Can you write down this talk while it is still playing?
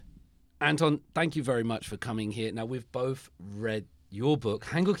Anton, thank you very much for coming here. Now, we've both read your book,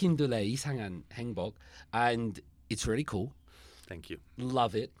 한국인들의 이상한 행복, and it's really cool. Thank you.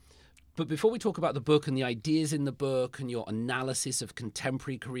 Love it. But before we talk about the book and the ideas in the book and your analysis of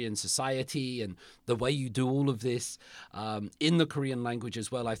contemporary Korean society and the way you do all of this in the Korean language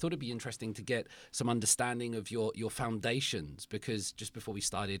as well, I thought it'd be interesting to get some understanding of your foundations, because just before we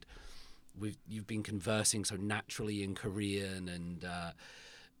started, you've been conversing so naturally in Korean, and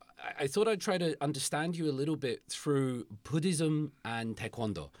I thought I'd try to understand you a little bit through Buddhism and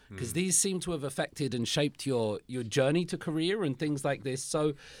Taekwondo, because these seem to have affected and shaped your journey to Korea and things like this.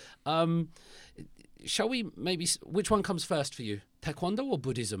 So shall we maybe, which one comes first for you, Taekwondo or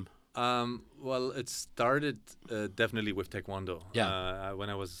Buddhism? Well, it started definitely with Taekwondo. Yeah.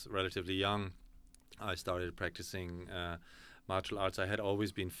 When I was relatively young, I started practicing martial arts. I had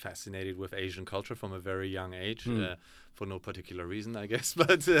always been fascinated with Asian culture from a very young age, for no particular reason, I guess.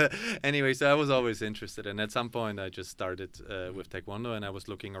 But anyway, so I was always interested. And at some point, I just started with Taekwondo, and I was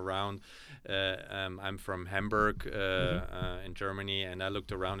looking around. I'm from Hamburg in Germany, and I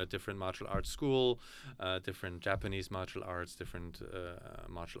looked around at different martial arts school, different Japanese martial arts, different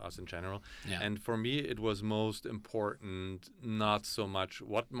martial arts in general. Yeah. And for me, it was most important not so much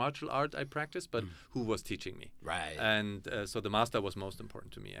what martial art I practiced, but who was teaching me. Right. And so the master was most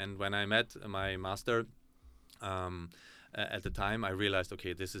important to me. And when I met my master, at the time, I realized,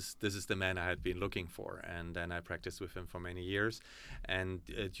 okay, this is the man I had been looking for. And then I practiced with him for many years. And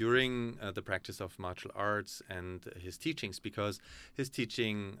during the practice of martial arts and his teachings, because his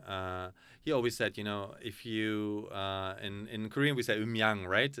teaching, he always said, if you, in Korean we say yang,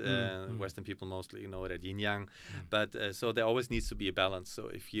 right? Western people mostly know it as yin yang. But so there always needs to be a balance. So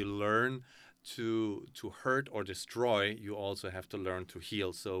if you learn to hurt or destroy, you also have to learn to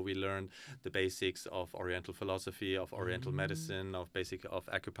heal. So we learned the basics of Oriental philosophy, of Oriental medicine, of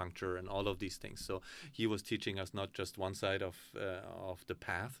acupuncture, and all of these things. So he was teaching us not just one side of the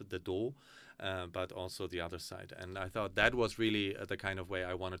path, the do, but also the other side. And I thought that was really the kind of way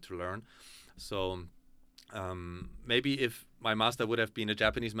I wanted to learn. So maybe if my master would have been a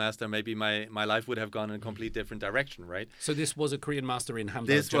Japanese master, maybe my life would have gone in a complete different direction, right? So this was a Korean master in Hamburg,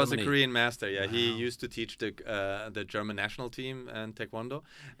 This Germany. was a Korean master, yeah. Wow. He used to teach the German national team in Taekwondo.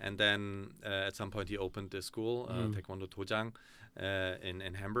 And then at some point he opened a school, Taekwondo Tojang,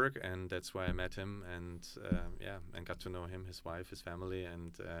 in Hamburg. And that's where I met him and got to know him, his wife, his family,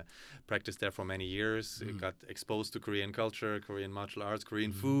 and practiced there for many years. Got exposed to Korean culture, Korean martial arts,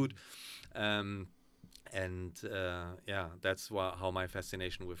 Korean food. That's how my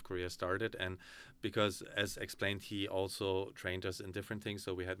fascination with Korea started. And because, as explained, he also trained us in different things.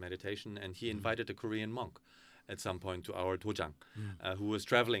 So we had meditation, and he invited a Korean monk at some point to our dojang, who was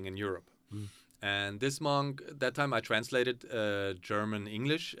traveling in Europe. And this monk, that time I translated German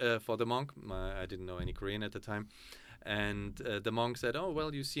English for the monk. I didn't know any Korean at the time. And the monk said, "Oh,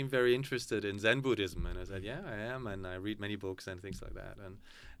 well, you seem very interested in Zen Buddhism." And I said, "Yeah, I am, and I read many books and things like that." And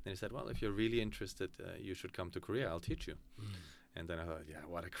then he said, "Well, if you're really interested, you should come to Korea. I'll teach you." And then I thought, yeah,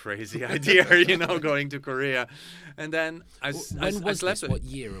 what a crazy idea, going to Korea. And then When was this? What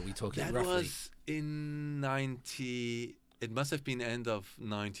year are we talking that roughly? was in 90... It must have been end of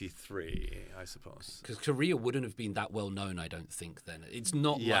 93, I suppose. Because Korea wouldn't have been that well known, I don't think, then. It's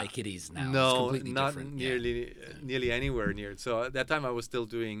not like it is now. No, it's completely not different. nearly anywhere near it. So at that time, I was still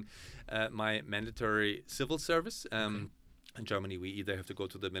doing my mandatory civil service. In Germany, we either have to go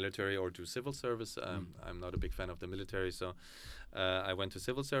to the military or do civil service. I'm not a big fan of the military, so I went to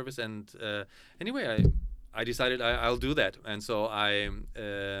civil service. And anyway, I decided I'll do that. And so and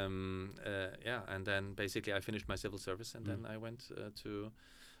then basically I finished my civil service, and then I went to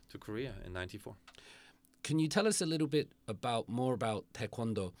Korea in 94. Can you tell us a little bit more about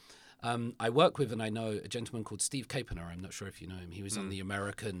Taekwondo? I work with, and I know, a gentleman called Steve Capener. I'm not sure if you know him. He was on the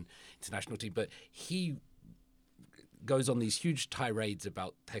American international team, but he goes on these huge tirades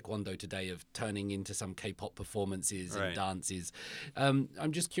about Taekwondo today of turning into some K-pop performances and dances.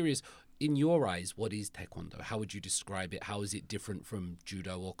 I'm just curious, in your eyes, what is Taekwondo? How would you describe it? How is it different from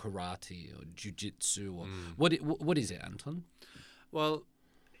judo or karate or jiu-jitsu? Or what is it, Anton? Well,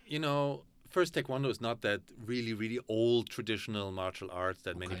 first, Taekwondo is not that really, really old traditional martial arts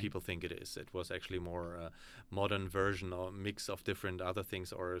that many people think it is. It was actually more a modern version or mix of different other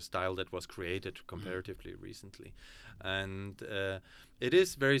things, or a style that was created comparatively recently. And it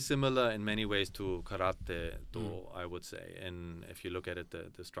is very similar in many ways to karate, I would say. And if you look at it,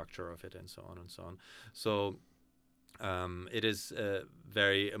 the structure of it and so on and so on. So It is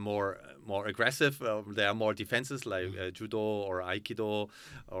very more aggressive. There are more defenses like judo or aikido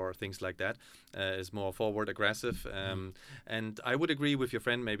or things like that. Is more forward aggressive. And I would agree with your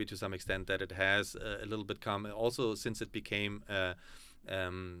friend maybe to some extent that it has a little bit come also since it became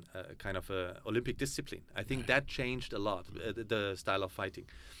kind of a Olympic discipline. I think that changed a lot, the style of fighting.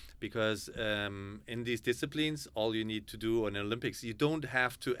 Because in these disciplines, all you need to do in Olympics, you don't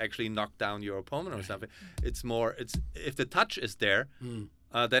have to actually knock down your opponent or something. It's if the touch is there,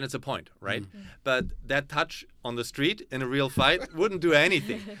 then it's a point, right? But that touch on the street in a real fight wouldn't do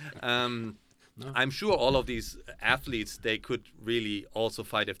anything. No. I'm sure all of these athletes, they could really also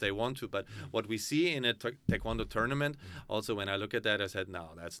fight if they want to. But what we see in a taekwondo tournament, also when I look at that, I said,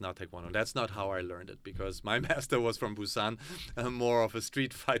 no, that's not taekwondo. That's not how I learned it, because my master was from Busan, more of a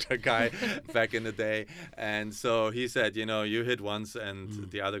street fighter guy back in the day. And so he said, you hit once and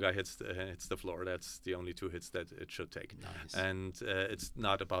the other guy hits the floor. That's the only 2 hits that it should take. Nice. And it's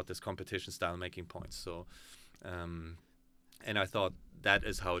not about this competition style making points. So, and I thought that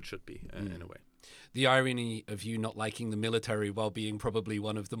is how it should be in a way. The irony of you not liking the military while being probably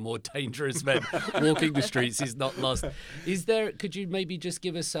one of the more dangerous men walking the streets is not lost. Could you maybe just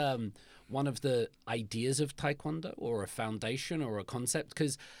give us one of the ideas of Taekwondo or a foundation or a concept?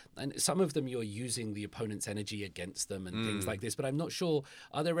 Because some of them you're using the opponent's energy against them and things like this, but I'm not sure,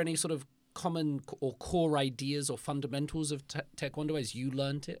 are there any sort of common or core ideas or fundamentals of Taekwondo as you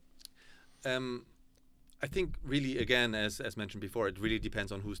learned it? I think really, again, as mentioned before, it really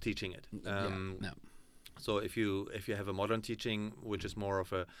depends on who's teaching it. So if you have a modern teaching, which is more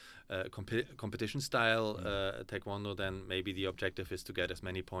of a competition style taekwondo, then maybe the objective is to get as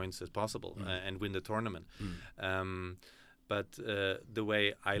many points as possible and win the tournament. But the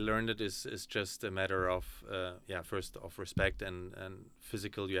way I learned it is just a matter of first of respect and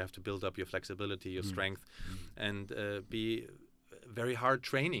physical. You have to build up your flexibility, your strength, and be very hard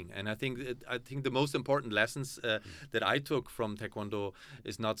training. And I think the most important lessons that I took from Taekwondo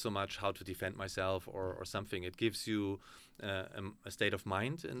is not so much how to defend myself or something. It gives you a state of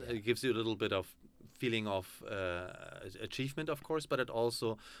mind, and it gives you a little bit of feeling of achievement, of course, but it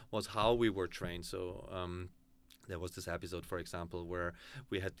also was how we were trained. So there was this episode, for example, where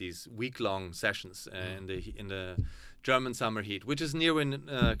we had these week-long sessions in the German summer heat, which is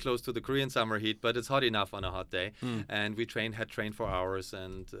close to the Korean summer heat, but it's hot enough on a hot day. And we had trained for hours,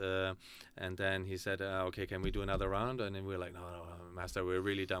 and then he said, "Okay, can we do another round?" And then we were like, "No, master, we're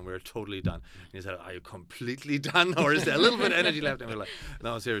really done. We're totally done." And he said, "Are you completely done, or is there a little bit of energy left?" And we're like,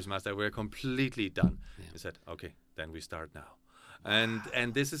 "No, serious, master, we're completely done." He said, "Okay, then we start now."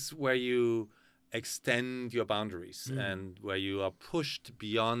 And this is where you extend your boundaries and where you are pushed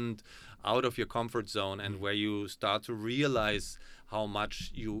beyond out of your comfort zone and where you start to realize how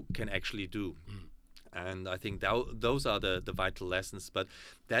much you can actually do. And I think those are the vital lessons. But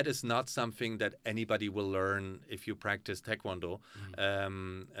that is not something that anybody will learn if you practice Taekwondo.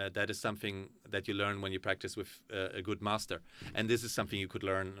 That is something that you learn when you practice with a good master. And this is something you could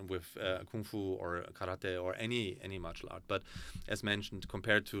learn with Kung Fu or Karate or any martial art. But as mentioned,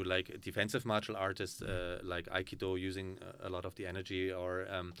 compared to like defensive martial artists like Aikido using a lot of the energy or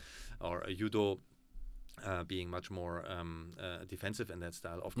Judo, being much more defensive in that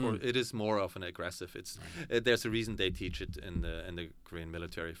style. Of course, it is more of an aggressive. There's a reason they teach it in the Korean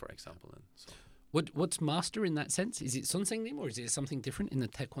military, for example. And so. What's master in that sense? Is it Sonsengnim or is it something different in the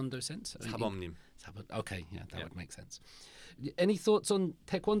Taekwondo sense? Sabomnim. Okay, that would make sense. Any thoughts on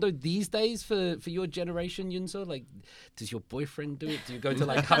Taekwondo these days for your generation, Yunso? Like, does your boyfriend do it? Do you go to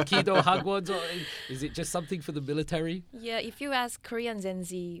like Hapkido, Hagwons, or is it just something for the military? Yeah, if you ask Korean Gen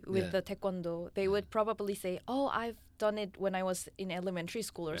Z with the Taekwondo, they would probably say, "Oh, I've done it when I was in elementary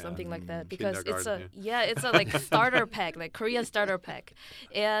school or something like that," because it's a like starter pack, like Korean starter pack.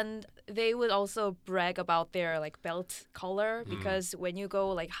 And they would also brag about their like belt color because when you go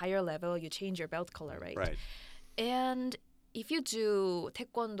like higher level, you change your belt color, right? Right. And if you do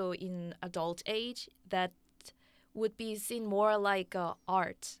Taekwondo in adult age, that would be seen more like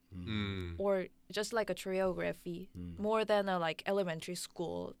art or just like a choreography, more than a like elementary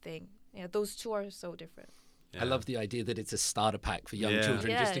school thing. Yeah, those two are so different. Yeah. I love the idea that it's a starter pack for young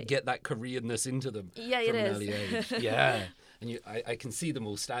children just to get that Koreanness into them from an early age. Yeah. And I can see them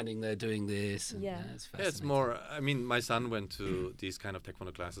all standing there doing this. And, it's more, I mean, my son went to these kind of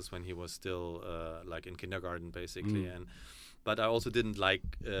Taekwondo classes when he was still like in kindergarten, basically. But I also didn't like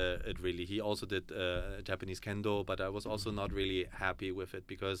it really. He also did Japanese Kendo, but I was also not really happy with it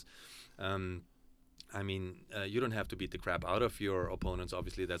because I mean, you don't have to beat the crap out of your opponents.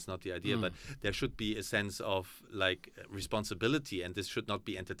 Obviously, that's not the idea. But there should be a sense of like responsibility, and this should not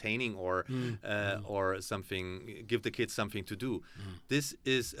be entertaining or something. Give the kids something to do. This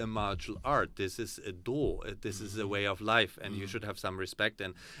is a martial art. This is a do. This is a way of life, and you should have some respect.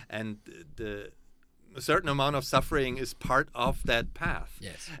 And a certain amount of suffering is part of that path.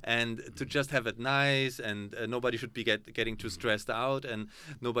 Yes. And to just have it nice, and nobody should be getting too stressed out, and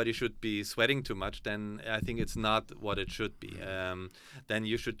nobody should be sweating too much, then I think it's not what it should be. Then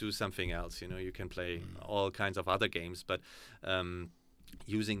you should do something else. You can play all kinds of other games, but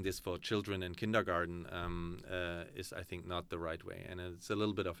using this for children in kindergarten is, I think, not the right way. And it's a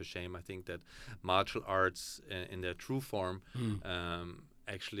little bit of a shame. I think that martial arts in their true form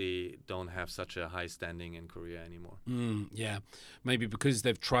actually don't have such a high standing in Korea anymore. Yeah, maybe because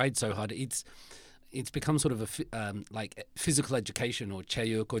they've tried so hard. It's become sort of like physical education or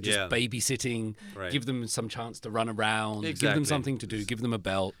체육 or just babysitting. Right. Give them some chance to run around. Exactly. Give them something to do. Give them a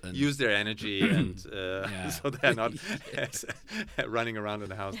belt. And use their energy, and so they're not running around in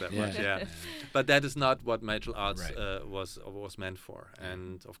the house that much. Yeah, but that is not what martial arts was meant for.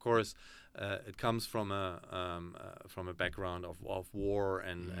 And of course, it comes from a background of war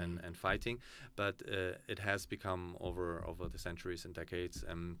and fighting, but it has become over the centuries and decades.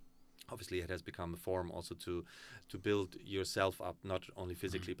 Obviously, it has become a form also to build yourself up, not only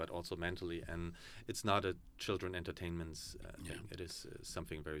physically but also mentally. And it's not a children entertainment thing. It is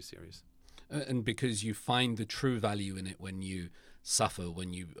something very serious. And because you find the true value in it when you suffer,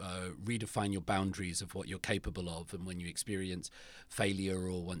 when you redefine your boundaries of what you're capable of, and when you experience failure,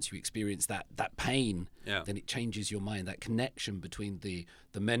 or once you experience that pain, then it changes your mind. That connection between the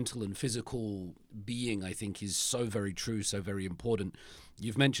mental and physical being, I think, is so very true, so very important.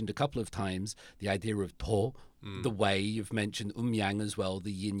 You've mentioned a couple of times the idea of to, the way. You've mentioned yang as well,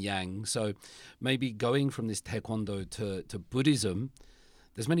 the yin yang. So maybe going from this taekwondo to Buddhism,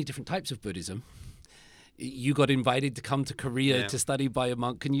 there's many different types of Buddhism. You got invited to come to Korea to study by a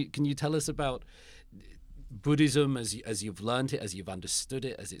monk. Can you tell us about Buddhism as you've learned it, as you've understood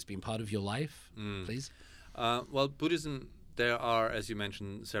it, as it's been part of your life, please? Well, Buddhism, there are, as you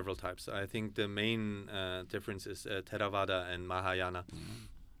mentioned, several types. I think the main difference is Theravada and Mahayana.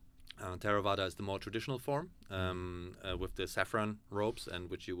 Theravada is the more traditional form with the saffron robes, and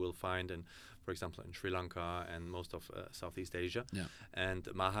which you will find in, for example, in Sri Lanka and most of Southeast Asia. And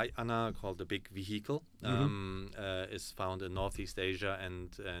Mahayana, called the big vehicle, is found in Northeast Asia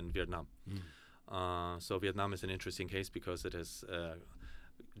and Vietnam. So Vietnam is an interesting case because it is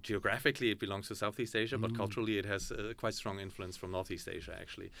geographically it belongs to Southeast Asia, but culturally it has quite strong influence from Northeast Asia,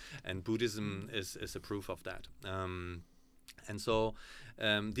 actually. And Buddhism is a proof of that. And so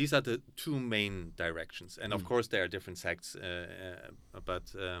these are the two main directions. And of course there are different sects,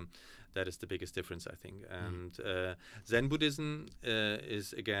 but that is the biggest difference, I think. And Zen Buddhism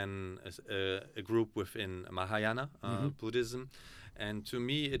is, again, a group within Mahayana Buddhism. And to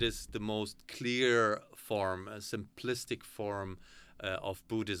me, it is the most clear form, a simplistic form of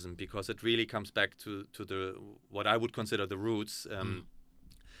Buddhism, because it really comes back to the what I would consider the roots.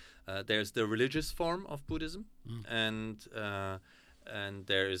 There's the religious form of Buddhism, and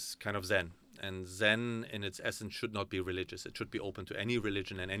there is kind of Zen. And Zen, in its essence, should not be religious. It should be open to any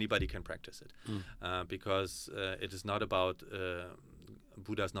religion, and anybody can practice it, because it is not about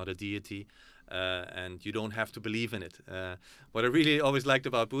Buddha is not a deity, and you don't have to believe in it. What I really always liked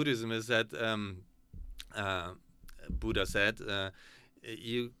about Buddhism is that Buddha said,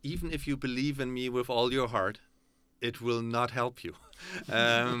 even if you believe in me with all your heart, it will not help you.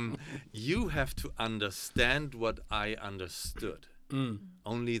 You have to understand what I understood.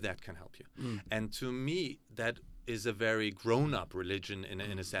 Only that can help you. And to me, that is a very grown-up religion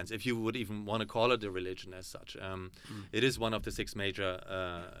in a sense, if you would even want to call it a religion as such. It is one of the 6 major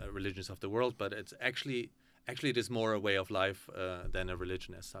religions of the world, but it's actually it is more a way of life than a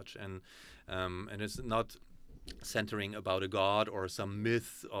religion as such. And it's not centering about a god or some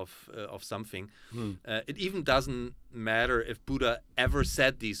myth of something. It even doesn't matter if Buddha ever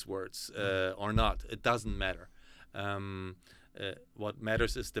said these words or not. It doesn't matter. What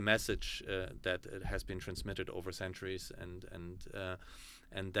matters is the message that has been transmitted over centuries,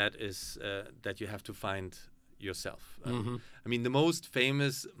 and that is that you have to find yourself. I mean, the most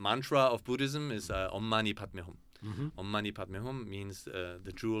famous mantra of Buddhism is Om Mani Padme Hum. Om Mani Padme Hum means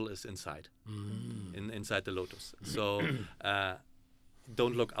the jewel is inside, inside the lotus. So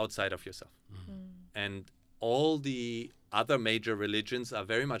don't look outside of yourself. And all the other major religions are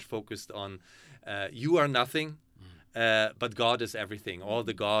very much focused on you are nothing, but God is everything. All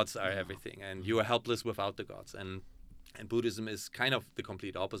the gods are everything, and you are helpless without the gods. And And Buddhism is kind of the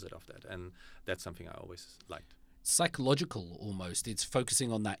complete opposite of that, and that's something I always liked. Psychological almost. It's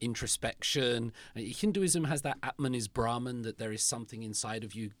focusing on that introspection. Hinduism has that Atman is Brahman, that there is something inside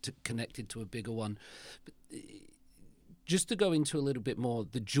of you connected to a bigger one. But just to go into a little bit more,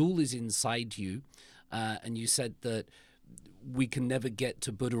 the jewel is inside you, and you said that we can never get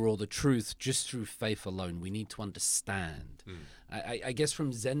to Buddha or the truth just through faith alone. We need to understand. I guess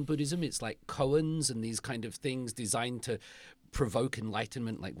from Zen Buddhism, it's like koans and these kind of things designed to provoke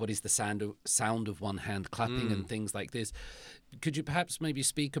enlightenment, like what is the sound of one hand clapping and things like this. Could you perhaps maybe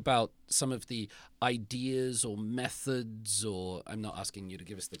speak about some of the ideas or methods, or I'm not asking you to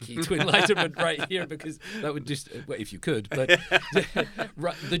give us the key to enlightenment right here, because that would just, well, if you could, but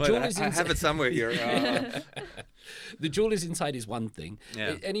the jewel is inside. I have it somewhere here. The jewel is inside is one thing.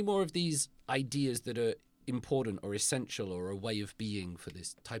 Yeah. Any more of these ideas that are important or essential or a way of being for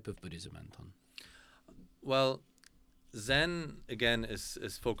this type of Buddhism, Anton? Well, Zen, again,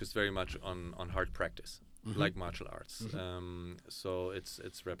 is focused very much on hard practice, like martial arts. So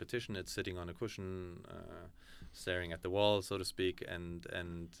it's repetition, it's sitting on a cushion, staring at the wall, so to speak, and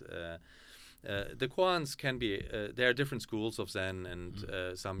the koans can be, there are different schools of Zen,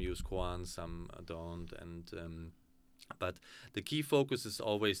 and some use koans, some don't, and but the key focus is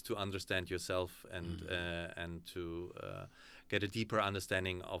always to understand yourself and to get a deeper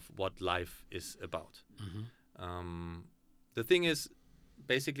understanding of what life is about. The thing is,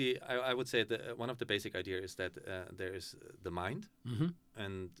 basically, I would say that one of the basic ideas is that there is the mind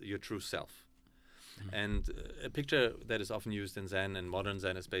and your true self. And a picture that is often used in Zen and modern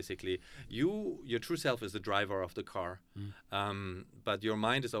Zen is basically your true self is the driver of the car, but your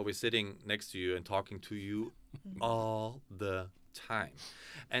mind is always sitting next to you and talking to you all the time.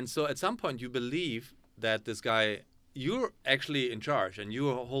 And so at some point you believe that this guy, you're actually in charge and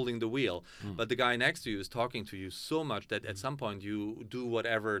you're holding the wheel, but the guy next to you is talking to you so much that at some point you do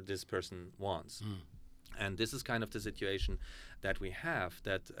whatever this person wants. And this is kind of the situation that we have,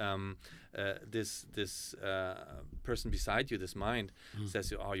 that this person beside you, this mind,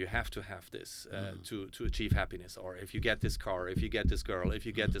 says, oh, you have to have this to achieve happiness. Or if you get this car, if you get this girl, if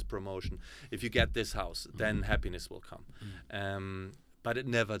you get this promotion, if you get this house, then happiness will come. But it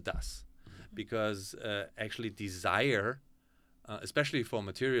never does. Because actually desire, especially for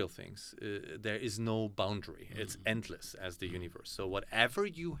material things, there is no boundary. It's endless as the universe. So whatever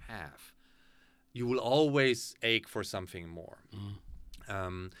you have, you will always ache for something more.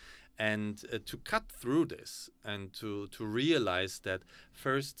 And to cut through this and to realize that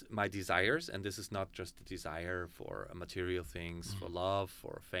first my desires, and this is not just the desire for material things, for love,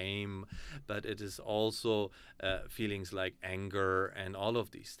 for fame, but it is also feelings like anger and all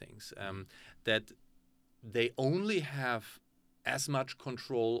of these things, that they only have as much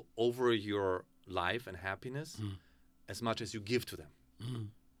control over your life and happiness as much as you give to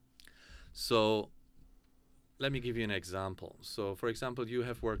them. So let me give you an example. So, for example, you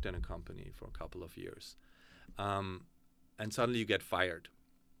have worked in a company for a couple of years, and suddenly you get fired,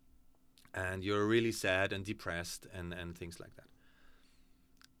 and you're really sad and depressed and things like that.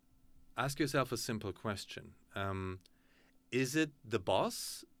 Ask yourself a simple question. Is it the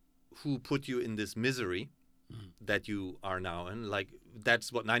boss who put you in this misery that you are now in? Like,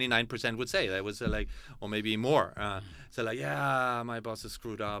 that's what 99% would say. That was like, or maybe more. So like, yeah, my boss is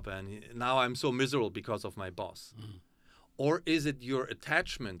screwed up and now I'm so miserable because of my boss. Or is it your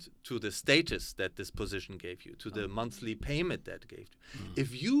attachment to the status that this position gave you, to the monthly payment that gave you?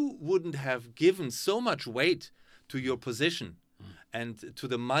 If you wouldn't have given so much weight to your position and to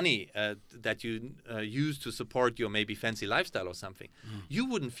the money that you use to support your maybe fancy lifestyle or something, you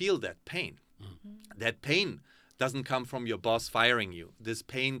wouldn't feel that pain. That pain doesn't come from your boss firing you. This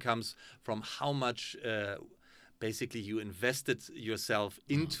pain comes from how much basically you invested yourself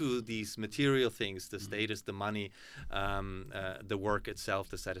into these material things, the status, the money, the work itself,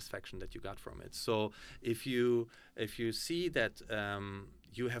 the satisfaction that you got from it. So if you see that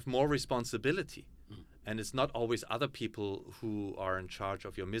you have more responsibility, and it's not always other people who are in charge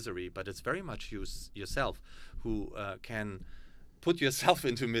of your misery, but it's very much yourself who can put yourself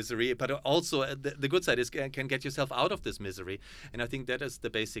into misery, but also the good side is can get yourself out of this misery. And I think that is the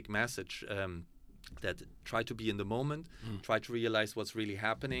basic message, that try to be in the moment, try to realize what's really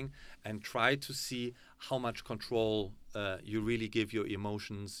happening, and try to see how much control you really give your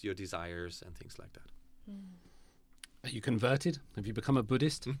emotions, your desires, and things like that. Are you converted? Have you become a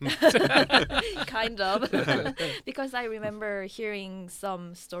Buddhist? Kind of. Because I remember hearing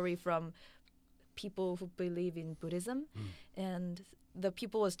some story from people who believe in Buddhism, and the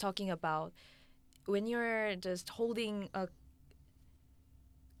people was talking about when you're just holding a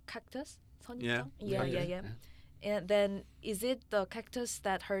cactus, Yeah. And then is it the cactus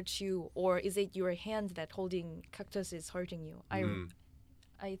that hurts you, or is it your hand that holding cactus is hurting you?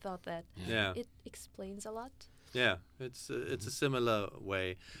 I thought that it explains a lot. Yeah, it's a similar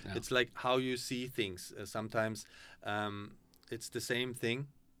way. Yeah. It's like how you see things. Sometimes it's the same thing,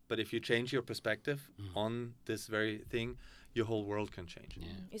 but if you change your perspective on this very thing, your whole world can change. Yeah.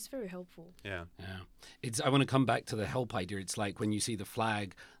 It's very helpful. Yeah. I want to come back to the help idea. It's like when you see the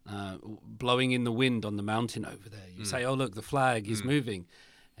flag blowing in the wind on the mountain over there. You say, oh, look, the flag is moving.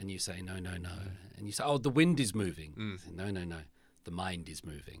 And you say, no. And you say, oh, the wind is moving. Say, no. The mind is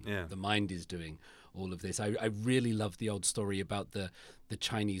moving. Yeah. The mind is doing all of this. I really love the old story about the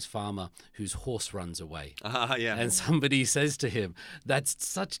Chinese farmer whose horse runs away. And somebody says to him, that's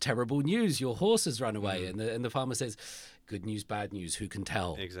such terrible news. Your horse has run away. And the farmer says, good news, bad news, who can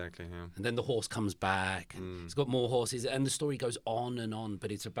tell? Exactly, yeah. And then the horse comes back. It's got more horses. And the story goes on and on.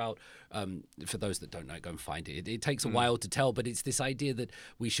 But it's about, for those that don't know, go and find it. It takes a while to tell, but it's this idea that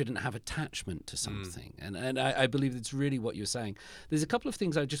we shouldn't have attachment to something. And I believe that's really what you're saying. There's a couple of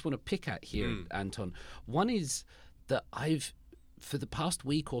things I just want to pick at here, Anton. One is that for the past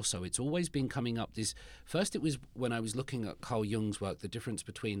week or so, it's always been coming up this. First, it was when I was looking at Carl Jung's work, the difference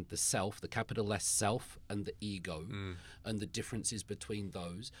between the self, the capital S self, and the ego, and the differences between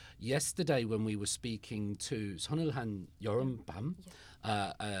those. Yesterday, when we were speaking to Sonilhan Yorumbam,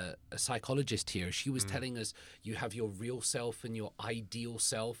 a psychologist here, she was telling us you have your real self and your ideal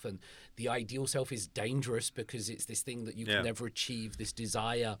self, and the ideal self is dangerous because it's this thing that you can never achieve, this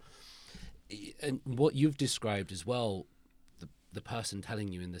desire. And what you've described as well, the person telling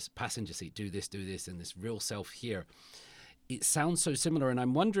you in this passenger seat, do this, and this real self here, it sounds so similar. And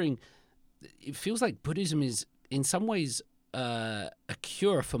I'm wondering, it feels like Buddhism is in some ways a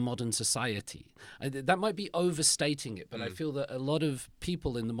cure for modern society. That might be overstating it, but I feel that a lot of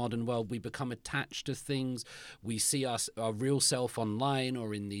people in the modern world, we become attached to things. We see our real self online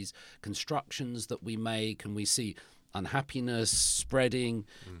or in these constructions that we make, and we see unhappiness spreading.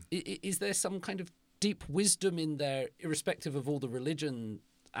 Is there some kind of deep wisdom in there, irrespective of all the religion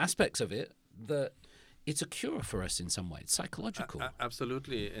aspects of it, that it's a cure for us in some way? It's psychological.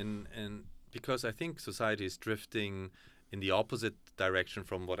 Absolutely. And because I think society is drifting in the opposite direction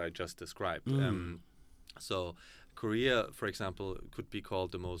from what I just described. So Korea, for example, could be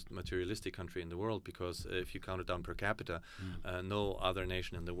called the most materialistic country in the world because if you count it down per capita, no other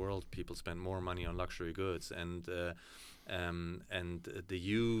nation in the world, people spend more money on luxury goods. And the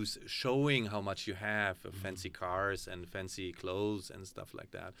use showing how much you have of fancy cars and fancy clothes and stuff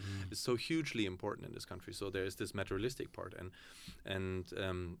like that is so hugely important in this country. So there is this materialistic part,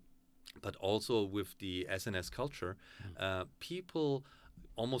 and but also with the SNS culture, people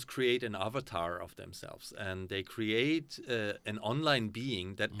almost create an avatar of themselves, and they create an online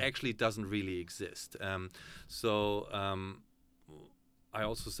being that actually doesn't really exist. So I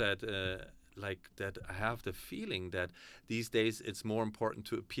also said like that I have the feeling that these days it's more important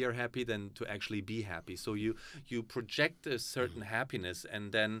to appear happy than to actually be happy. So you project a certain happiness,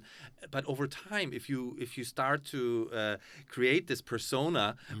 and then, but over time, if you start to create this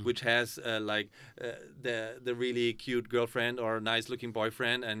persona which has the really cute girlfriend or nice looking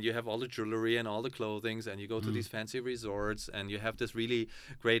boyfriend, and you have all the jewelry and all the clothings, and you go to these fancy resorts, and you have this really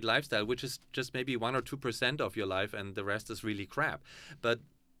great lifestyle, which is just maybe 1 or 2% of your life, and the rest is really crap. But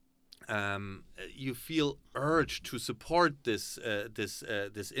you feel urged to support this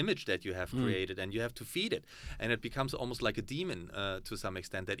image that you have created, and you have to feed it, and it becomes almost like a demon to some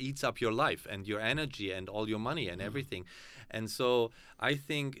extent that eats up your life and your energy and all your money and everything. And so I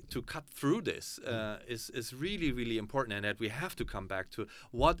think to cut through this is really, really important, and that we have to come back to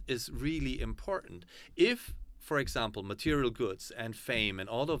what is really important. If, for example, material goods and fame and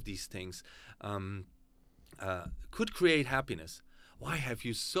all of these things could create happiness, why have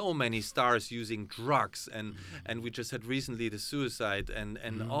you so many stars using drugs, and we just had recently the suicide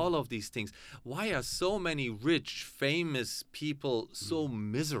and all of these things? Why are so many rich, famous people so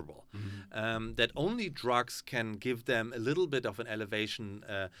miserable? That only drugs can give them a little bit of an elevation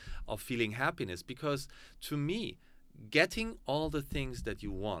of feeling happiness. Because to me, getting all the things that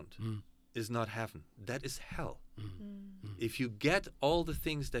you want is not heaven. That is hell. If you get all the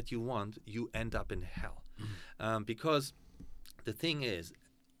things that you want, you end up in hell. Because the thing is,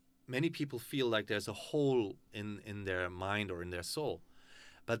 many people feel like there's a hole in their mind or in their soul,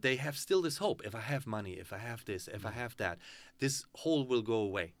 but they have still this hope. If I have money, if I have this, if I have that, this hole will go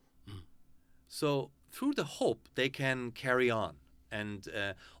away. So through the hope, they can carry on and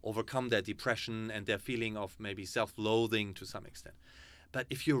overcome their depression and their feeling of maybe self-loathing to some extent. But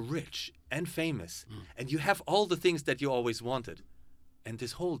if you're rich and famous and you have all the things that you always wanted, and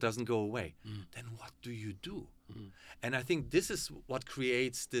this hole doesn't go away, then what do you do? And I think this is what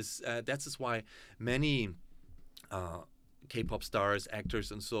creates this. That is why many K-pop stars,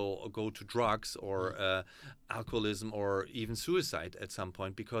 actors, and so go to drugs or alcoholism or even suicide at some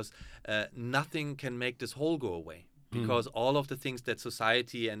point, because nothing can make this hole go away. Because all of the things that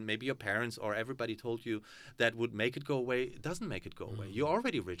society and maybe your parents or everybody told you that would make it go away, it doesn't make it go away. You're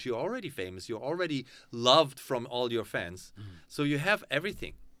already rich, you're already famous, you're already loved from all your fans. So you have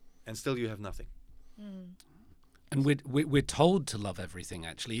everything, and still you have nothing. And we're told to love everything,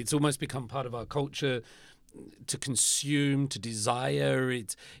 actually. It's almost become part of our culture to consume, to desire.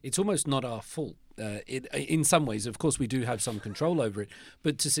 It's almost not our fault. In some ways, of course, we do have some control over it,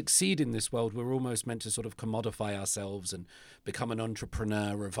 but to succeed in this world, we're almost meant to sort of commodify ourselves and become an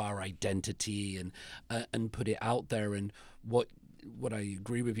entrepreneur of our identity and put it out there. And what I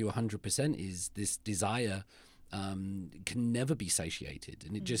agree with you 100% is this desire can never be satiated,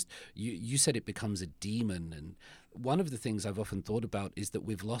 and it just you said it becomes a demon. And one of the things I've often thought about is that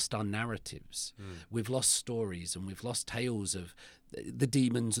we've lost our narratives, we've lost stories, and we've lost tales of the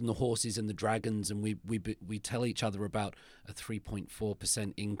demons and the horses and the dragons, and we tell each other about a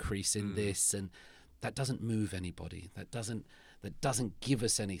 3.4% increase in this, and that doesn't move anybody. That doesn't give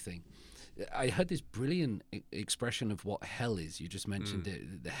us anything. I heard this brilliant expression of what hell is. You just mentioned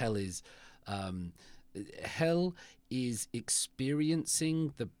it. The hell is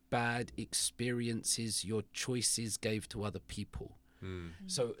experiencing the bad experiences your choices gave to other people.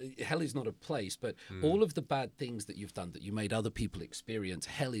 So hell is not a place, but all of the bad things that you've done that you made other people experience,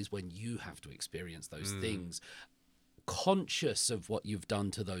 hell is when you have to experience those things, conscious of what you've done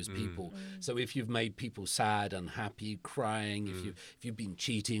to those people. So if you've made people sad, unhappy, crying, if you've been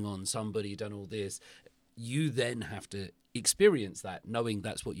cheating on somebody, done all this, you then have to experience that, knowing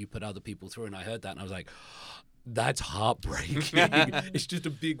that's what you put other people through. And I heard that and I was like, that's heartbreaking. It's just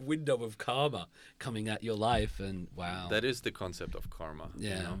a big window of karma coming at your life. And wow, that is the concept of karma.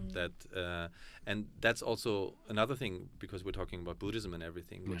 That and that's also another thing, because we're talking about Buddhism and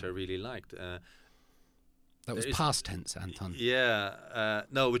everything, which I really liked. That was past tense, Anton.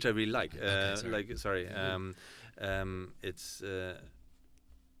 No, which I really like. Sorry. It's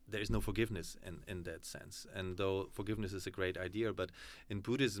there is no forgiveness in that sense. And though forgiveness is a great idea, but in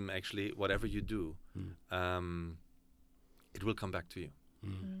Buddhism, actually, whatever you do, it will come back to you.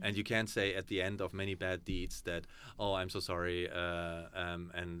 And you can't say at the end of many bad deeds that, oh, I'm so sorry,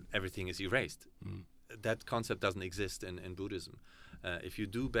 and everything is erased. That concept doesn't exist in Buddhism. If you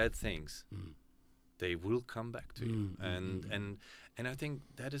do bad things, they will come back to you. And I think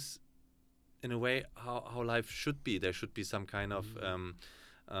that is, in a way, how life should be. There should be some kind of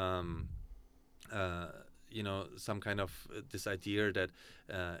some kind of this idea that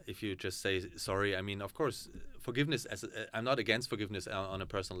if you just say sorry, I mean, of course, forgiveness, I'm not against forgiveness on a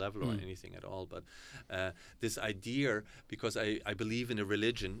personal level or anything at all, but this idea, because I believe in a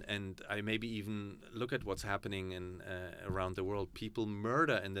religion, and I maybe even look at what's happening in around the world. People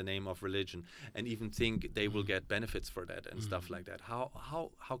murder in the name of religion and even think they will get benefits for that and stuff like that.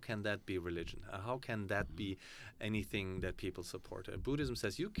 How can that be religion? How can that be anything that people support? Buddhism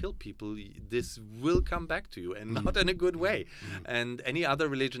says you kill people, this will come back to you, and not in a good way. And any other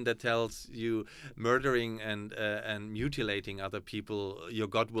religion that tells you murdering and mutilating other people, your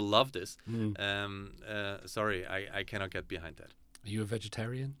God will love this. Sorry, I cannot get behind that. Are you a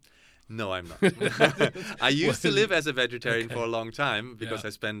vegetarian? No, I'm not. I used to live as a vegetarian for a long time because I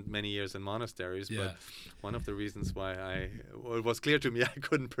spent many years in monasteries. But one of the reasons why it was clear to me I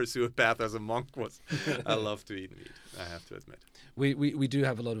couldn't pursue a path as a monk was I love to eat meat, I have to admit. We do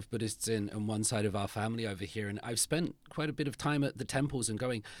have a lot of Buddhists on one side of our family over here, and I've spent quite a bit of time at the temples and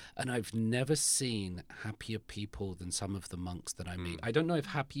I've never seen happier people than some of the monks that I meet. I don't know if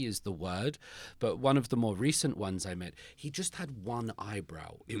happy is the word, but one of the more recent ones I met, he just had one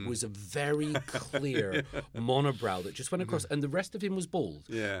eyebrow. It was a very clear monobrow that just went across, and the rest of him was bald.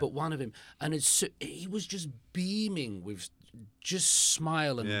 But one of him, and he was just beaming with just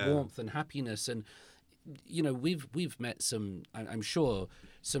smile and warmth and happiness. And you know, we've met some, I'm sure,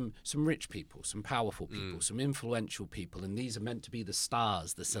 some rich people, some powerful people, some influential people, and these are meant to be the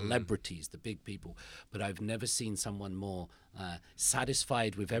stars, the celebrities, the big people. But I've never seen someone more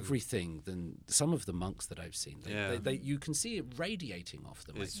satisfied with everything than some of the monks that I've seen. You can see it radiating off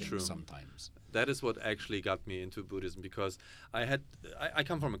them. It's I think, true. Sometimes. That is what actually got me into Buddhism, because I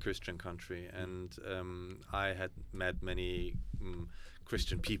come from a Christian country, and I had met many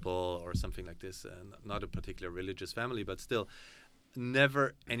Christian people or something like this, not a particular religious family, but still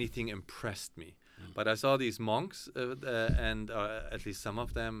never anything impressed me. But I saw these monks and at least some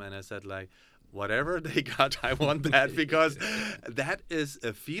of them, and I said, like, whatever they got, I want that, because that is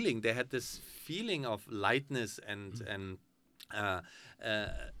a feeling. They had this feeling of lightness and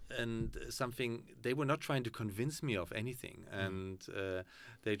something. They were not trying to convince me of anything, and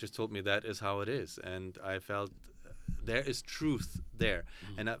they just told me that is how it is, and I felt there is truth there.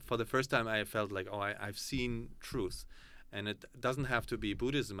 And for the first time, I felt like, I've seen truth. And it doesn't have to be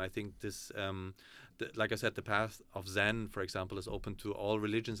Buddhism. I think this, like I said, the path of Zen, for example, is open to all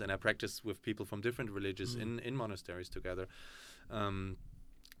religions. And I practice with people from different religions in monasteries together.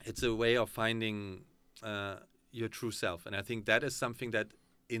 It's a way of finding your true self. And I think that is something that,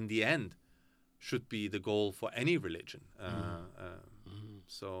 in the end, should be the goal for any religion.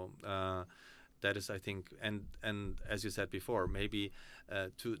 So that is, I think, and as you said before, maybe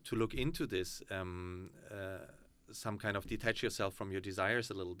to look into this, some kind of detach yourself from your desires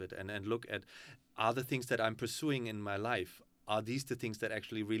a little bit and look at, are the things that I'm pursuing in my life, are these the things that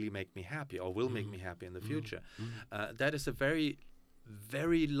actually really make me happy or will make me happy in the future? That is a very,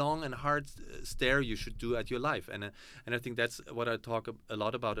 very long and hard stare you should do at your life. And I think that's what I talk a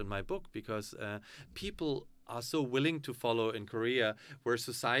lot about in my book, because people are so willing to follow in Korea, where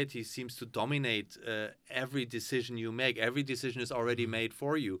society seems to dominate every decision you make. Every decision is already made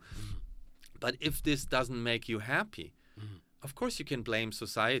for you. But if this doesn't make you happy, of course you can blame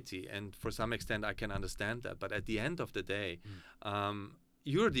society, and for some extent I can understand that. But at the end of the day,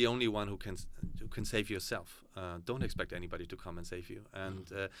 you're the only one who can save yourself. Don't expect anybody to come and save you.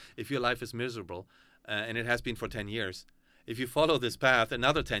 And if your life is miserable, and it has been for 10 years, if you follow this path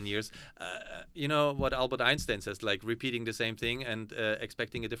another 10 years, you know what Albert Einstein says, like repeating the same thing and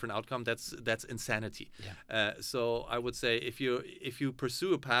expecting a different outcome, that's insanity. So I would say if you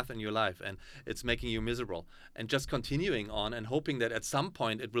pursue a path in your life and it's making you miserable, and just continuing on and hoping that at some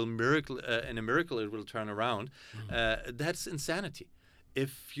point it will in a miracle it will turn around, that's insanity.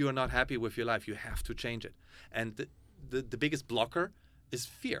 If you're not happy with your life, you have to change it. And the biggest blocker is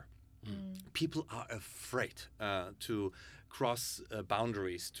fear. People are afraid to cross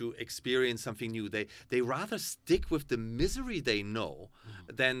boundaries, to experience something new. They rather stick with the misery they know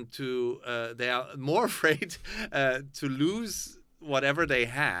than they are more afraid to lose whatever they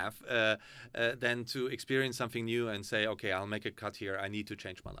have than to experience something new and say, okay, I'll make a cut here. I need to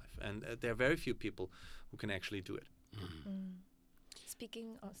change my life. And there are very few people who can actually do it.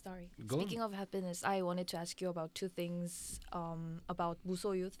 Speaking of happiness, I wanted to ask you about two things about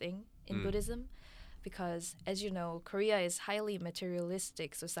무소유 thing in Buddhism, because as you know, Korea is highly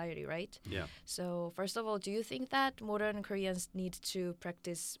materialistic society, right? Yeah. So first of all, do you think that modern Koreans need to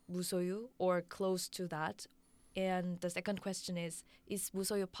practice 무소유 or close to that? And the second question is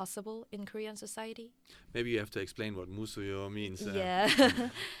무소유 possible in Korean society? Maybe you have to explain what 무소유 means. Yeah.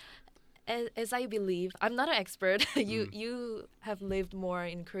 As I believe, I'm not an expert. You have lived more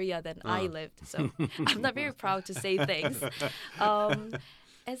in Korea than I lived, so I'm not very proud to say things.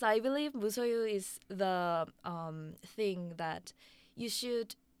 As I believe, 무소유 is the thing that you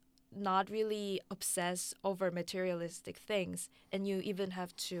should not really obsess over materialistic things, and you even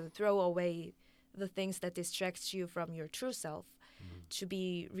have to throw away the things that distract you from your true self to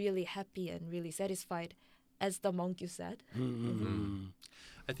be really happy and really satisfied, as the monk you said.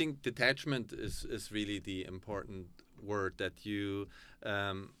 I think detachment is really the important word that you,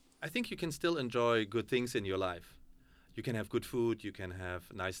 I think you can still enjoy good things in your life. You can have good food, you can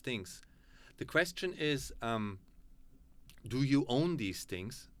have nice things. The question is, do you own these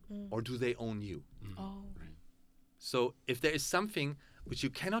things or do they own you? Oh. Right. So if there is something which you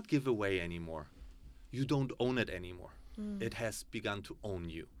cannot give away anymore, you don't own it anymore. It has begun to own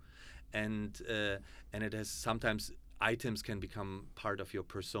you. And it has sometimes, items can become part of your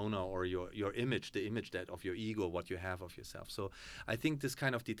persona or your image, the image that of your ego, what you have of yourself. So I think this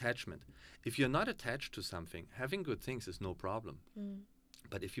kind of detachment, if you're not attached to something, having good things is no problem.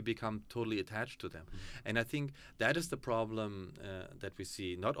 But if you become totally attached to them, and I think that is the problem that we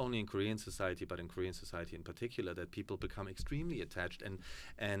see not only in Korean society, but in Korean society in particular, that people become extremely attached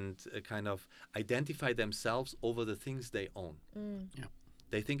and kind of identify themselves over the things they own. Yeah.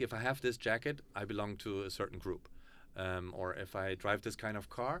 They think, if I have this jacket, I belong to a certain group. Or if I drive this kind of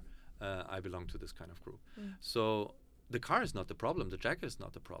car, I belong to this kind of group. So the car is not the problem, the jacket is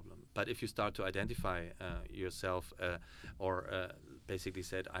not the problem. But if you start to identify yourself or basically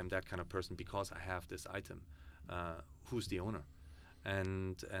said, I'm that kind of person because I have this item, who's the owner?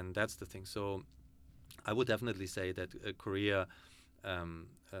 And that's the thing. So I would definitely say that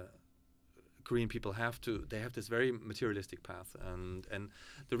Korean people have this very materialistic path. And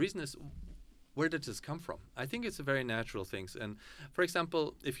the reason is, where did this come from? I think it's a very natural thing. And for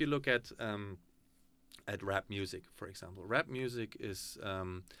example, if you look at rap music, for example, rap music is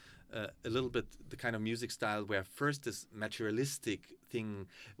a little bit the kind of music style where first this materialistic thing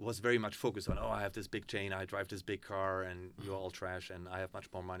was very much focused on, I have this big chain, I drive this big car, and you're all trash, and I have much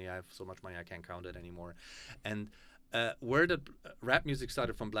more money, I have so much money I can't count it anymore. And where the rap music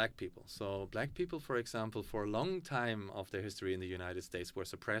started from black people. So black people, for example, for a long time of their history in the United States were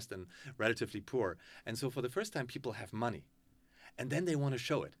suppressed and relatively poor. And so for the first time, people have money. And then they want to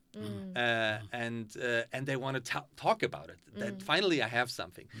show it, and they want to talk about it. That finally I have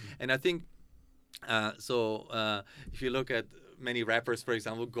something, and I think if you look at many rappers, for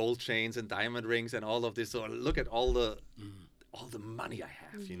example, gold chains and diamond rings and all of this, or look at all the money I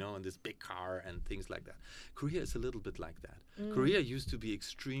have, and this big car and things like that. Korea is a little bit like that. Korea used to be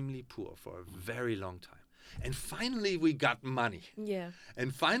extremely poor for a very long time, and finally we got money. Yeah,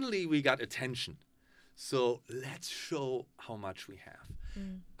 and finally we got attention. So let's show how much we have.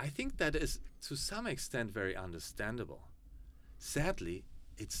 I think that is to some extent very understandable. Sadly,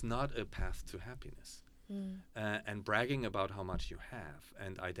 it's not a path to happiness. And bragging about how much you have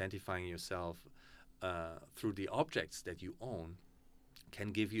and identifying yourself through the objects that you own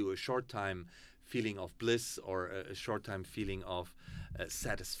can give you a short-time feeling of bliss or a short-time feeling of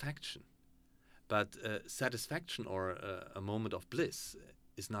satisfaction. But satisfaction or a moment of bliss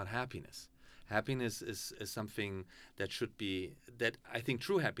is not happiness. Happiness is something that should be, that I think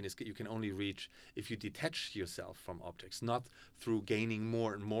true happiness you can only reach if you detach yourself from objects, not through gaining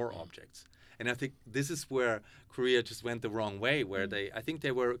more and more objects. And I think this is where Korea just went the wrong way, where I think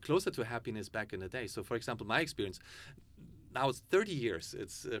they were closer to happiness back in the day. So for example, my experience, now it's 30 years,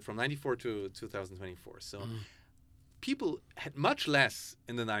 it's from 94 to 2024. So people had much less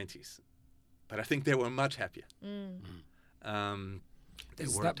in the 90s, but I think they were much happier.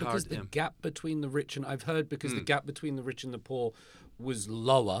 Is that because the gap between the rich and I've heard because the gap between the rich and the poor was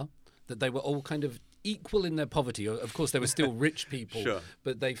lower, that they were all kind of equal in their poverty. Of course, they were still rich people, sure.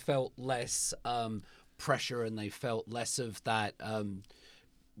 But they felt less pressure and they felt less of that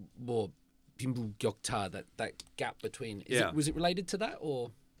more that gap between. Was it related to that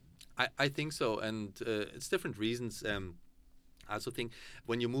or? I think so, and it's different reasons. I also think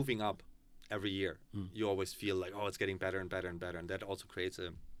when you're moving up every year, you always feel like, it's getting better and better and better, and that also creates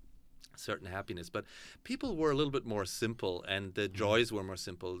a certain happiness. But people were a little bit more simple, and the joys were more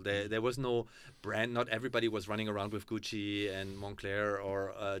simple. There was no brand. Not everybody was running around with Gucci and Moncler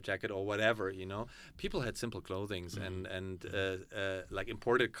or a jacket or whatever. People had simple clothings, and like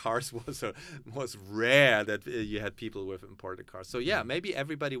imported cars was rare that you had people with imported cars. So maybe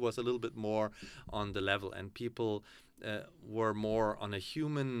everybody was a little bit more on the level, and people were more on a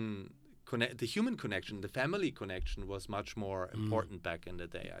human. The human connection, the family connection was much more important back in the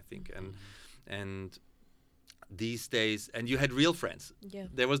day, I think. And these days, and you had real friends. Yeah.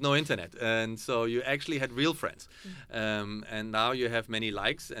 There was no internet. And so you actually had real friends. And now you have many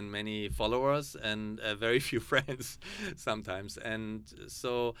likes and many followers and very few friends sometimes. And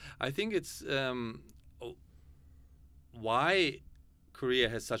so I think it's why Korea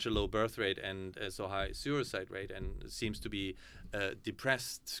has such a low birth rate and so high suicide rate and seems to be a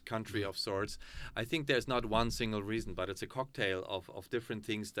depressed country of sorts. I think there's not one single reason, but it's a cocktail of different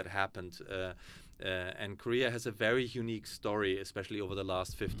things that happened. And Korea has a very unique story, especially over the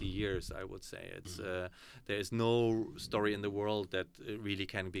last 50 years, I would say. It's there is no story in the world that really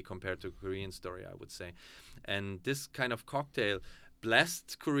can be compared to a Korean story, I would say. And this kind of cocktail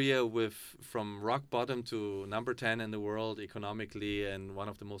blessed Korea from rock bottom to number 10 in the world economically and one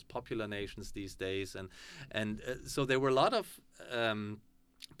of the most popular nations these days. And so there were a lot of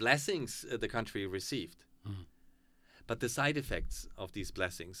blessings the country received. But the side effects of these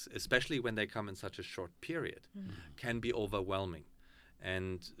blessings, especially when they come in such a short period, can be overwhelming.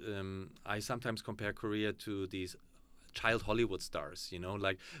 And I sometimes compare Korea to these child Hollywood stars,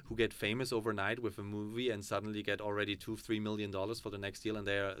 like who get famous overnight with a movie and suddenly get already $2-3 million for the next year, and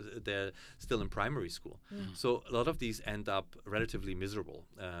they're still in primary school. So a lot of these end up relatively miserable.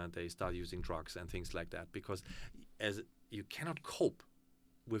 They start using drugs and things like that because as you cannot cope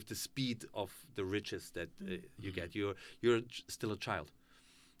with the speed of the riches that you get. You're still a child,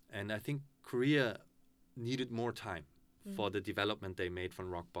 and I think Korea needed more time for the development they made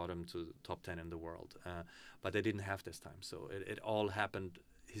from rock bottom to top 10 in the world. But they didn't have this time. So it all happened,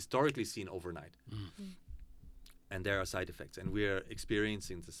 historically seen, overnight. And there are side effects. And we're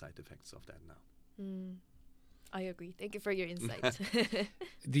experiencing the side effects of that now. I agree. Thank you for your insight.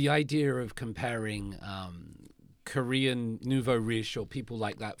 The idea of comparing Korean nouveau riche or people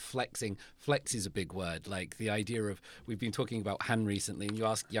like that flexing. Flex is a big word. Like the idea of, we've been talking about Han recently, and you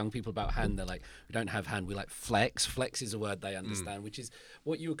ask young people about Han, they're like, we don't have Han, we like flex. Flex is a word they understand, which is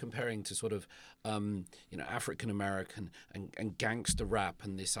what you were comparing to sort of, African American and gangster rap,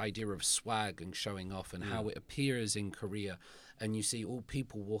 and this idea of swag and showing off, and how it appears in Korea. And you see all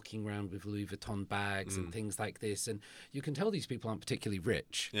people walking around with Louis Vuitton bags and things like this. And you can tell these people aren't particularly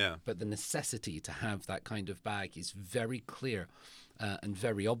rich. Yeah. But the necessity to have that kind of bag is very clear and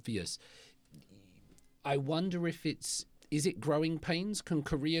very obvious. I wonder if is it growing pains? Can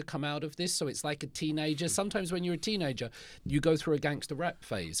Korea come out of this? So it's like a teenager. Sometimes when you're a teenager, you go through a gangster rap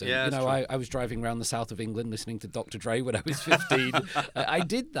phase. And, I was driving around the south of England listening to Dr. Dre when I was 15. I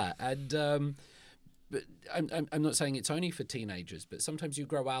did that. And... But I'm not saying it's only for teenagers, but sometimes you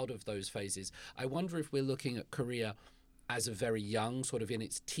grow out of those phases. I wonder if we're looking at Korea as a very young, sort of in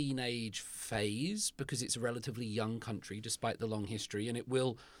its teenage phase, because it's a relatively young country despite the long history, and it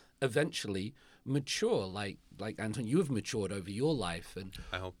will eventually mature, like Anton, you have matured over your life. And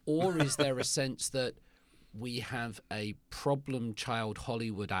I hope. Or is there a sense that we have a problem child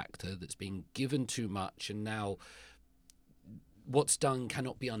Hollywood actor that's being given too much, and now what's done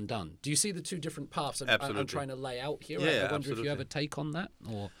cannot be undone? Do you see the two different paths I'm trying to lay out here? Yeah, I wonder if you have a take on that,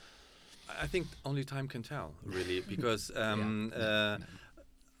 or... I think only time can tell, really, because I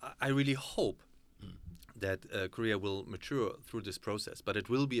really hope that Korea will mature through this process, but it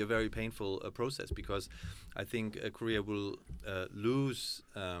will be a very painful process, because I think Korea will lose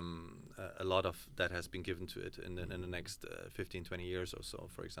a lot of that has been given to it in the next 15, 20 years or so.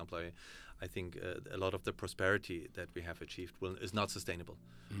 For example, I think a lot of the prosperity that we have achieved is not sustainable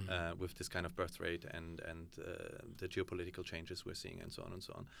with this kind of birth rate and the geopolitical changes we're seeing, and so on and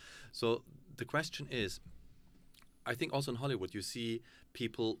so on. So the question is, I think also in Hollywood you see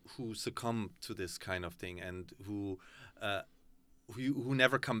people who succumb to this kind of thing, and who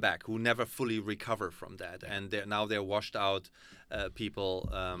never come back, who never fully recover from that, and they're washed out people.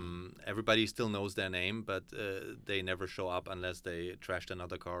 Everybody still knows their name, but they never show up unless they trashed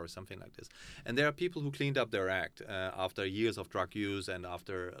another car or something like this. And there are people who cleaned up their act after years of drug use and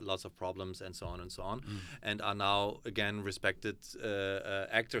after lots of problems and so on, and are now again respected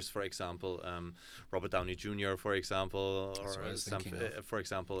actors. For example, Robert Downey Jr., for example, for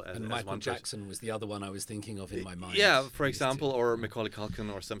example, and Michael Jackson was the other one I was thinking of in my mind. Yeah, for example, or Macaulay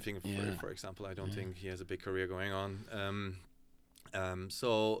Culkin or something. For example, I don't think he has a big career going on.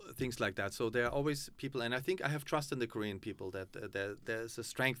 So things like that. So there are always people, and I think I have trust in the Korean people that there's a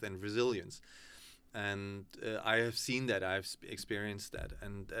strength and resilience, and I have seen that, I've experienced that,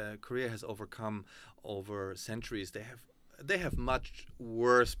 and Korea has overcome over centuries. They have much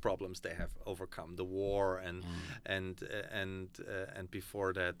worse problems they have overcome. The war and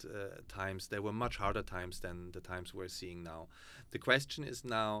before that times, there were much harder times than the times we're seeing now. The question is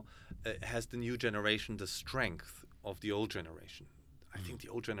now, has the new generation the strength of the old generation? I think the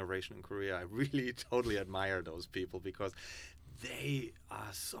old generation in Korea, I really totally admire those people, because they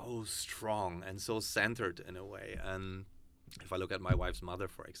are so strong and so centered in a way. And if I look at my wife's mother,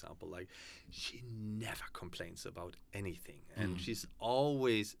 for example, like, she never complains about anything, and she's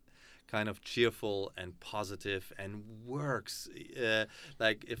always kind of cheerful and positive and works.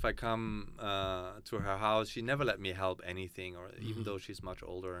 Like if I come to her house, she never let me help anything, or even though she's much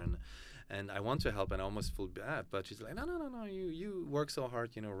older, and I want to help and I almost feel bad, but she's like, no, you work so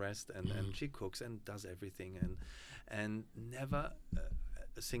hard, rest, and she cooks and does everything, and never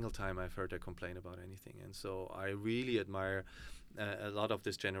a single time I've heard her complain about anything. And so I really admire a lot of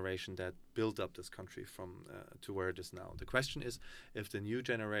this generation that built up this country from to where it is now. The question is if the new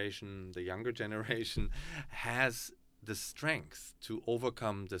generation, the younger generation, has the strength to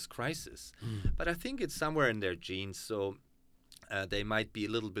overcome this crisis. But I think it's somewhere in their genes. So they might be a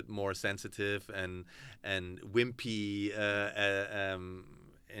little bit more sensitive and wimpy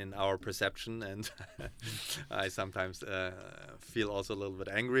in our perception, and I sometimes feel also a little bit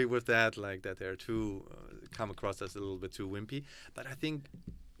angry with that, like that they're too come across as a little bit too wimpy. But I think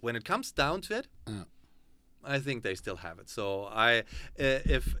when it comes down to it, I think they still have it. So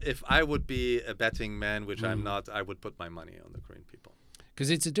if I would be a betting man, which I'm not, I would put my money on the Korean people. Because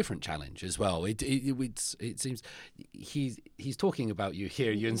it's a different challenge as well. It seems he's talking about you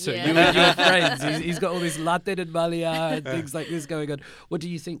here, and so you and your friends. He's got all this Latin and Malia and things like this going on. What do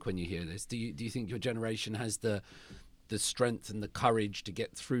you think when you hear this? Do you think your generation has the strength and the courage to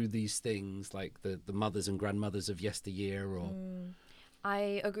get through these things, like the mothers and grandmothers of yesteryear? Or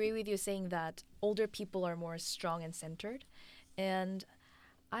I agree with you saying that older people are more strong and centered, and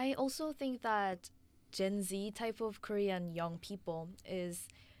I also think that Gen Z type of Korean young people is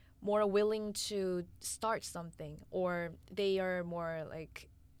more willing to start something, or they are more like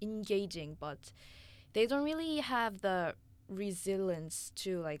engaging, but they don't really have the resilience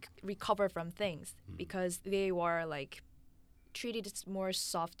to like recover from things because they were like treated more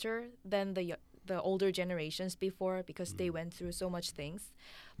softer than the older generations before because they went through so much things.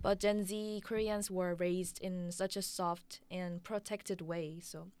 But Gen Z Koreans were raised in such a soft and protected way.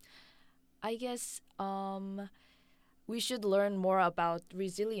 So I guess we should learn more about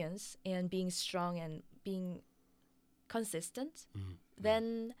resilience and being strong and being consistent.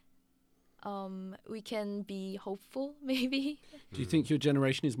 Then we can be hopeful, maybe. Do you think your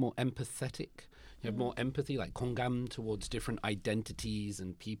generation is more empathetic? You have more empathy, like 공감, towards different identities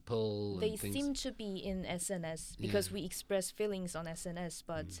and people and They things? seem to be in SNS because we express feelings on SNS,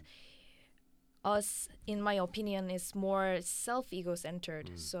 but us, in my opinion, is more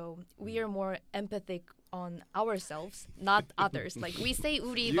self-ego-centered. So we are more empathic on ourselves, not others. Like we say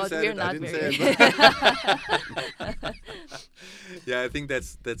 "우리," You but said we're it, I not didn't very. say it. Yeah, I think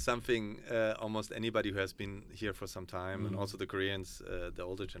that's something almost anybody who has been here for some time, and also the Koreans, the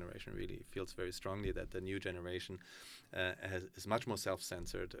older generation, really feels very strongly that the new generation is much more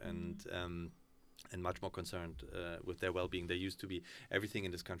self-censored and much more concerned with their well-being. They used to be, everything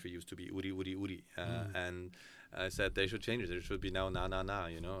in this country used to be "우리, 우리, 우리," and I said they should change it. It should be now "na, na, na."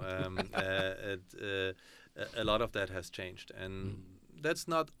 You know, a lot of that has changed, and that's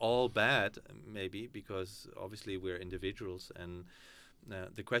not all bad, maybe, because obviously we're individuals, and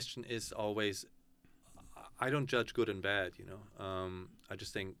the question is always, I don't judge good and bad, you know. I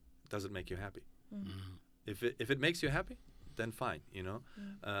just think, does it make you happy? If it makes you happy, then fine, you know.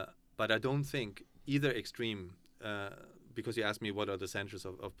 But I don't think either extreme, because you asked me what are the centers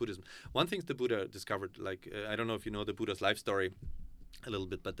of Buddhism. One thing the Buddha discovered, like, I don't know if you know the Buddha's life story a little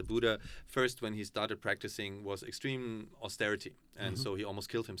bit, but the Buddha first, when he started practicing, was extreme austerity, and so he almost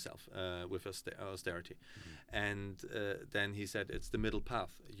killed himself with austerity. And then he said, it's the middle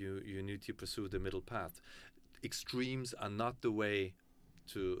path. You need to pursue the middle path. Extremes are not the way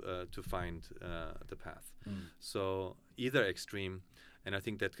to find the path. So either extreme, and I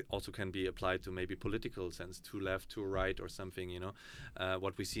think that also can be applied to maybe political sense, to left, to right, or something, you know.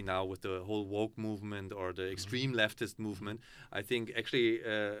 What we see now with the whole woke movement or the extreme leftist movement, I think actually,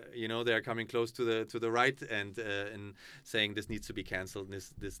 you know, they are coming close to the right and saying this needs to be cancelled,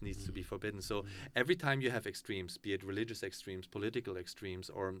 this needs to be forbidden. So every time you have extremes, be it religious extremes, political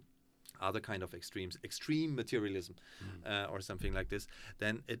extremes, or other kind of extremes, extreme materialism, or something like this,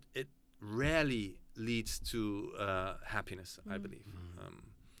 then it rarely leads to happiness, I believe.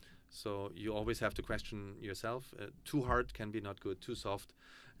 So you always have to question yourself. Too hard can be not good. Too soft.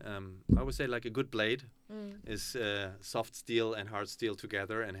 I would say like a good blade is soft steel and hard steel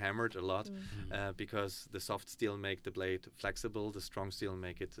together and hammered a lot, because the soft steel make the blade flexible. The strong steel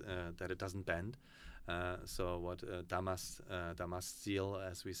make it that it doesn't bend. So what damast steel,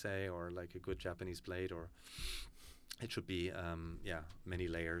 as we say, or like a good Japanese blade, or it should be many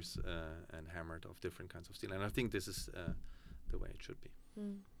layers and hammered of different kinds of steel. And I think this is the way it should be.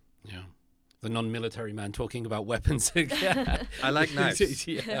 Yeah. The non-military man talking about weapons. I like knives.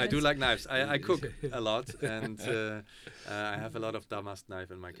 Yes. I do like knives. I cook a lot, and I have a lot of damast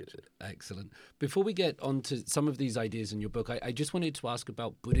knife in my kitchen. Excellent. Before we get on to some of these ideas in your book, I just wanted to ask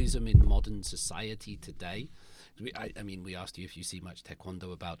about Buddhism in modern society today. I mean, we asked you if you see much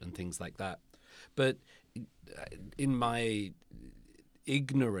taekwondo about and things like that. But in my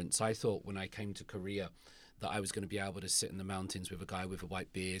ignorance, I thought when I came to Korea that I was going to be able to sit in the mountains with a guy with a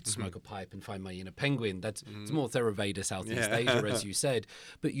white beard, smoke a pipe, and find my inner penguin. It's more Theravada, Southeast Asia, as you said.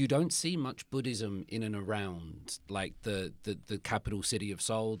 But you don't see much Buddhism in and around, like the capital city of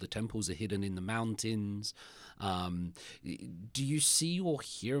Seoul. The temples are hidden in the mountains. Do you see or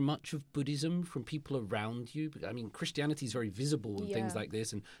hear much of Buddhism from people around you? I mean, Christianity is very visible and things like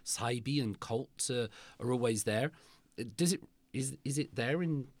this, and Saibi and cults are always there. Is it there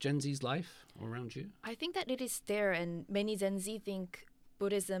in Gen Z's life or around you? I think that it is there, and many Gen Z think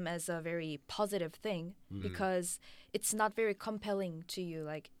Buddhism as a very positive thing because it's not very compelling to you.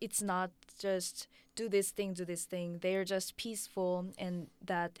 Like, it's not just do this thing. They're just peaceful, and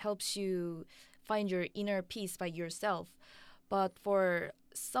that helps you find your inner peace by yourself. But for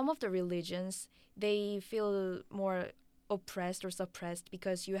some of the religions, they feel more oppressed or suppressed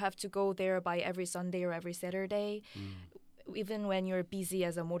because you have to go there by every Sunday or every Saturday. Even when you're busy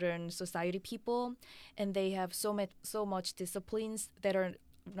as a modern society people, and they have so much disciplines that are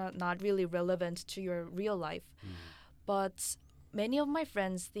not really relevant to your real life. But many of my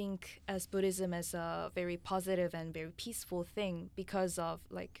friends think as Buddhism as a very positive and very peaceful thing because of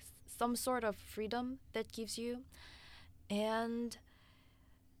like some sort of freedom that gives you. And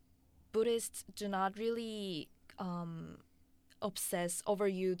Buddhists do not really obsess over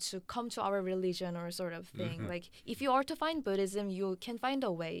you to come to our religion or sort of thing. Like if you are to find Buddhism, you can find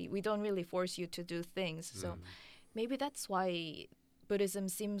a way. We don't really force you to do things. So maybe that's why Buddhism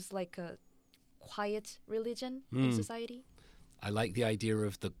seems like a quiet religion in society. I like the idea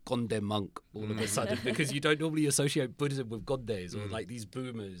of the Gonde monk all of a sudden, because you don't normally associate Buddhism with Gondes or like these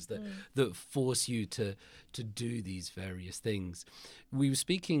boomers that force you to do these various things. We were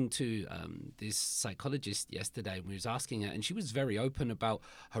speaking to this psychologist yesterday, and we was asking her, and she was very open about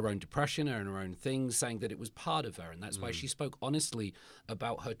her own depression and her own things, saying that it was part of her, and that's why she spoke honestly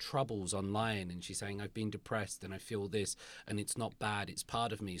about her troubles online. And she's saying, I've been depressed and I feel this, and it's not bad, it's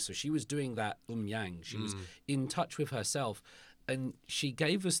part of me. So she was doing that yang. She was in touch with herself. And she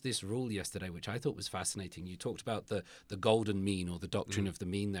gave us this rule yesterday, which I thought was fascinating. You talked about the golden mean, or the doctrine of the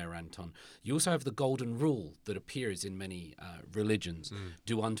mean there, Anton. You also have the golden rule that appears in many religions.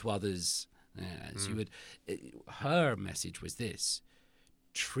 Do unto others as you would. Her message was this: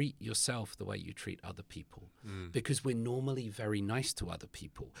 treat yourself the way you treat other people, because we're normally very nice to other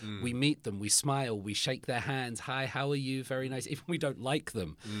people. We meet them, we smile, we shake their hands. Hi, how are you? Very nice. Even we don't like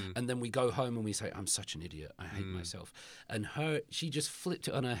them. And then we go home and we say, I'm such an idiot. I hate myself. And she just flipped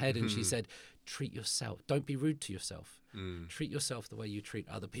it on her head and she said, treat yourself. Don't be rude to yourself. Treat yourself the way you treat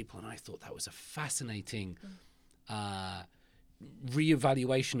other people. And I thought that was a fascinating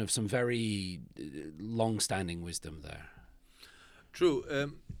reevaluation of some very long-standing wisdom there. True.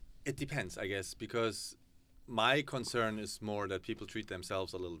 It depends, I guess, because my concern is more that people treat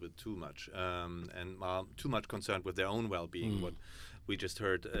themselves a little bit too much, and too much concerned with their own well-being, what we just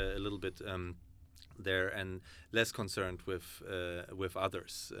heard a little bit there, and less concerned with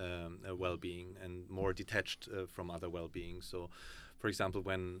others' well-being, and more detached from other well-being. So, for example,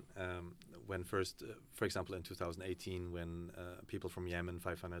 when for example, in 2018, when people from Yemen,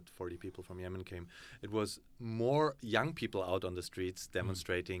 540 people from Yemen came, it was more young people out on the streets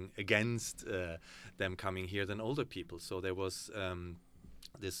demonstrating against them coming here than older people. So there was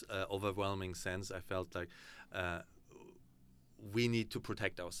this overwhelming sense. I felt like we need to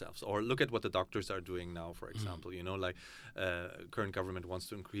protect ourselves. Or look at what the doctors are doing now, for example. You know, like current government wants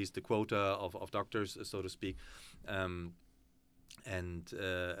to increase the quota of doctors, so to speak. And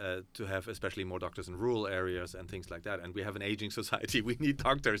to have especially more doctors in rural areas and things like that. And we have an aging society. We need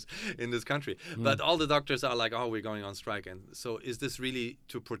doctors in this country. But all the doctors are like, oh, we're going on strike. And so is this really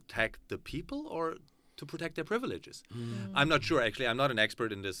to protect the people or to protect their privileges? I'm not sure, actually. I'm not an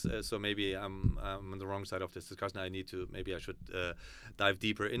expert in this, so maybe I'm on the wrong side of this discussion. Maybe I should dive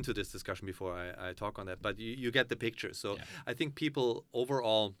deeper into this discussion before I talk on that. But you get the picture. So I think people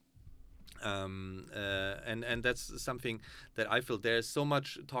overall... and that's something that I feel there's so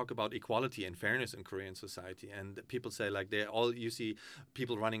much talk about equality and fairness in Korean society, and people say like you see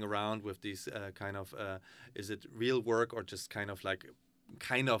people running around with these kind of is it real work or just kind of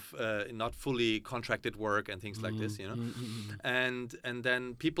not fully contracted work and things like this, you know, and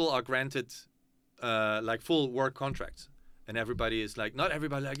then people are granted like full work contracts, and everybody is like, not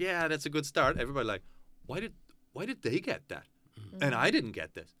everybody like, yeah, that's a good start. Everybody like, why did they get that? And I didn't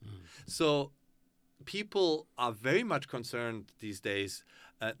get this. So people are very much concerned these days,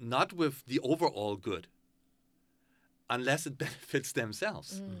 not with the overall good, unless it benefits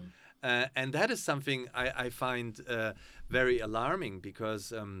themselves. And that is something I find very alarming,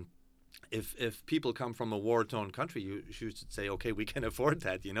 because if people come from a war-torn country, you should say, okay, we can afford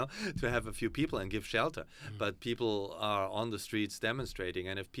that, you know, to have a few people and give shelter. But people are on the streets demonstrating.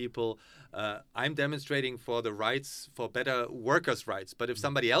 And if people, I'm demonstrating for the rights, for better workers' rights. But if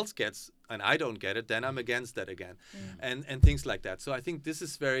somebody else gets and I don't get it, then I'm against that again. And things like that. So I think this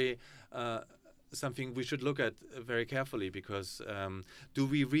is very... something we should look at very carefully, because do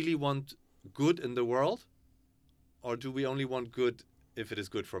we really want good in the world, or do we only want good if it is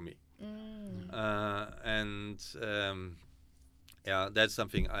good for me? Yeah, that's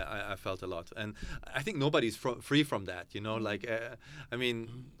something I felt a lot, and I think nobody's free from that, you know. Like, I mean,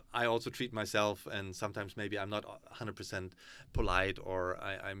 I also treat myself, and sometimes maybe I'm not 100% polite, or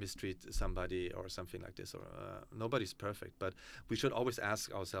I mistreat somebody or something like this. Or nobody's perfect, but we should always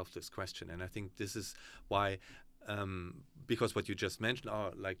ask ourselves this question, and I think this is why. Because what you just mentioned,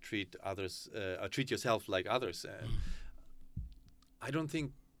 like treat yourself like others. I don't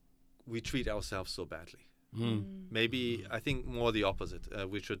think we treat ourselves so badly. Maybe I think more the opposite.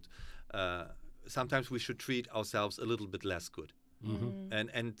 Sometimes we should treat ourselves a little bit less good,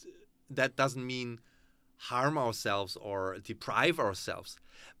 and that doesn't mean harm ourselves or deprive ourselves,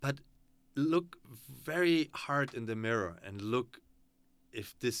 but look very hard in the mirror and look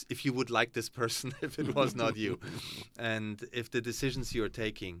if you would like this person if it was not you, and if the decisions you're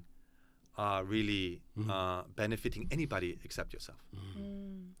taking are really benefiting anybody except yourself.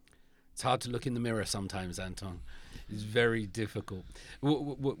 It's hard to look in the mirror sometimes, Anton. It's very difficult.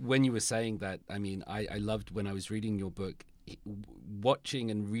 When you were saying that, I mean, I loved when I was reading your book,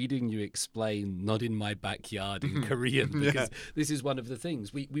 watching and reading you explain "not in my backyard" in Korean, because this is one of the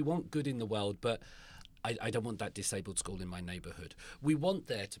things. We want good in the world, but I don't want that disabled school in my neighborhood. We want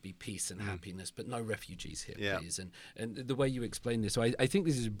there to be peace and happiness, but no refugees here, please. And the way you explain this, so I think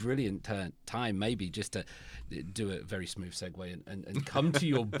this is a brilliant time, maybe just to do a very smooth segue and come to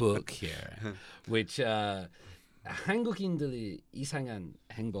your book here, which 한국인들의 이상한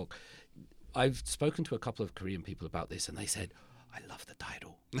행복. I've spoken to a couple of Korean people about this, and they said, I love the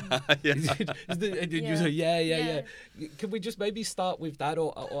title. You say, yeah. Can we just maybe start with that,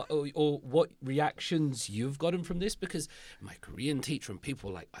 or what reactions you've gotten from this? Because my Korean teacher and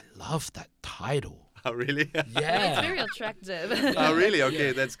people were like, I love that title. Oh, really? Yeah. It's very attractive. Oh, really?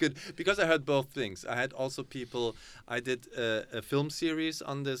 Okay, that's good. Because I heard both things. I had also people. I did a film series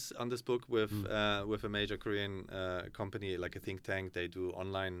on this book with a major Korean company, like a think tank. They do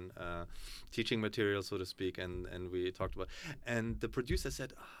online teaching material, so to speak, and we talked about. And the producer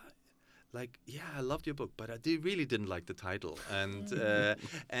said, I loved your book, but I really didn't like the title. And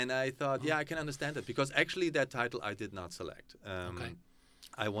and I thought, I can understand that, because actually that title I did not select. Okay.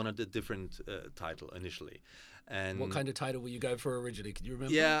 I wanted a different title initially. And what kind of title were you going for originally? Can you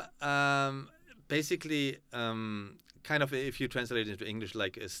remember? Yeah, basically, kind of, if you translate it into English,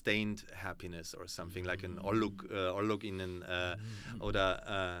 like a stained happiness or something, like an Orloginen,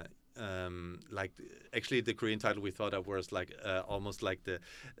 oder like, actually the Korean title we thought of was like almost like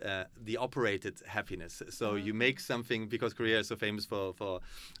the operated happiness. So you make something, because Korea is so famous for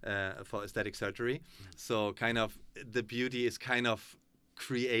aesthetic surgery. So kind of the beauty is kind of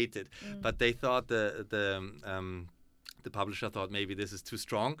created, but they thought the publisher thought maybe this is too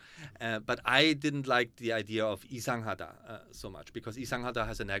strong, but I didn't like the idea of 이상하다 so much, because 이상하다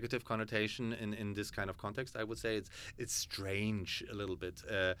has a negative connotation in this kind of context. I would say it's strange a little bit,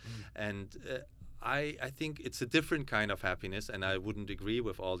 and I think it's a different kind of happiness, and I wouldn't agree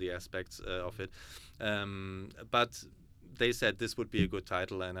with all the aspects of it, but they said this would be a good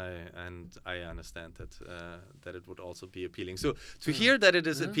title, and I understand that it would also be appealing. So to hear that it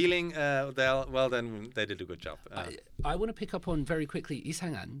is appealing, well, then they did a good job. I want to pick up on very quickly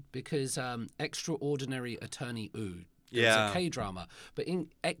이상한, because Extraordinary Attorney Woo. It's a K-drama, but in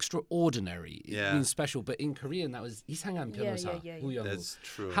extraordinary, it means special. But in Korean, that was 이상한 변호사. That's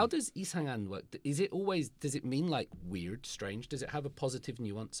true. How does 이상한 work? Does it mean like weird, strange? Does it have a positive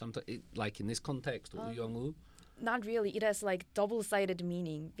nuance? Sometimes, like in this context, 우영우? Not really. It has like double-sided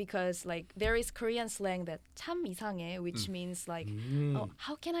meaning, because like there is Korean slang that 참 이상해, which means like, oh,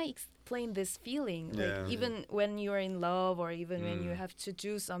 how can I explain this feeling? Like even when you're in love, or even when you have to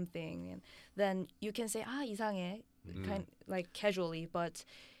do something, and then you can say 이상해, kind like casually, but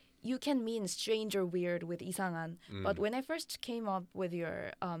you can mean strange or weird with 이상한. But when I first came up with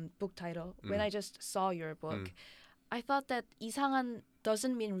your book title, when I just saw your book, I thought that 이상한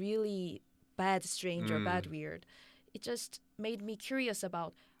doesn't mean really bad, strange, or bad, weird. It just made me curious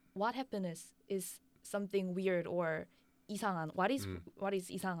about what happiness is something weird or 이상한. What is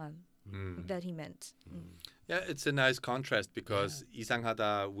이상한 that he meant? Yeah, it's a nice contrast, because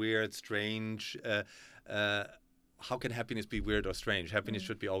이상하다, weird, strange. How can happiness be weird or strange? Happiness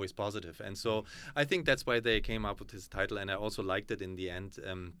should be always positive. And so I think that's why they came up with this title, and I also liked it in the end.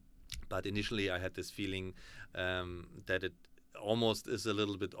 But initially I had this feeling that it almost is a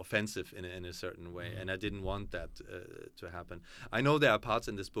little bit offensive in a certain way, and I didn't want that to happen. I know there are parts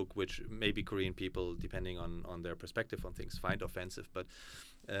in this book which maybe Korean people, depending on their perspective on things, find offensive, but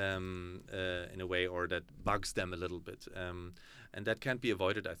in a way, or that bugs them a little bit, and that can't be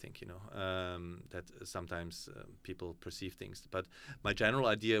avoided, I think, that sometimes people perceive things. But my general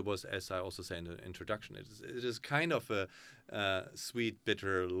idea was, as I also say in the introduction, it is kind of a sweet,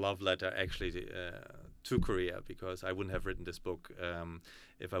 bitter love letter, actually, to Korea, because I wouldn't have written this book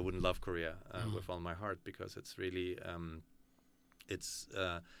if I wouldn't love Korea with all my heart, because it's really it's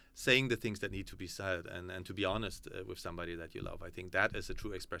saying the things that need to be said, and to be honest with somebody that you love. I think that is a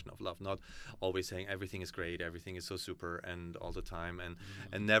true expression of love, not always saying everything is great, everything is so super, and all the time,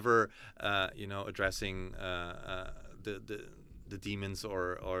 and never addressing the demons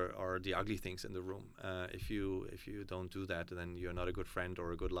or the ugly things in the room. If you don't do that, then you're not a good friend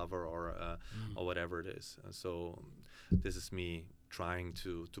or a good lover or whatever it is. So this is me trying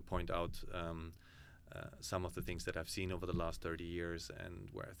to point out some of the things that I've seen over the last 30 years, and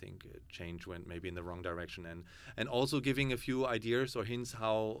where I think change went maybe in the wrong direction, and also giving a few ideas or hints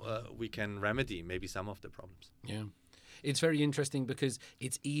how we can remedy maybe some of the problems. Yeah. It's very interesting because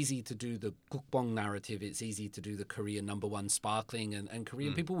it's easy to do the gukbong narrative. It's easy to do the Korean #1 sparkling, and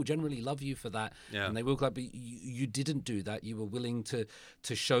Korean people will generally love you for that. Yeah. And they will glad, but you didn't do that. You were willing to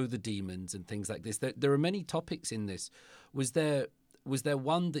show the demons and things like this. There are many topics in this. Was there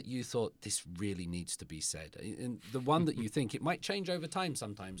one that you thought this really needs to be said? And the one that you think it might change over time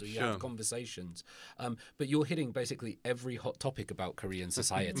sometimes, or you have conversations, but you're hitting basically every hot topic about Korean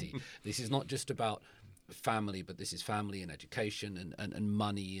society. This is not just about family, but this is family and education and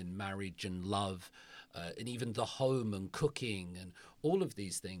money and marriage and love, and even the home and cooking and all of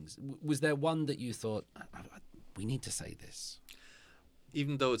these things. Was there one that you thought, we need to say this?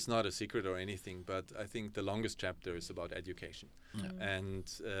 Even though it's not a secret or anything, but I think the longest chapter is about education. And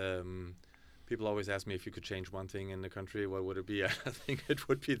people always ask me, if you could change one thing in the country, what would it be? I think it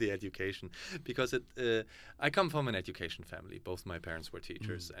would be the education, because I come from an education family. Both my parents were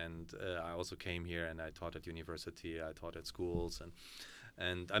teachers, and I also came here and I taught at university, I taught at schools,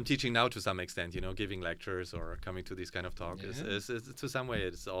 and I'm teaching now to some extent, giving lectures or coming to these kind of talks. To some way,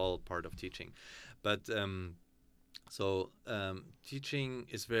 it's all part of teaching. But teaching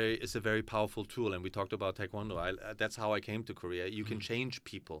is a very powerful tool, and we talked about Taekwondo. That's how I came to Korea. You can change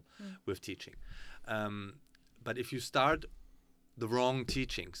people with teaching, but if you start the wrong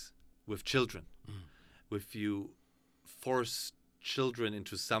teachings with children, if you force children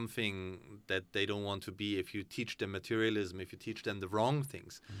into something that they don't want to be, if you teach them materialism, if you teach them the wrong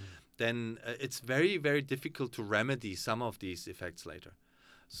things, then it's very, very difficult to remedy some of these effects later.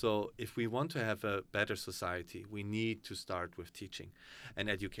 So if we want to have a better society, we need to start with teaching and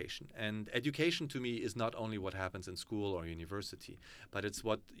education. And education to me is not only what happens in school or university, but it's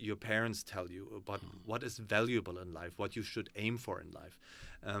what your parents tell you about what is valuable in life, what you should aim for in life.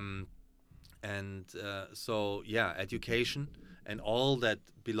 Education and all that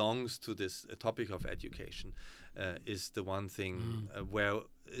belongs to this topic of education is the one thing where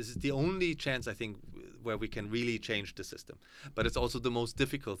is the only chance, I think, where we can really change the system. But it's also the most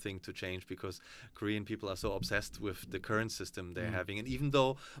difficult thing to change, because Korean people are so obsessed with the current system they're having. And even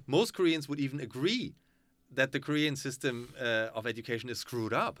though most Koreans would even agree that the Korean system of education is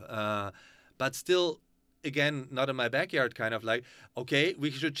screwed up, but still, again, not in my backyard, kind of like, okay,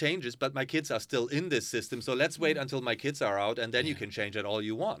 we should change this, but my kids are still in this system, so let's wait until my kids are out, and then you can change it all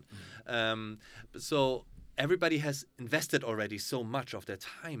you want. So everybody has invested already so much of their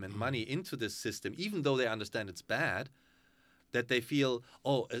time and money into this system, even though they understand it's bad, that they feel,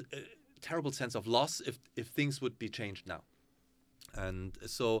 a terrible sense of loss if things would be changed now. And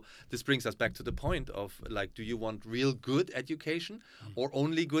so this brings us back to the point of, like, do you want real good education or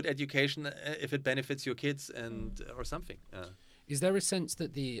only good education if it benefits your kids or something? Is there a sense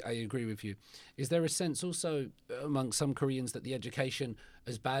that I agree with you, is there a sense also among some Koreans that the education,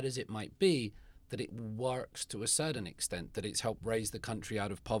 as bad as it might be, that it works to a certain extent, that it's helped raise the country out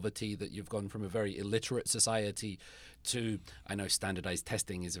of poverty, that you've gone from a very illiterate society to, I know standardized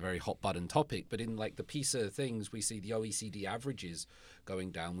testing is a very hot button topic, but in like the PISA things, we see the OECD averages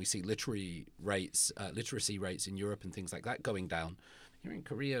going down. We see literacy rates in Europe and things like that going down. Here in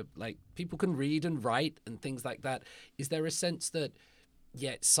Korea, like, people can read and write and things like that. Is there a sense that,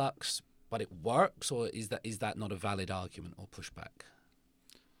 yeah, it sucks, but it works, or is that not a valid argument or pushback?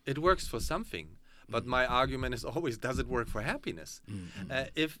 It works for something. But my argument is always, does it work for happiness?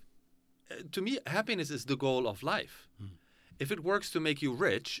 To me, happiness is the goal of life. If it works to make you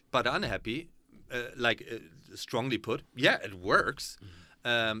rich but unhappy, strongly put, yeah, it works.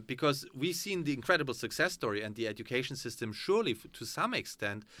 Because we've seen the incredible success story, and the education system surely, to some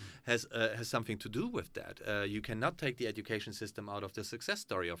extent, has something to do with that. You cannot take the education system out of the success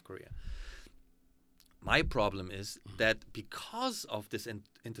story of Korea. My problem is that because of this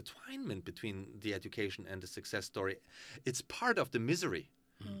intertwinement between the education and the success story, it's part of the misery.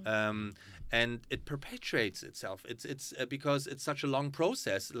 And it perpetuates itself. It's because it's such a long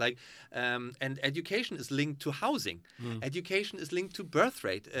process. And education is linked to housing. Education is linked to birth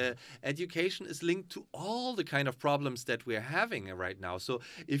rate. Education is linked to all the kind of problems that we're having right now. So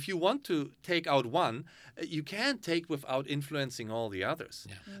if you want to take out one, you can't take without influencing all the others.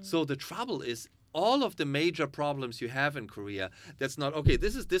 So the trouble is, all of the major problems you have in Korea, that's not, okay,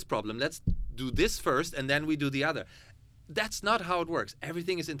 this is this problem, let's do this first and then we do the other. That's not how it works.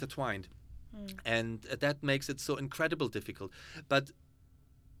 Everything is intertwined. And that makes it so incredibly difficult. But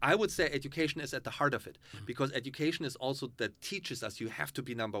I would say education is at the heart of it, because education is also that teaches us you have to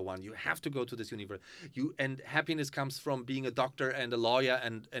be number one, you have to go to this university. And happiness comes from being a doctor and a lawyer.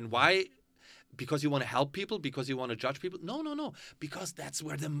 And why because you want to help people, because you want to judge people. No. Because that's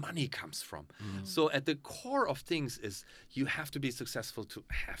where the money comes from. So at the core of things is you have to be successful to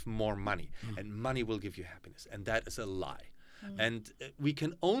have more money. And money will give you happiness. And that is a lie. And we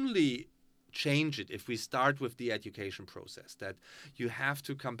can only change it if we start with the education process, that you have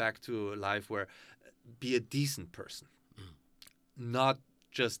to come back to a life where be a decent person, not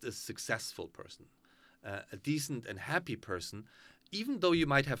just a successful person, a decent and happy person, even though you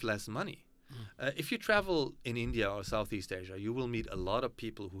might have less money. If you travel in India or Southeast Asia, you will meet a lot of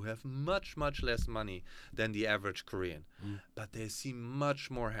people who have much, much less money than the average Korean, but they seem much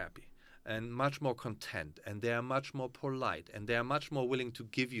more happy and much more content, and they are much more polite, and they are much more willing to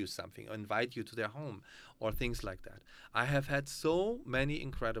give you something or invite you to their home or things like that. I have had so many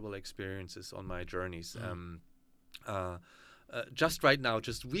incredible experiences on my journeys. Just right now,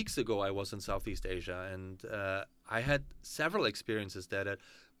 just weeks ago, I was in Southeast Asia, and I had several experiences that had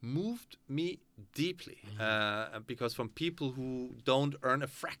moved me deeply, because from people who don't earn a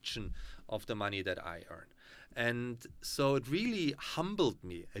fraction of the money that I earn. And so it really humbled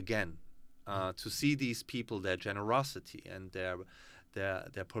me again to see these people, their generosity and their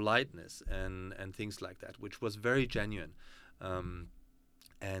politeness and things like that, which was very genuine.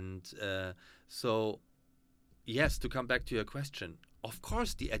 So, yes, to come back to your question, of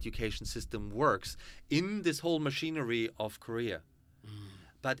course the education system works in this whole machinery of Korea.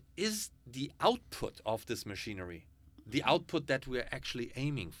 But is the output of this machinery the output that we're actually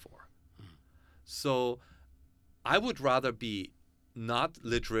aiming for? So I would rather be not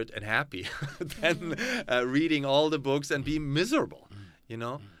literate and happy than reading all the books and be miserable, you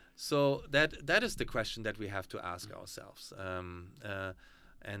know? So that is the question that we have to ask ourselves.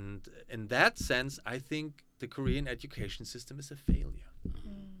 And in that sense, I think the Korean education system is a failure.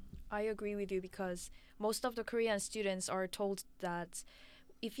 I agree with you, because most of the Korean students are told that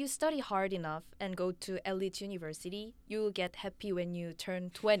if you study hard enough and go to elite university, you will get happy when you turn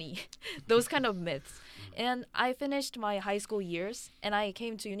 20. Those kind of myths. And I finished my high school years and I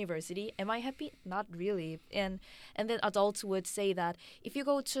came to university. Am I happy? Not really. And then adults would say that if you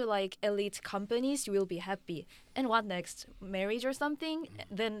go to like elite companies, you will be happy. And what next? Marriage or something?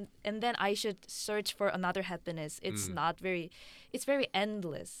 Then I should search for another happiness. It's it's very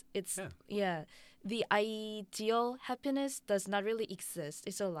endless. The ideal happiness does not really exist.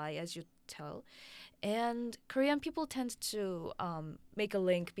 It's a lie, as you tell. And Korean people tend to make a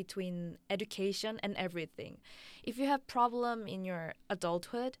link between education and everything. If you have problem in your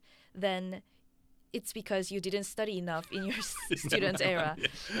adulthood, then it's because you didn't study enough in your student era.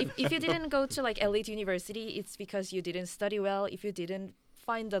 If you didn't go to like elite university, it's because you didn't study well. If you didn't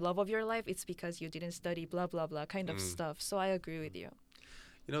find the love of your life, it's because you didn't study blah, blah, blah kind of stuff. So I agree with you.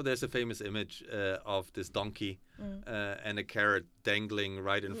 You know, there's a famous image of this donkey and a carrot dangling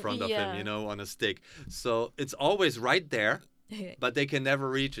right in front of him, you know, on a stick. So it's always right there, but they can never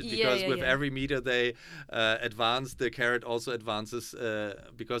reach it because with every meter they advance, the carrot also advances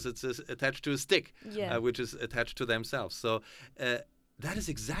because it's attached to a stick, which is attached to themselves. So that is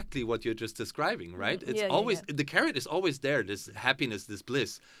exactly what you're just describing, right? It's always the carrot is always there, this happiness, this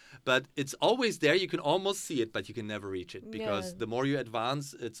bliss, but it's always there. You can almost see it, but you can never reach it because the more you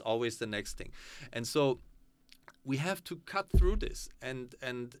advance, it's always the next thing. And so we have to cut through this, and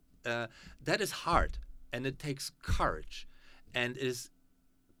that is hard, and it takes courage, and it is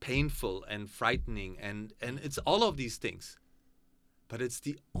painful and frightening, and it's all of these things, but it's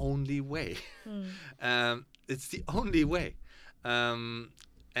the only way. It's the only way.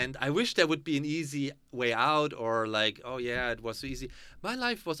 And I wish there would be an easy way out, or like, oh yeah, it was so easy. My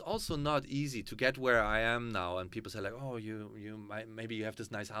life was also not easy to get where I am now. And people say like, oh, you might, maybe you have this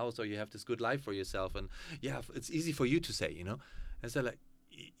nice house or you have this good life for yourself. And yeah, it's easy for you to say, you know. And so like,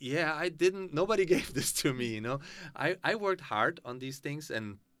 yeah, I didn't, nobody gave this to me, you know. I worked hard on these things,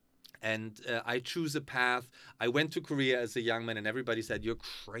 and I choose a path. I went to Korea as a young man, and everybody said, you're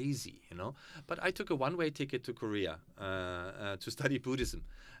crazy, you know. But I took a one-way ticket to Korea to study Buddhism.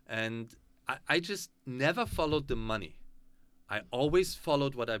 And I just never followed the money. I always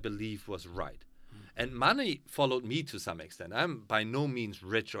followed what I believed was right. And money followed me to some extent. I'm by no means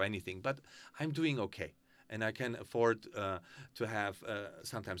rich or anything, but I'm doing okay. And I can afford to have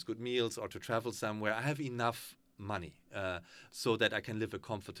sometimes good meals or to travel somewhere. I have enough money so that I can live a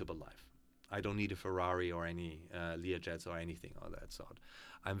comfortable life. I don't need a Ferrari or any Learjets or anything of that sort.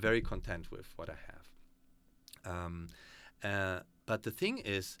 I'm very content with what I have. But the thing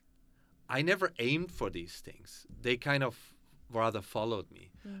is, I never aimed for these things. They kind of rather followed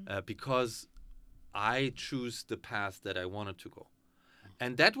me because I choose the path that I wanted to go.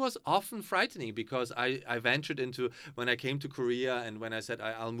 And that was often frightening because I ventured into, when I came to Korea and when I said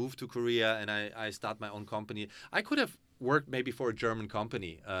I'll move to Korea and I start my own company, I could have worked maybe for a German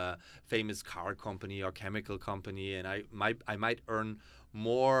company, famous car company or chemical company, and I might earn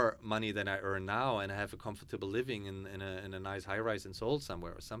more money than I earn now and have a comfortable living in a nice high-rise in Seoul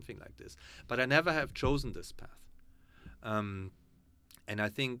somewhere or something like this. But I never have chosen this path. And I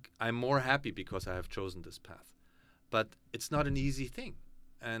think I'm more happy because I have chosen this path. But it's not an easy thing.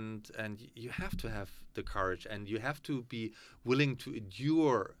 And you have to have the courage, and you have to be willing to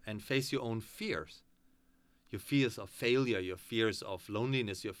endure and face your own fears. Your fears of failure, your fears of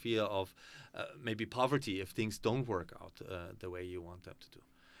loneliness, your fear of maybe poverty if things don't work out the way you want them to do.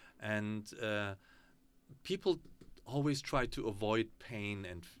 And people always try to avoid pain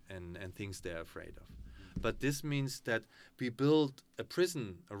and things they're afraid of. But this means that we build a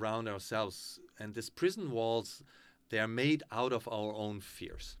prison around ourselves, and these prison walls, they are made out of our own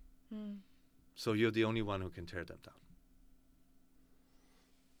fears. So you're the only one who can tear them down.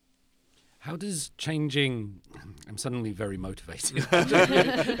 How does changing... I'm suddenly very motivated.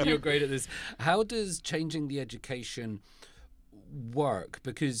 You're great at this. How does changing the education work?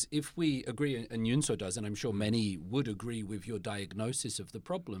 Because if we agree, and Yunso does, and I'm sure many would agree with your diagnosis of the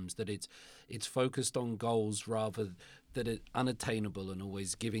problems, that it's focused on goals rather that it's unattainable and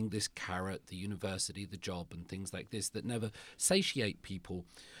always giving this carrot, the university, the job, and things like this that never satiate people.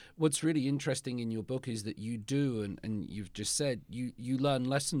 What's really interesting in your book is that you do, and you've just said, you learn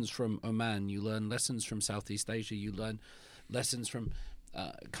lessons from Oman, you learn lessons from Southeast Asia, you learn lessons from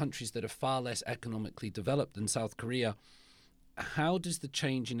countries that are far less economically developed than South Korea. How does the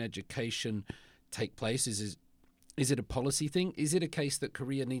change in education take place? Is it a policy thing? Is it a case that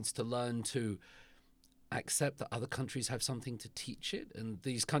Korea needs to learn to accept that other countries have something to teach it, and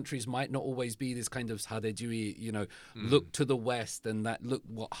these countries might not always be this kind of 사대주의, look to the West and that look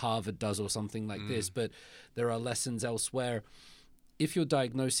what Harvard does or something like this, but there are lessons elsewhere. If your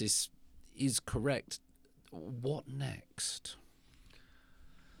diagnosis is correct, what next?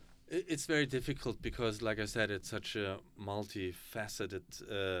 It's very difficult because, like I said, it's such a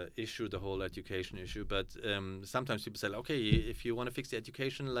multifaceted issue, the whole education issue. But sometimes people say, okay, if you want to fix the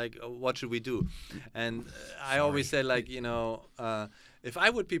education, what should we do? And I always say, if I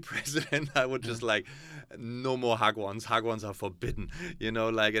would be president, I would just no more hagwons. Hagwons are forbidden, and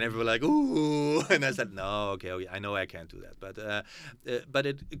everyone ooh. And I said, no, okay, I know I can't do that. But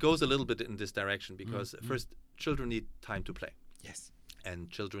it goes a little bit in this direction because first, children need time to play. Yes.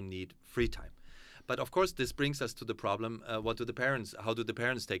 And children need free time. But of course, this brings us to the problem, how do the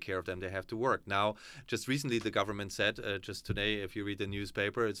parents take care of them? They have to work. Now, just recently, the government said, just today, if you read the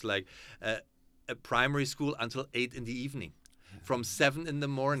newspaper, it's a primary school until 8 in the evening. From 7 in the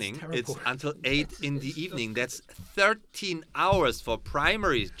morning, it's until 8 in the evening. That's 13 hours for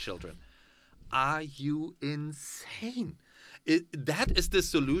primary children. Are you insane? That is the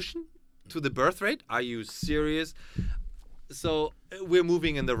solution to the birth rate? Are you serious? So we're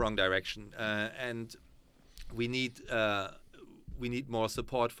moving in the wrong direction, and we need more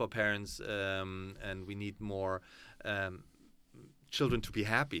support for parents, and we need more children to be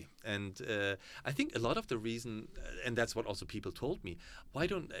happy. And I think a lot of the reason, and that's what also people told me,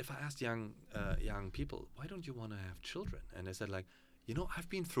 if I asked young people, why don't you want to have children? And they said I've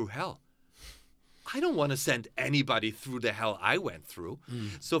been through hell. I don't want to send anybody through the hell I went through.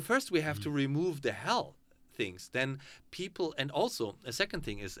 So first we have to remove the hell things. Then people, and also a second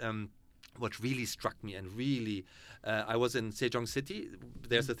thing is what really struck me and really, I was in Sejong City.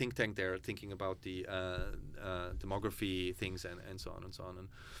 There's a think tank there thinking about the demography things and so on and so on.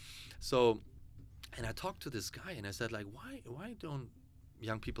 And I talked to this guy and I said why don't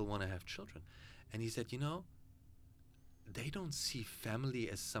young people want to have children? And he said, they don't see family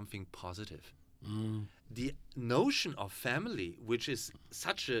as something positive. The notion of family, which is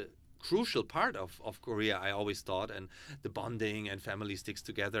such a crucial part of Korea, I always thought, and the bonding and family sticks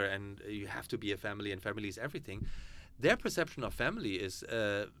together and you have to be a family and family is everything. Their perception of family is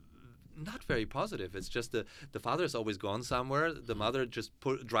not very positive. It's just the father is always gone somewhere. The mother just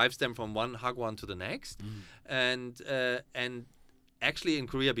drives them from one hagwon to the next. And actually in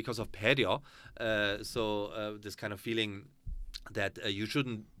Korea, because of peryo, this kind of feeling that you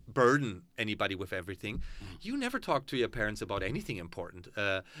shouldn't burden anybody with everything. You never talk to your parents about anything important.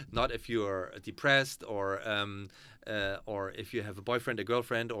 Not if you're depressed or if you have a boyfriend, a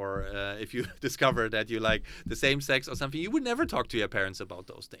girlfriend, or if you discover that you like the same sex or something. You would never talk to your parents about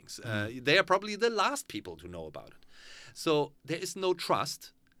those things. They are probably the last people to know about it. So there is no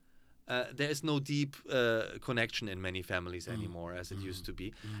trust. There is no deep connection in many families anymore as it used to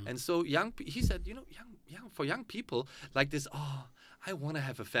be. And so he said, for young people like this, I want to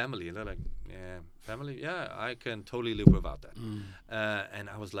have a family. And they're like, yeah, family? Yeah, I can totally live without that. And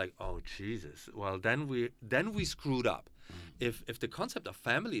I was like, oh, Jesus. Well, then we screwed up. If the concept of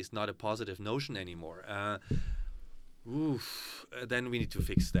family is not a positive notion anymore, then we need to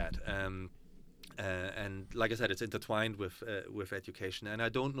fix that. And like I said, it's intertwined with education. And I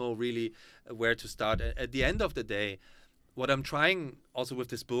don't know really where to start. At the end of the day, what I'm trying also with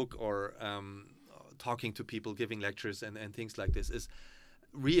this book or talking to people, giving lectures and things like this is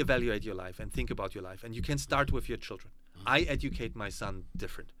reevaluate your life and think about your life. And you can start with your children. I educate my son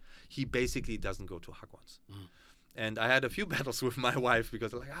different. He basically doesn't go to Hagwons. And I had a few battles with my wife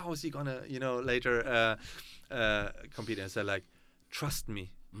because like, how is he gonna, later compete? And I said, like, trust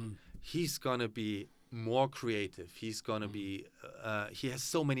me, he's gonna be more creative. He's gonna be. He has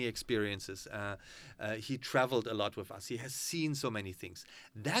so many experiences. He traveled a lot with us. He has seen so many things.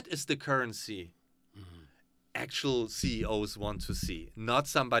 That is the currency actual CEOs want to see, not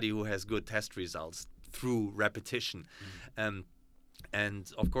somebody who has good test results through repetition.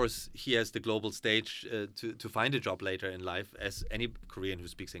 And of course, he has the global stage to find a job later in life, as any Korean who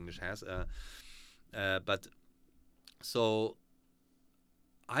speaks English has. But so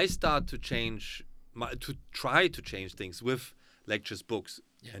I start to try to change things with lectures, books,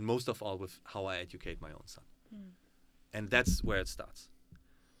 and most of all with how I educate my own son. And that's where it starts.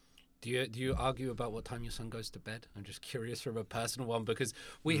 Do you argue about what time your son goes to bed? I'm just curious from a personal one, because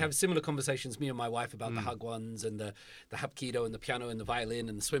we have similar conversations, me and my wife, about the Hagwons and the Hapkido and the piano and the violin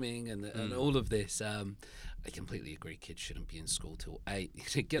and the swimming and all of this. I completely agree. Kids shouldn't be in school till 8.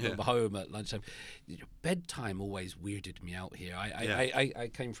 Get them home at lunchtime. Bedtime always weirded me out here. I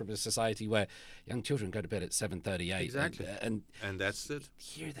came from a society where young children go to bed at 7:38. Exactly. And that's it.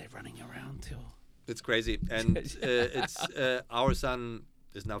 Here they're running around till. It's crazy. And it's our son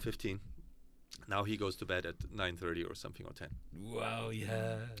is now 15. Now he goes to bed at 9:30 or something, or 10. Wow,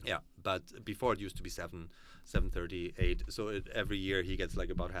 yeah. Yeah, but before it used to be 7:30, 8. So every year he gets like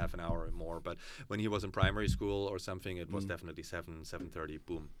about half an hour or more. But when he was in primary school or something, it was definitely 7:30.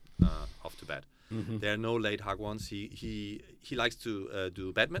 Boom, off to bed. There are no late Hagwons. He likes to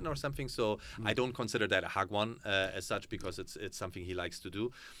do badminton or something. So I don't consider that a Hagwon as such, because it's something he likes to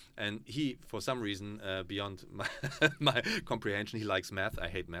do. And he, for some reason, beyond my comprehension, he likes math. I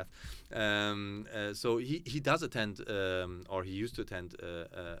hate math. So he does attend, or he used to attend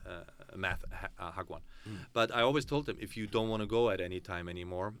a math Hagwon. But I always told him, if you don't want to go at any time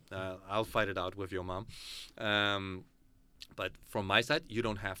anymore, I'll fight it out with your mom. But from my side, you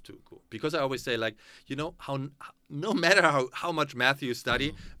don't have to go. Because I always say, like, no matter how much math you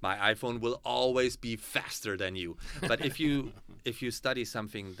study, my iPhone will always be faster than you. But if you study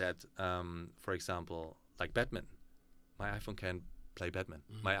something that, for example, like badminton, my iPhone can play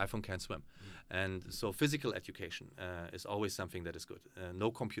badminton. My iPhone can swim. And so physical education is always something that is good.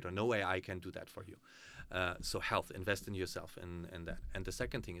 No computer, no AI can do that for you. So health, invest in yourself and that. And the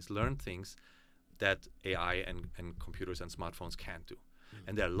second thing is learn things that AI and computers and smartphones can't do.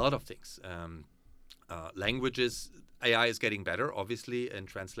 And there are a lot of things. Languages, AI is getting better, obviously, in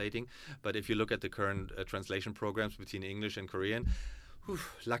translating. But if you look at the current translation programs between English and Korean,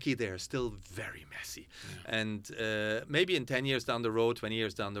 lucky they're still very messy. And maybe in 10 years down the road, 20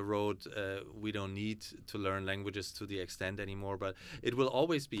 years down the road, we don't need to learn languages to the extent anymore. But it will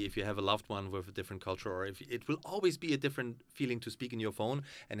always be, if you have a loved one with a different culture, or if it will always be a different feeling to speak in your phone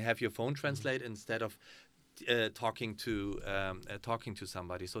and have your phone translate instead of talking to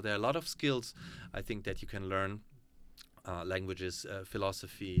somebody. So there are a lot of skills, I think, that you can learn, languages,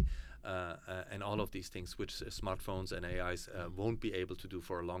 philosophy, and all of these things, which smartphones and AIs won't be able to do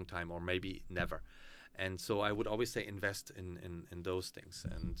for a long time, or maybe never. And so I would always say invest in those things.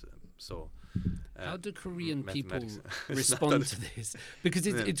 And how do Korean people respond to this? Because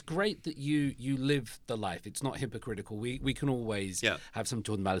it's great that you live the life. It's not hypocritical. We can always have some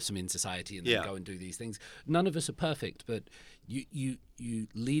말씀 in society and then go and do these things. None of us are perfect, but you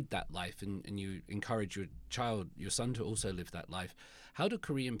lead that life and you encourage your son to also live that life. How do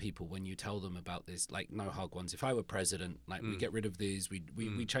Korean people, when you tell them about this, like no Hagwons, if I were president, like we get rid of these,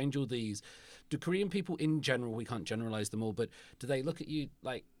 we change all these, do Korean people in general, we can't generalize them all, but do they look at you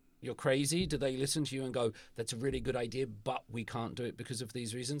like you're crazy? Do they listen to you and go, that's a really good idea, but we can't do it because of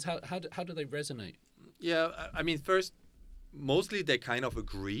these reasons? How do they resonate? Yeah, I mean, first, mostly they kind of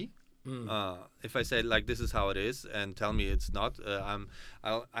agree. If I say, like, this is how it is, and tell me it's not,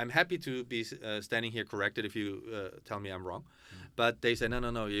 I'm happy to be standing here corrected if you tell me I'm wrong. But they say,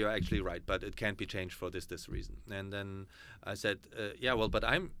 no, you're actually right, but it can't be changed for this reason. And then I said, but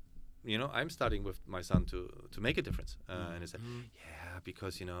I'm starting with my son to make a difference. And he said,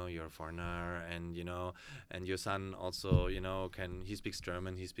 because, you're a foreigner and, and your son also, he speaks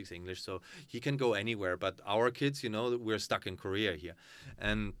German, he speaks English, so he can go anywhere. But our kids, we're stuck in Korea here.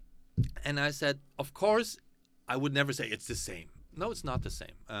 And I said, of course, I would never say it's the same. No, it's not the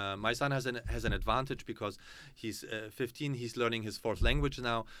same. My son has an advantage because he's 15. He's learning his fourth language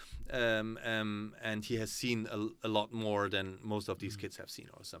now, and he has seen a lot more than most of these kids have seen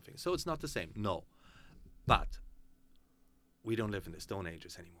or something. So it's not the same. No, but we don't live in the Stone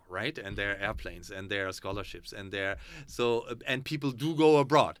Ages anymore, right? And there are airplanes, and there are scholarships, and and people do go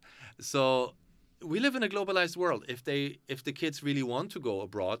abroad. So we live in a globalized world. If the kids really want to go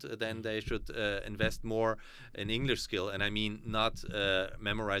abroad, then they should invest more in English skill. And I mean not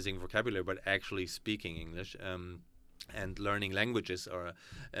memorizing vocabulary, but actually speaking English and learning languages or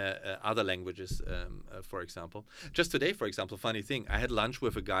other languages, for example. Just today, for example, funny thing, I had lunch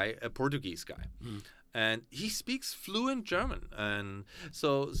with a Portuguese guy. And he speaks fluent German, and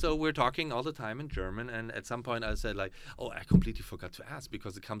so we're talking all the time in German. And at some point, I said I completely forgot to ask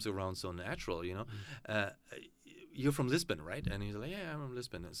because it comes around so natural, You're from Lisbon, right? And he's like, yeah, I'm from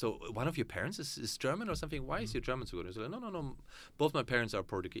Lisbon. So one of your parents is German or something? Why is your German so good? He's like, no, both my parents are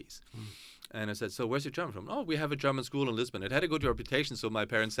Portuguese. And I said, so where's your German from? Oh, we have a German school in Lisbon. It had a good reputation, so my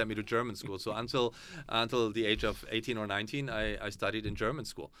parents sent me to German school. So until the age of 18 or 19, I studied in German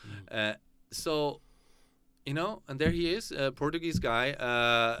school. And there he is, a Portuguese guy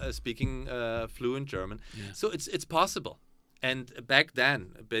speaking fluent German. Yeah. So it's possible. And back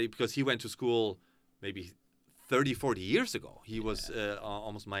then, because he went to school maybe 30, 40 years ago, he was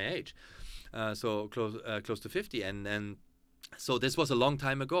almost my age, so close to 50. And so this was a long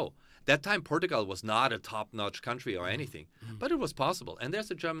time ago. That time, Portugal was not a top-notch country or anything, but it was possible. And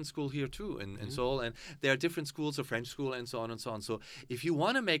there's a German school here too in Seoul, and there are different schools, a French school, and so on and so on. So if you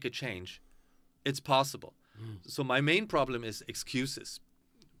want to make a change, it's possible. So my main problem is excuses.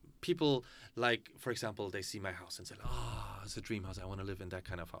 People, for example, they see my house and say, it's a dream house. I want to live in that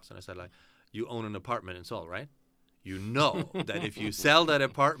kind of house. And I said, you own an apartment in Seoul, right? You know that if you sell that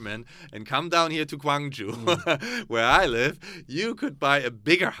apartment and come down here to Gwangju, where I live, you could buy a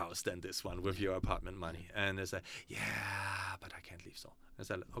bigger house than this one with your apartment money. And they said, yeah, but I can't leave Seoul. I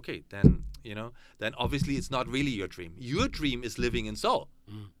said, okay, then obviously it's not really your dream. Your dream is living in Seoul.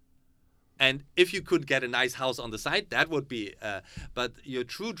 And if you could get a nice house on the side, that would be. But your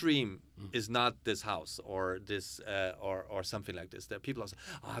true dream is not this house or this or something like this. That people are saying,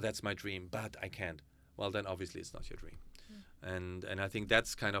 that's my dream, but I can't. Well, then obviously it's not your dream. And I think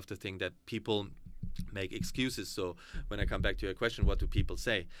that's kind of the thing that people make excuses. So when I come back to your question, what do people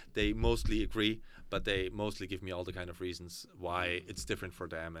say? They mostly agree, but they mostly give me all the kind of reasons why it's different for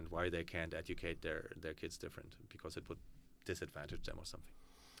them and why they can't educate their kids different because it would disadvantage them or something.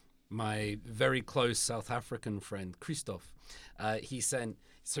 My very close South African friend, Christoph, he sent,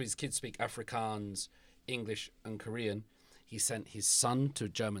 so his kids speak Afrikaans, English and Korean. He sent his son to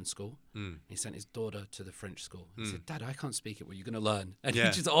German school. He sent his daughter to the French school. He said, Dad, I can't speak it. Well, you're going to learn. And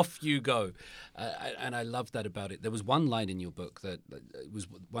just off you go. And I love that about it. There was one line in your book that was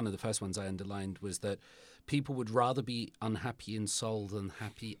one of the first ones I underlined was that people would rather be unhappy in Seoul than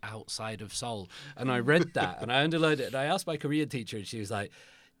happy outside of Seoul. And I read that and I underlined it. And I asked my Korean teacher and she was like,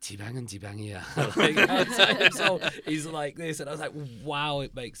 지방은 지방이야. Like outside of Seoul, he's like this. And I was like, wow,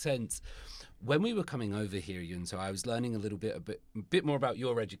 it makes sense. When we were coming over here, Yoon, so I was learning a bit more about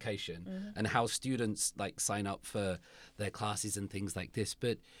your education and how students sign up for their classes and things like this.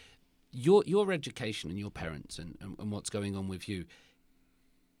 But your education and your parents and what's going on with you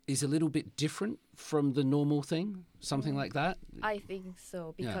is a little bit different from the normal thing, something like that? I think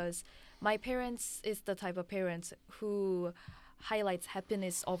so, because my parents is the type of parents who highlights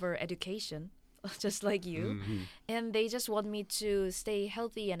happiness over education, just like you. And they just want me to stay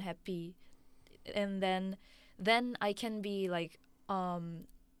healthy and happy. And then I can be it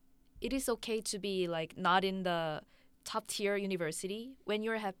is okay to be not in the top tier university when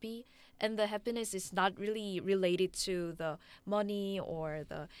you're happy, and the happiness is not really related to the money or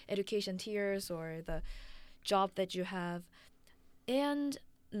the education tiers or the job that you have. And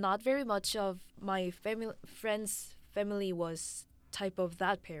not very much of my friends' family was type of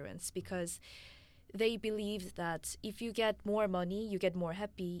that parents, because they believe that if you get more money, you get more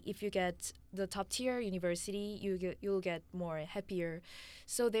happy. If you get the top tier university, you'll get more happier.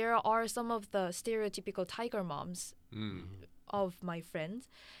 So there are some of the stereotypical tiger moms of my friends.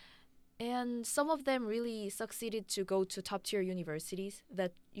 And some of them really succeeded to go to top tier universities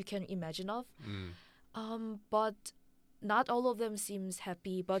that you can imagine of. But not all of them seems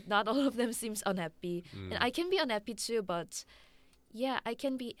happy, but not all of them seems unhappy. And I can be unhappy too, but yeah, I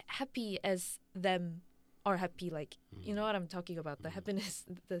can be happy as them are happy, like you know what I'm talking about, the happiness,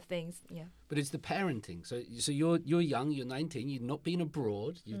 the things. Yeah. But it's the parenting. So you're young, you're 19, you've not been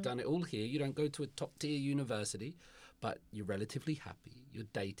abroad, you've done it all here, you don't go to a top tier university, but you're relatively happy, you're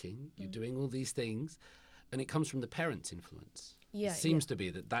dating, you're doing all these things, and it comes from the parents' influence. Yeah. It seems to be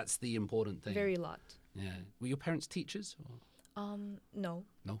that's the important thing. Very lot. Yeah. Were your parents teachers? Or? No.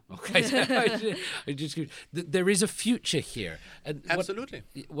 No. Okay. There is a future here. And absolutely.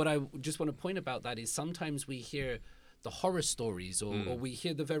 What I just want to point about that is sometimes we hear the horror stories or we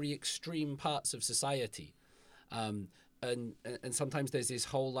hear the very extreme parts of society. And sometimes there's this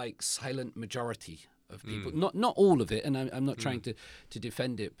whole like silent majority of people, not all of it, and I'm not trying to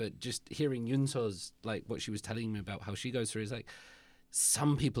defend it, but just hearing Yunso's, like what she was telling me about how she goes through is like,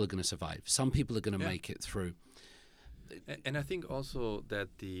 some people are going to survive, some people are going to make it through. And I think also that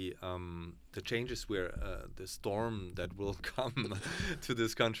the changes where the storm that will come to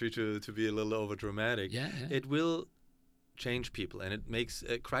this country, to be a little over dramatic, it will change people, and it makes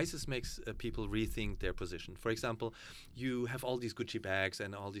crisis makes people rethink their position. For example, you have all these Gucci bags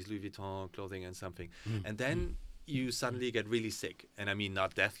and all these Louis Vuitton clothing and something, and then you suddenly get really sick, and I mean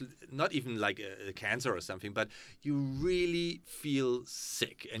not even like a cancer or something, but you really feel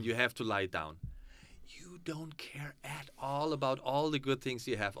sick and you have to lie down. You don't care at all about all the good things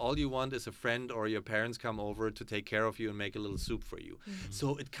you have. All you want is a friend or your parents come over to take care of you and make a little soup for you.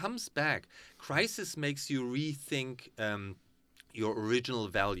 So it comes back. Crisis makes you rethink your original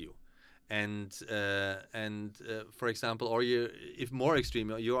value. And for example, or if more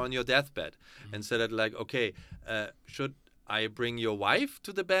extreme, you're on your deathbed and said that like, okay, should I bring your wife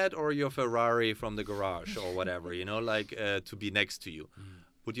to the bed or your Ferrari from the garage or whatever, like to be next to you?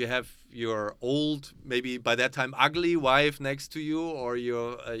 Would you have your old, maybe by that time ugly wife next to you, or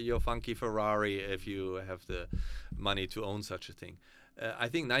your funky Ferrari if you have the money to own such a thing? I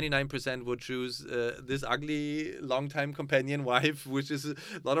think 99% would choose this ugly long-time companion wife, which is a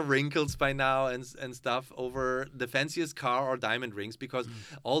lot of wrinkles by now and stuff, over the fanciest car or diamond rings, because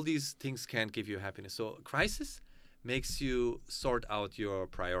all these things can't give you happiness. So crisis makes you sort out your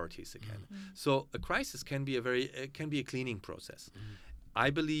priorities again. So a crisis can be a cleaning process. I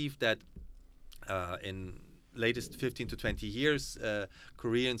believe that in latest 15 to 20 years,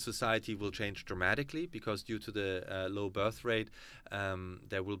 Korean society will change dramatically, because due to the low birth rate,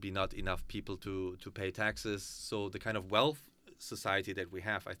 there will be not enough people to pay taxes. So the kind of wealth society that we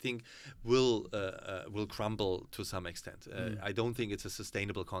have, I think, will crumble to some extent. I don't think it's a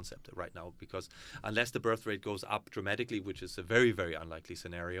sustainable concept right now, because unless the birth rate goes up dramatically, which is a very, very unlikely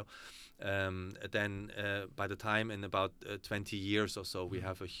scenario, then by the time in about 20 years or so, we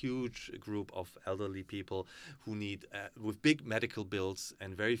have a huge group of elderly people who need, with big medical bills,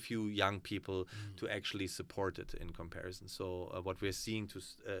 and very few young people to actually support it in comparison. So what we're seeing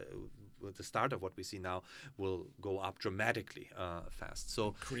the start of what we see now will go up dramatically fast.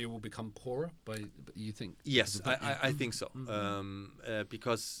 So Korea will become poorer, you think? Yes, I think so.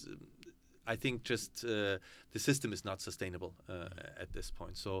 Because I think just the system is not sustainable at this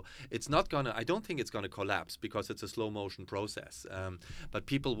point. So it's not gonna. I don't think it's gonna collapse, because it's a slow motion process. But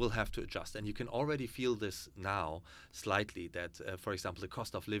people will have to adjust, and you can already feel this now slightly. That, for example, the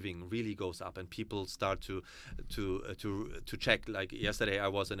cost of living really goes up, and people start to check. Like yesterday, I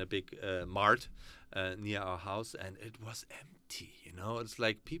was in a big mart near our house, and it was empty. It's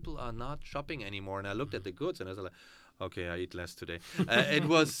like people are not shopping anymore. And I looked at the goods, and I was like, okay, I eat less today. It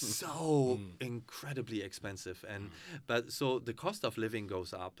was so incredibly expensive, but so the cost of living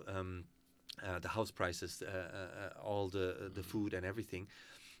goes up, the house prices, all the food and everything.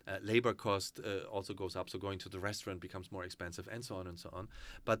 Labor cost also goes up, so going to the restaurant becomes more expensive, and so on and so on.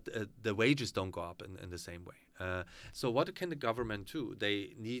 But the wages don't go up in the same way. So what can the government do?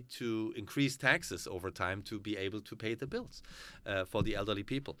 They need to increase taxes over time to be able to pay the bills for the elderly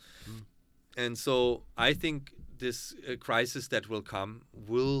people. And so I think this crisis that will come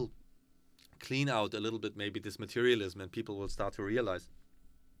will clean out a little bit maybe this materialism, and people will start to realize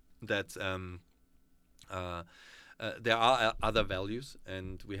that there are other values,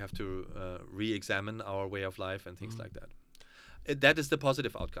 and we have to re-examine our way of life and things like that. That is the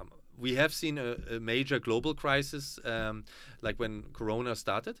positive outcome. We have seen a major global crisis, like when Corona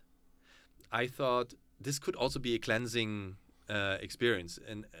started. I thought this could also be a cleansing experience,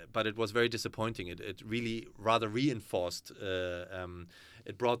 but it was very disappointing. It really rather reinforced.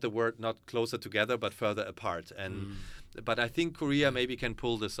 It brought the world not closer together, but further apart. But I think Korea maybe can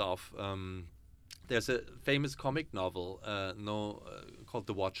pull this off. There's a famous comic novel called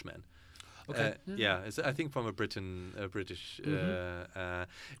The Watchmen. Okay. It's, I think from a British.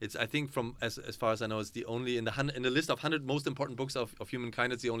 It's, I think, from as far as I know, it's the only in the list of 100 most important books of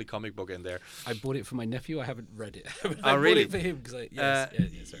humankind. It's the only comic book in there. I bought it for my nephew. I haven't read it. I really? Bought it for him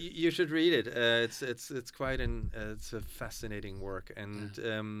you should read it. It's quite it's a fascinating work, and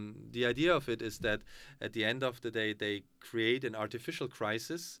the idea of it is that at the end of the day they create an artificial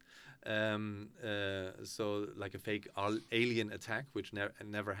crisis. So like a fake alien attack, which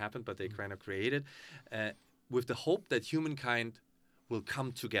never happened, but they kind of created, with the hope that humankind will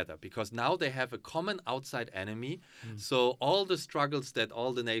come together, because now they have a common outside enemy. So all the struggles that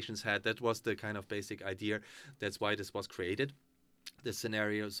all the nations had, that was the kind of basic idea. That's why this was created, this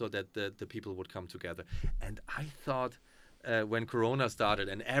scenario, so that the people would come together. And I thought, when Corona started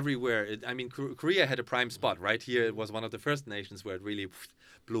and everywhere, Korea had a prime spot right here. It was one of the first nations where it really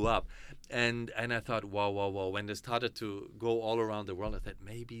blew up, and I thought, wow. When they started to go all around the world, I thought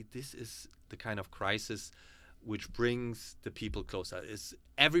maybe this is the kind of crisis which brings the people closer.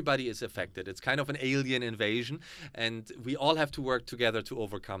 Everybody is affected. It's kind of an alien invasion, and we all have to work together to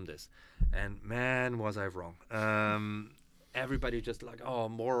overcome this. And man, was I wrong. Everybody just like, oh,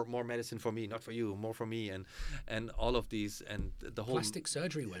 more medicine for me, not for you, more for me, and all of these, and the whole plastic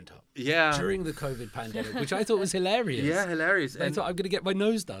surgery went up during the COVID pandemic, which I thought was hilarious. Hilarious. I thought I'm going to get my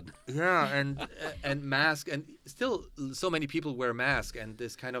nose done. And mask, and still so many people wear masks, and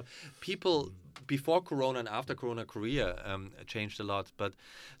this kind of people before Corona and after Corona, Korea changed a lot, but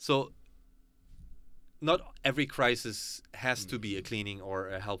so not every crisis has to be a cleaning or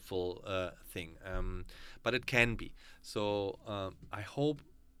a helpful thing, but it can be. So I hope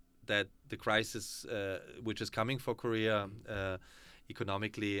that the crisis which is coming for Korea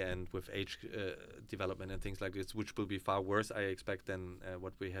economically and with age development and things like this, which will be far worse, I expect, than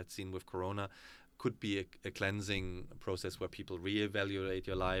what we had seen with Corona, could be a cleansing process where people reevaluate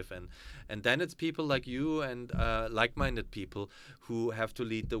your life, and then it's people like you and like-minded people who have to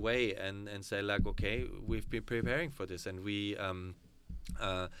lead the way and say like, okay, we've been preparing for this, and we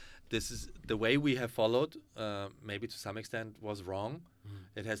this is the way we have followed, maybe to some extent was wrong.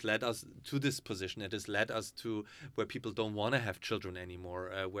 It has led us to this position. It has led us to where people don't want to have children anymore,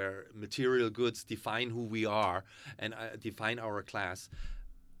 where material goods define who we are and define our class.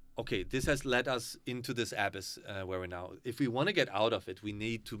 Okay, this has led us into this abyss where we're now. If we want to get out of it, we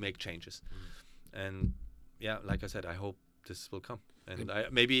need to make changes. And yeah, like I said, I hope this will come. And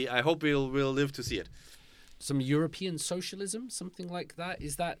I hope we'll live to see it. Some European socialism, something like that?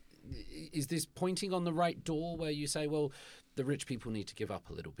 Is this pointing on the right door where you say, well, the rich people need to give up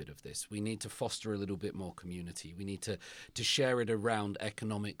a little bit of this. We need to foster a little bit more community. We need to share it around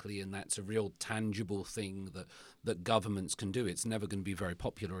economically, and that's a real tangible thing that governments can do. It's never going to be very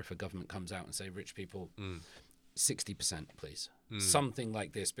popular if a government comes out and say, rich people, 60%, please. Something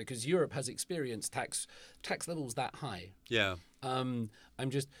like this, because Europe has experienced tax levels that high. Yeah. I'm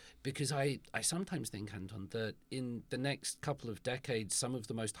just, because I sometimes think, Anton, that in the next couple of decades, some of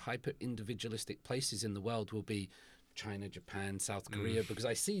the most hyper-individualistic places in the world will be China, Japan, South Korea, because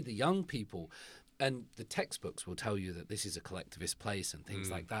I see the young people, and the textbooks will tell you that this is a collectivist place and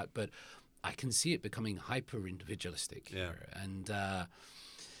things like that, but I can see it becoming hyper-individualistic here. And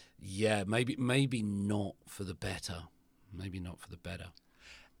maybe not for the better. Maybe not for the better.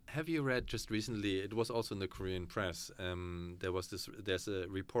 Have you read just recently? It was also in the Korean press. There's a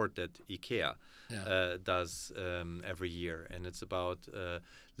report that IKEA does every year, and it's about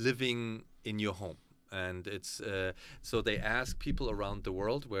living in your home. And it's so they ask people around the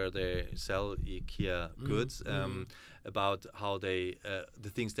world where they sell IKEA goods about how they the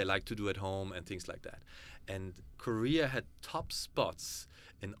things they like to do at home and things like that. And Korea had top spots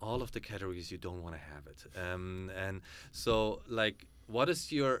in all of the categories you don't want to have it. And so like, what is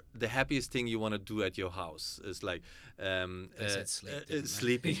the happiest thing you want to do at your house? Is like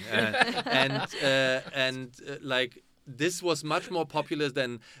sleeping. And like, this was much more popular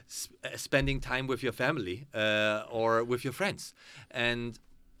than spending time with your family or with your friends, and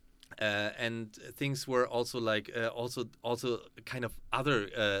things were also like also kind of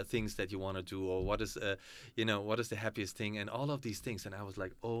other things that you want to do, or what is what is the happiest thing, and all of these things. And I was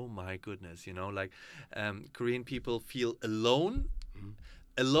like, oh my goodness, like Korean people feel alone.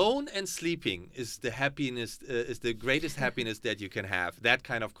 Alone and sleeping is the happiness, is the greatest happiness that you can have, that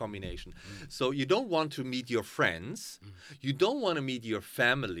kind of combination. So you don't want to meet your friends, you don't want to meet your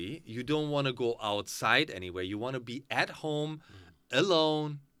family, you don't want to go outside anywhere, you want to be at home,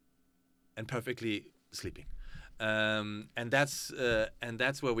 alone, and perfectly sleeping. And that's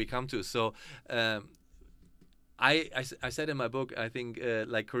where we come to. So I said in my book, I think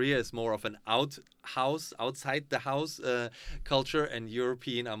like Korea is more of an outside the house culture, and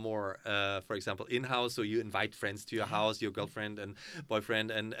European are more, for example, in-house. So you invite friends to your house, your girlfriend and boyfriend,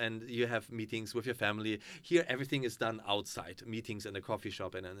 and you have meetings with your family. Here, everything is done outside, meetings in a coffee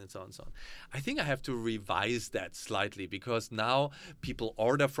shop and so on and so on. I think I have to revise that slightly, because now people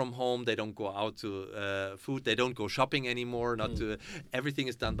order from home. They don't go out to food. They don't go shopping anymore. Everything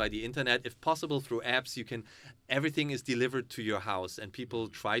is done by the internet. If possible, through apps, everything is delivered to your house, and people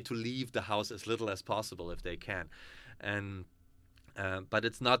try to leave the house as little as possible if they can. And but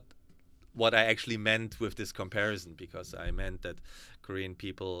it's not what I actually meant with this comparison, because I meant that Korean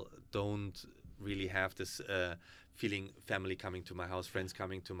people don't really have this feeling, family coming to my house, friends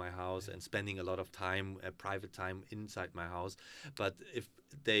coming to my house, and spending a lot of time, private time inside my house. But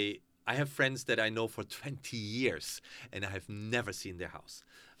I have friends that I know for 20 years, and I have never seen their house.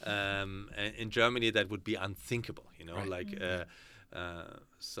 In Germany, that would be unthinkable, right.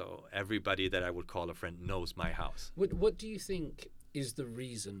 So everybody that I would call a friend knows my house. What do you think is the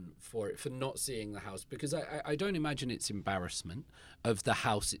reason for not seeing the house? Because I don't imagine it's embarrassment of the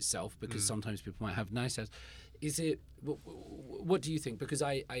house itself, because sometimes people might have nice houses. Is it, what do you think? Because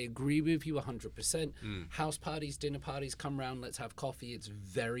I agree with you 100%. House parties, dinner parties, come round, let's have coffee. It's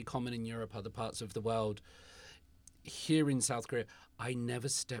very common in Europe, other parts of the world. Here in South Korea, I never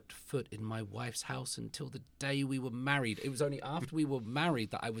stepped foot in my wife's house until the day we were married. It was only after we were married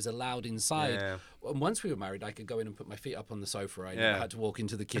that I was allowed inside. Yeah. And once we were married, I could go in and put my feet up on the sofa. I never had to walk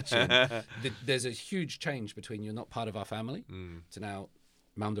into the kitchen. There's a huge change between you're not part of our family to now,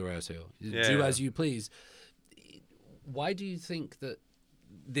 do as you please. Why do you think that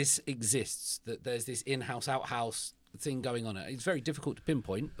this exists, that there's this in-house, out-house thing going on? It's very difficult to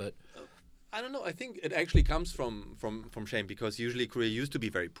pinpoint, but... I don't know. I think it actually comes from shame, because usually Korea used to be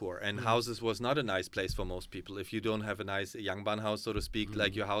very poor, and houses was not a nice place for most people. If you don't have a nice Yangban house, so to speak,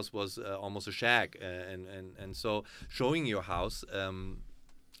 like your house was almost a shack, and so showing your house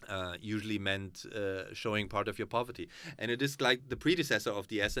usually meant showing part of your poverty. And it is like the predecessor of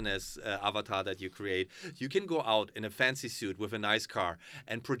the SNS avatar that you create. You can go out in a fancy suit with a nice car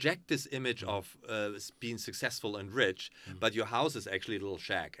and project this image of being successful and rich, but your house is actually a little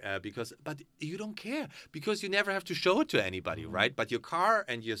shack. But you don't care, because you never have to show it to anybody, right? But your car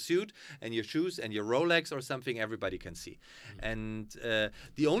and your suit and your shoes and your Rolex or something, everybody can see. And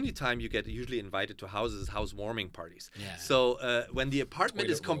the only time you get usually invited to houses is housewarming parties. Yeah. So when the apartment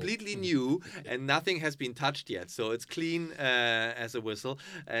is completely new and nothing has been touched yet, so it's clean as a whistle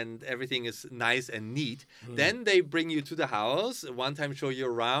and everything is nice and neat, then they bring you to the house, one time show you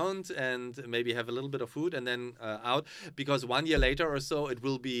around and maybe have a little bit of food, and then out, because 1 year later or so it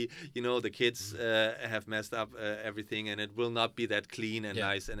will be, the kids have messed up everything, and it will not be that clean and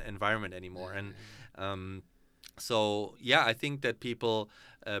nice an environment anymore. And so I think that people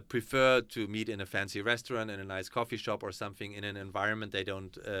prefer to meet in a fancy restaurant, in a nice coffee shop or something, in an environment they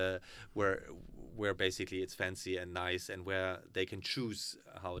don't where basically it's fancy and nice, and where they can choose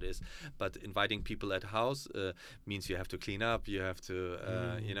how it is. But inviting people at house means you have to clean up, you have to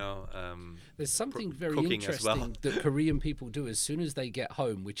there's something very interesting that Korean people do as soon as they get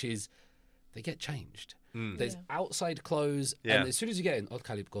home, which is they get changed. There's outside clothes, and as soon as you get in,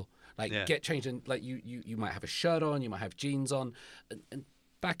 get changed, and like you might have a shirt on, you might have jeans on, and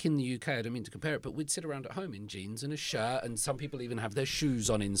back in the UK, I don't mean to compare it, but we'd sit around at home in jeans and a shirt, and some people even have their shoes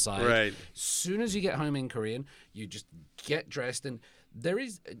on inside. Right. As soon as you get home in Korean, you just get dressed, and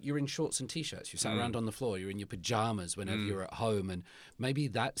you're in shorts and t-shirts. You sat around on the floor. You're in your pajamas whenever you're at home, and maybe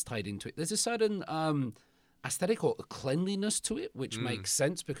that's tied into it. There's a certain aesthetic or cleanliness to it, which makes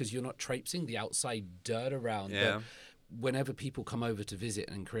sense because you're not traipsing the outside dirt around. Yeah. But whenever people come over to visit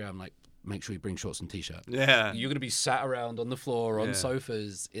in Korea, I'm like, make sure you bring shorts and t-shirt. Yeah. You're going to be sat around on the floor, on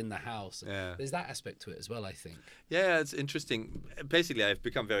sofas in the house. Yeah. There's that aspect to it as well, I think. Yeah, it's interesting. Basically, I've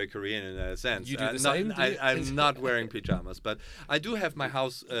become very Korean in a sense. You do the same? I'm not wearing pajamas, but I do have my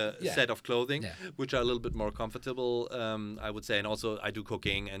house set of clothing, which are a little bit more comfortable, I would say. And also, I do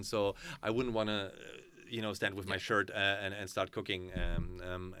cooking, and so I wouldn't want to... stand with my shirt and start cooking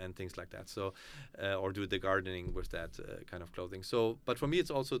and things like that. So, or do the gardening with that kind of clothing. So, but for me,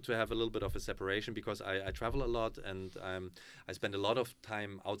 it's also to have a little bit of a separation, because I travel a lot, and I spend a lot of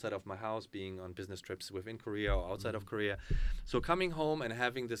time outside of my house, being on business trips within Korea or outside of Korea. So coming home and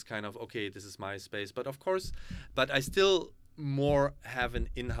having this kind of, okay, this is my space. But of course, I still more have an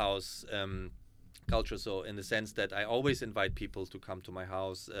in-house culture. So in the sense that I always invite people to come to my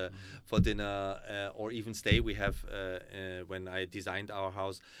house for dinner or even stay. We have, when I designed our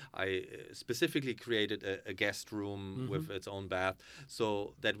house, I specifically created a guest room with its own bath, so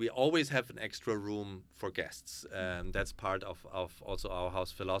that we always have an extra room for guests. That's part of also our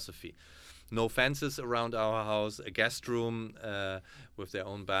house philosophy. No fences around our house, a guest room with their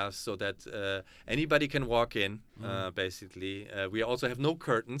own bath, so that anybody can walk in, basically. We also have no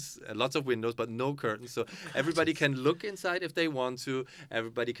curtains, lots of windows, but no curtains. So everybody can look inside if they want to.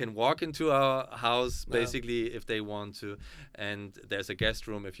 Everybody can walk into our house, basically, if they want to. And there's a guest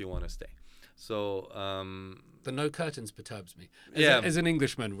room if you want to stay. So the no curtains perturbs me. As an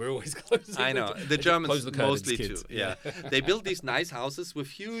Englishman, we're always closing. I know the Germans the mostly kids. too. Yeah, they build these nice houses with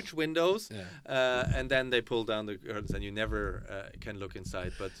huge windows, and then they pull down the curtains, and you never can look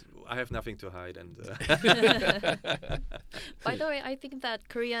inside. But I have nothing to hide. And by the way, I think that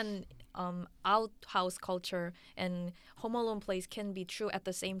Korean outhouse culture and home alone place can be true at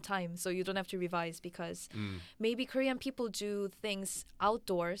the same time. So you don't have to revise, because maybe Korean people do things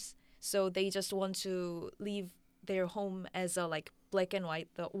outdoors. So they just want to leave their home as a black and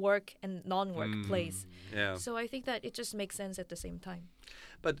white, the work and non-work place. Yeah. So I think that it just makes sense at the same time.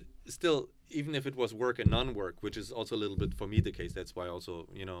 But still, even if it was work and non-work, which is also a little bit for me the case, that's why also,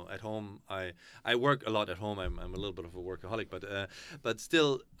 at home, I work a lot at home. I'm a little bit of a workaholic, but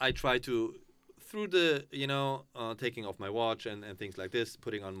still I try to, through the, taking off my watch and things like this,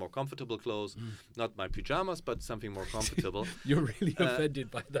 putting on more comfortable clothes, not my pajamas, but something more comfortable. You're really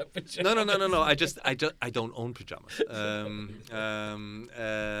offended by that pajamas. No. I don't own pajamas.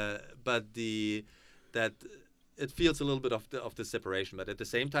 But that it feels a little bit of the separation. But at the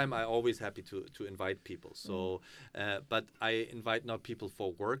same time, I'm always happy to invite people. So, but I invite not people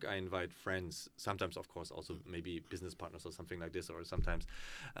for work. I invite friends. Sometimes, of course, also maybe business partners or something like this. Or sometimes.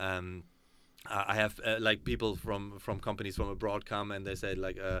 I have people from companies from abroad come, and they say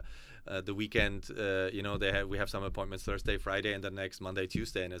the weekend, we have some appointments Thursday, Friday, and the next Monday,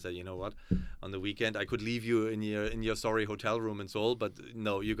 Tuesday, and I say, you know what, on the weekend I could leave you in your sorry hotel room in Seoul, but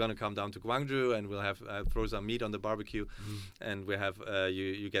no, you're gonna come down to Gwangju, and we'll have throw some meat on the barbecue, and we have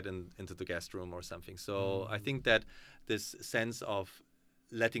you get into the guest room or something. So I think that this sense of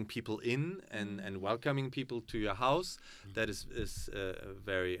letting people in and welcoming people to your house, that is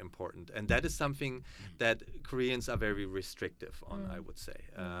very important. And that is something that Koreans are very restrictive on, I would say.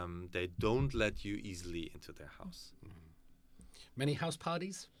 They don't let you easily into their house. Many house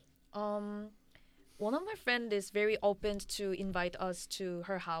parties? One of my friends is very open to invite us to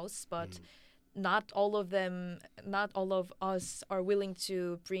her house, but not all of us are willing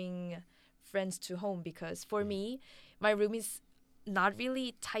to bring friends to home, because for me, my room is not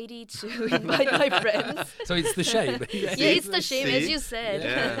really tidy to invite my friends. So it's the shame. Yeah, it's the shame, as you said.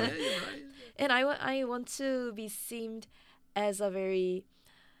 Yeah. You're right. And I want to be seen as I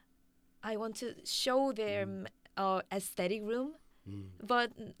want to show them aesthetic room,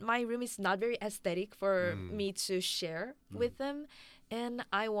 but my room is not very aesthetic for me to share with them, and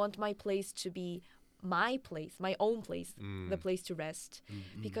I want my place to be my place, my own place, the place to rest.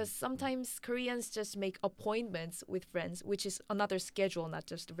 Because sometimes Koreans just make appointments with friends, which is another schedule, not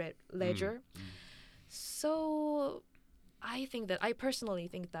just leisure. So I personally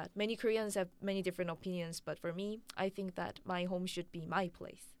think that many Koreans have many different opinions, but for me, I think that my home should be my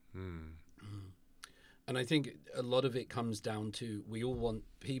place. And I think a lot of it comes down to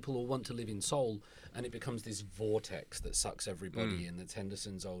people all want to live in Seoul, and it becomes this vortex that sucks everybody in. That's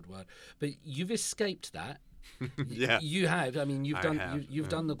Henderson's old word. But you've escaped that. Yeah, you have. I mean, you've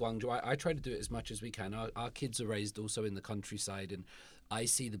done the Gwangju. I try to do it as much as we can. Our kids are raised also in the countryside, and I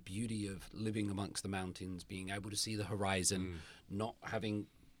see the beauty of living amongst the mountains, being able to see the horizon, not having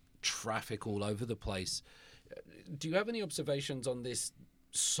traffic all over the place. Do you have any observations on this?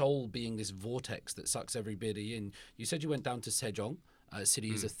 Seoul being this vortex that sucks everybody in. You said you went down to Sejong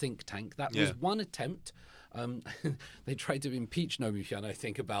City as a think tank. That was one attempt. They tried to impeach Nomifyan, I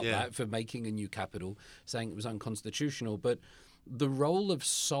think, about that for making a new capital, saying it was unconstitutional. But the role of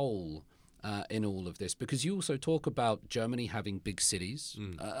Seoul in all of this, because you also talk about Germany having big cities,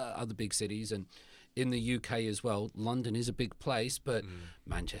 other big cities, and in the UK as well, London is a big place, but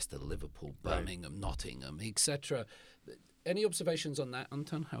Manchester, Liverpool, Birmingham, Nottingham, etc. Any observations on that,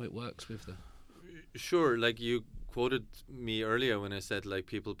 Anton, how it works with the... Sure, like you quoted me earlier when I said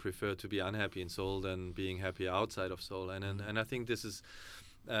people prefer to be unhappy in Seoul than being happy outside of Seoul. And I think this is...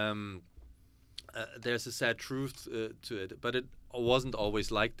 there's a sad truth to it, but it wasn't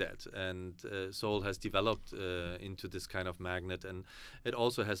always like that, and Seoul has developed into this kind of magnet, and it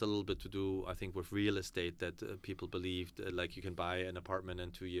also has a little bit to do, I think, with real estate, that people believed like you can buy an apartment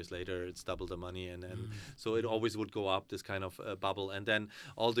and 2 years later it's double the money, and so it always would go up, this kind of bubble, and then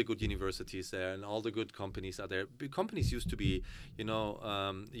all the good universities there and all the good companies are there. Companies used to be,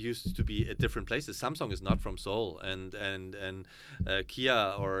 at different places. Samsung is not from Seoul, and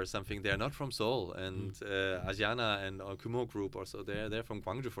Kia or something, they're not from Seoul, and Asiana and Kumo Group also, they're from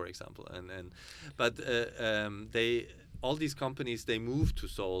Gwangju, for example, but all these companies, they moved to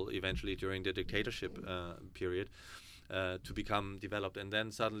Seoul eventually during the dictatorship period to become developed, and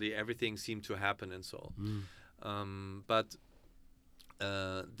then suddenly everything seemed to happen in Seoul. But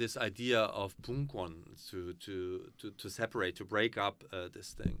this idea of Bunkwon to separate, to break up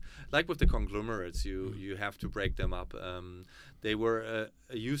this thing, like with the conglomerates, you have to break them up. They were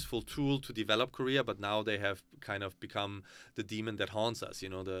a useful tool to develop Korea, but now they have kind of become the demon that haunts us.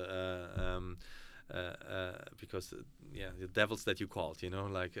 Because the devils that you called,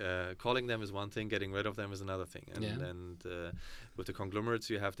 calling them is one thing, getting rid of them is another thing, and with the conglomerates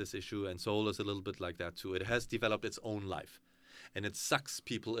you have this issue, and Seoul is a little bit like that too. It has developed its own life, and it sucks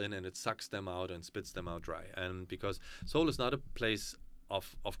people in and it sucks them out and spits them out dry. And because Seoul is not a place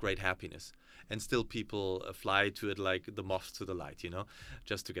of great happiness, and still people fly to it like the moths to the light,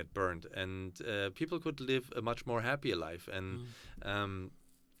 just to get burned. And people could live a much more happier life. And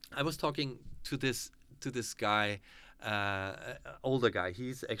I was talking to this guy, older guy.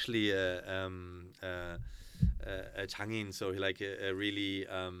 He's actually a Changin, so he a really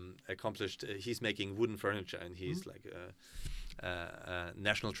accomplished. He's making wooden furniture, and he's like a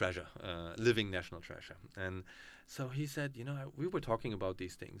national treasure, living national treasure. And so he said, we were talking about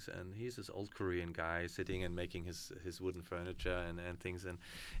these things, and he's this old Korean guy sitting and making his wooden furniture and things in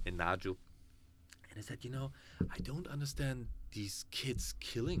Naju. And I said, I don't understand these kids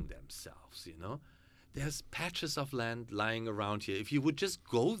killing themselves, There's patches of land lying around here. If you would just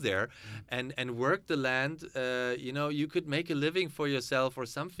go there and work the land, you could make a living for yourself or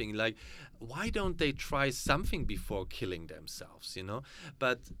something. Like, why don't they try something before killing themselves,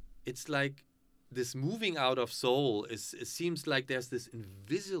 But it's like this moving out of Seoul, it seems like there's this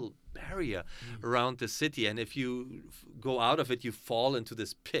invisible barrier around the city. And if you go out of it, you fall into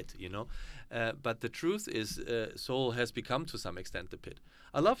this pit, But the truth is, Seoul has become to some extent the pit.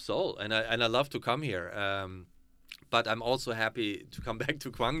 I love Seoul, and I love to come here. But I'm also happy to come back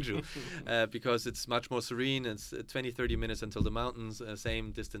to Gwangju because it's much more serene. It's 20-30 minutes until the mountains,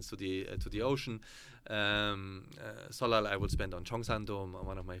 same distance to the ocean. Solal I would spend on Cheongsan-do,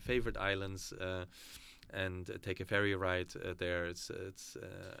 one of my favorite islands. And take a ferry ride there. It's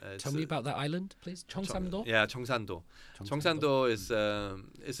Tell me about that island, please. Cheongsan-do? Yeah, Cheongsan-do. Cheongsan-do is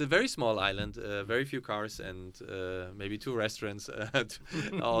a very small island, very few cars, and maybe 2 restaurants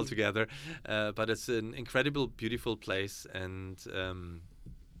all together. But it's an incredible, beautiful place. And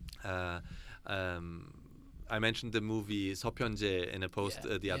I mentioned the movie Seopyeonje in a post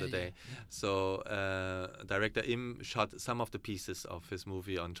the other day. So director Im shot some of the pieces of his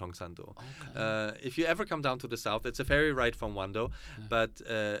movie on Cheongsan-do. Okay. If you ever come down to the south, it's a ferry ride from Wando, but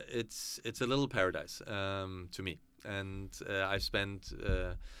it's a little paradise to me. And I've spent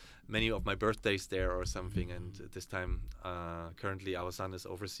many of my birthdays there or something. And this time, currently, our son is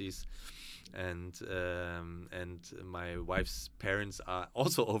overseas. And my wife's parents are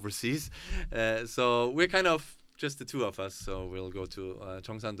also overseas, so we're kind of just the two of us. So we'll go to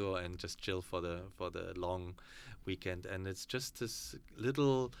Cheongsan-do and just chill for the long weekend. And it's just this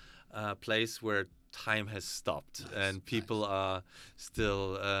little place where time has stopped, and people are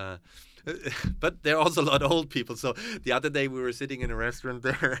still. But there are also a lot of old people. So the other day we were sitting in a restaurant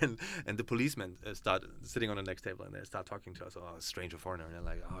there, and the policemen start sitting on the next table, and they start talking to us. Oh, a stranger foreigner, and they're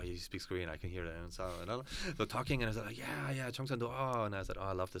like, oh, he speaks Korean, I can hear that. And so talking, and I was like, yeah, Cheongsan-do. Oh, and I said, oh,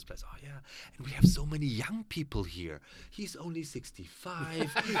 I love this place. Oh, yeah, and we have so many young people here. He's only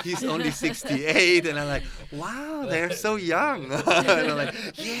 65. He's only 68, and I'm like, wow, they're so young. And I'm like,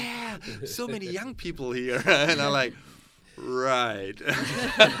 yeah, so many young people here, and I'm like. Right.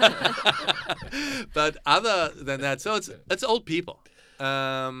 But other than that, so it's old people.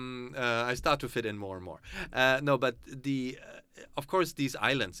 I start to fit in more and more. No, but of course, these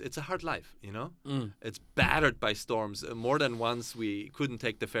islands, it's a hard life, It's battered by storms. More than once we couldn't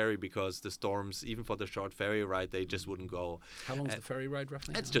take the ferry because the storms, even for the short ferry ride, they just wouldn't go. How long is the ferry ride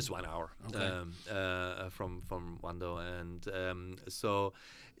roughly? It's just 1 hour from Wando. And so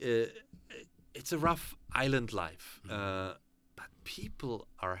it's a rough island life. But but people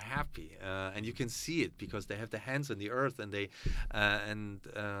are happy, and you can see it because they have their hands on the earth, and they're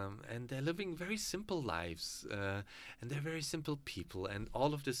living very simple lives, and they're very simple people, and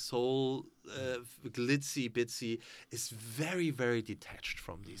all of this soul glitzy bitsy is very, very detached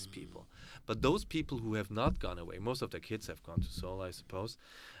from these people. But those people who have not gone away, most of the kids have gone to Seoul, I suppose,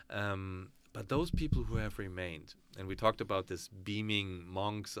 but those people who have remained, and we talked about this beaming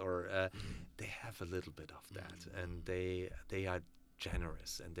monks, or they have a little bit of that, and they are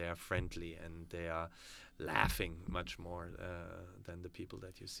generous, and they are friendly, and they are laughing much more than the people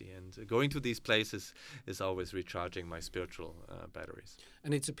that you see. And going to these places is always recharging my spiritual batteries.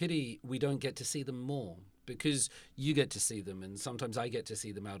 And it's a pity we don't get to see them more, because you get to see them, and sometimes I get to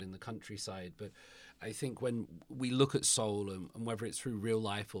see them out in the countryside. But I think when we look at Seoul, and whether it's through real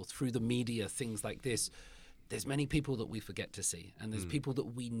life or through the media, things like this, there's many people that we forget to see, and there's people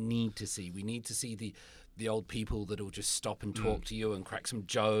that we need to see. We need to see the old people that will just stop and talk to you and crack some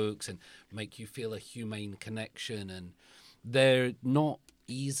jokes and make you feel a humane connection, and they're not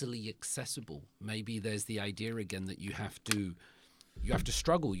easily accessible. Maybe there's the idea again that you have to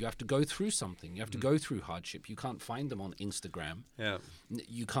struggle, you have to go through something, you have to go through hardship. You can't find them on Instagram. Yeah.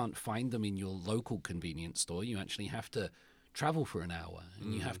 You can't find them in your local convenience store. You actually have to travel for an hour,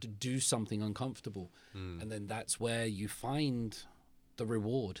 and you have to do something uncomfortable, and then that's where you find the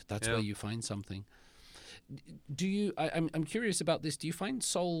reward. That's where you find something. Do you? I'm curious about this. Do you find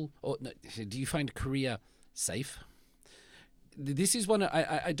Seoul, or no, do you find Korea safe? This is one.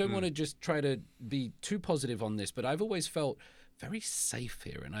 I don't want to just try to be too positive on this, but I've always felt very safe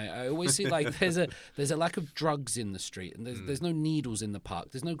here, and I always see like there's a lack of drugs in the street, and there's no needles in the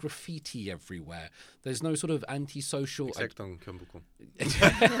park, there's no graffiti everywhere, there's no sort of antisocial. Except on Gyeongbokgung.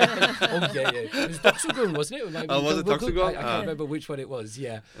 Oh yeah. It was Doksugun, wasn't it? Was it Doksugun? I can't remember which one it was.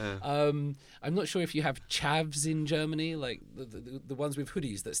 Yeah. I'm not sure if you have chavs in Germany, like the ones with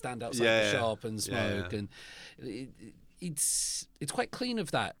hoodies that stand outside the shop and smoke, and it's quite clean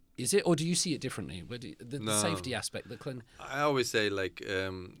of that. Is it, or do you see it differently? The safety aspect, the clean. I always say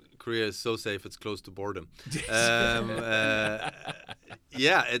Korea is so safe it's close to boredom. That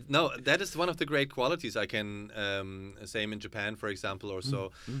is one of the great qualities. I can same in Japan, for example, or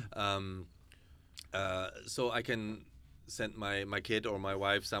so. So I can send my kid or my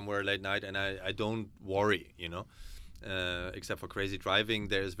wife somewhere late night, and I don't worry, except for crazy driving.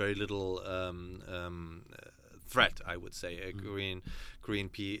 There is very little threat, I would say.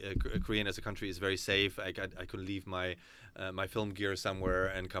 Korean as a country is very safe. I could leave my film gear somewhere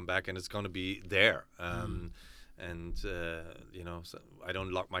and come back, and it's going to be there. So I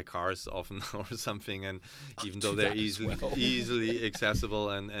don't lock my cars often or something, and even though they're easily accessible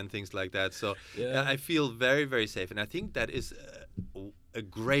and things like that. So I feel very, very safe, and I think that is a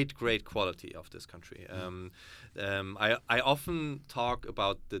great quality of this country. I often talk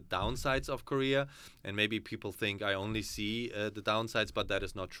about the downsides of Korea, and maybe people think I only see the downsides, but that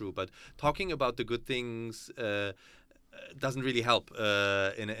is not true. But talking about the good things doesn't really help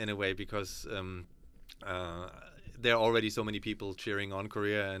in a way, because there are already so many people cheering on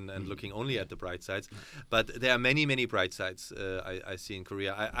Korea and looking only at the bright sides. But there are many, many bright sides I see in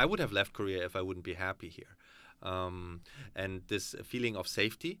Korea. I would have left Korea if I wouldn't be happy here. And this feeling of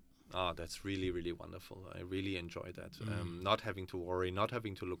safety, that's really, really wonderful. I really enjoy that. Not having to worry, not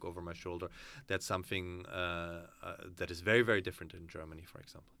having to look over my shoulder. That's something that is very, very different in Germany, for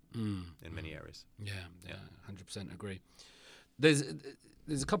example, in many areas. Yeah, 100% agree. There's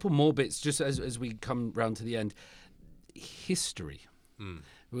a couple more bits just as we come round to the end. History.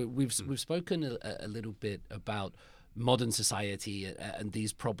 We've spoken a little bit about modern society and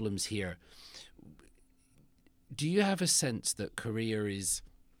these problems here. Do you have a sense that Korea is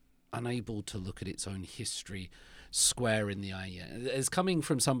unable to look at its own history square in the eye? As coming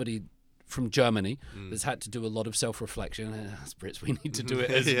from somebody from Germany that's had to do a lot of self-reflection, as Brits we need to do it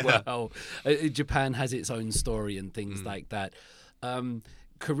as well. Japan has its own story and things like that.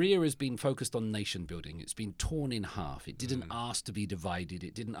 Korea has been focused on nation building. It's been torn in half. It didn't ask to be divided.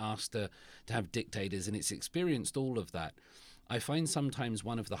 It didn't ask to have dictators, and it's experienced all of that. I find sometimes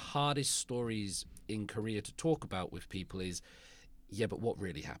one of the hardest stories in Korea to talk about with people is, but what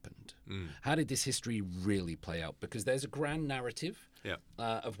really happened? How did this history really play out? Because there's a grand narrative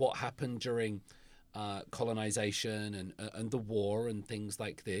of what happened during colonization and the war and things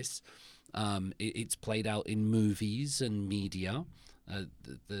like this. It's played out in movies and media.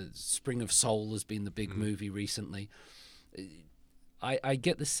 The Spring of Seoul has been the big movie recently. I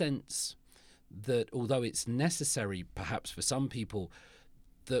get the sense that although it's necessary perhaps for some people,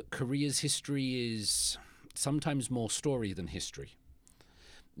 that Korea's history is sometimes more story than history.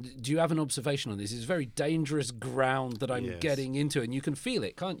 Do you have an observation on this? It's very dangerous ground that I'm getting into, and you can feel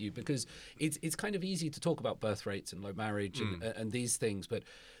it, can't you? Because it's kind of easy to talk about birth rates and low marriage and these things, but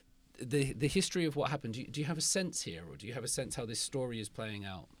the history of what happened, do you have a sense here, or do you have a sense how this story is playing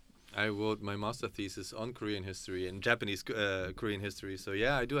out? I wrote my master thesis on Korean history and Japanese Korean history. So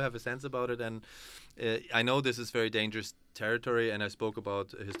yeah, I do have a sense about it, and I know this is very dangerous territory. And I spoke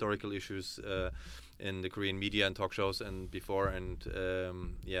about historical issues in the Korean media and talk shows and before, and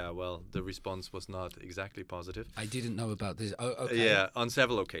the response was not exactly positive. I didn't know about this. Oh, okay. Yeah, on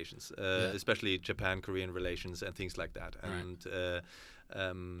several occasions, especially Japan-Korean relations and things like that, and.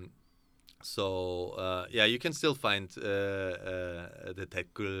 So you can still find the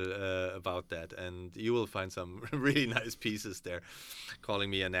댓글 about that, and you will find some really nice pieces there, calling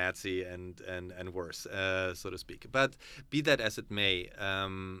me a Nazi and worse, so to speak. But be that as it may,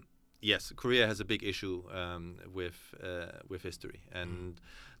 yes, Korea has a big issue with history, and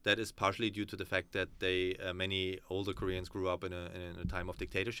that is partially due to the fact that many older Koreans grew up in a time of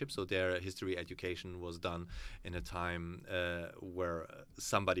dictatorship, so their history education was done in a time where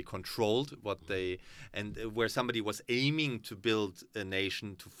somebody controlled where somebody was aiming to build a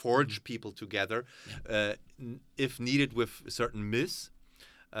nation, to forge people together, if needed with certain myths.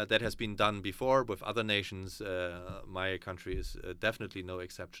 That has been done before with other nations. My country is definitely no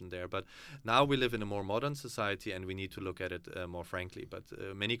exception there. But now we live in a more modern society, and we need to look at it more frankly. But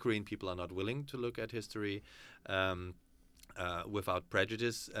many Korean people are not willing to look at history without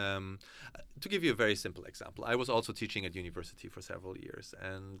prejudice. To give you a very simple example, I was also teaching at university for several years,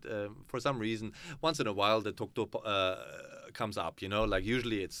 and for some reason, once in a while, the Tokdo comes up. Like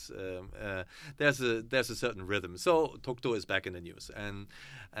usually it's there's a certain rhythm. So Tokdo is back in the news,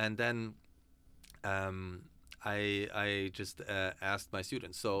 and then I just asked my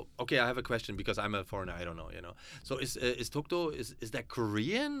students. So okay, I have a question because I'm a foreigner. I don't know. So is Tokdo is that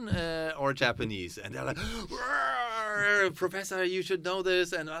Korean or Japanese? And they're like, Professor, you should know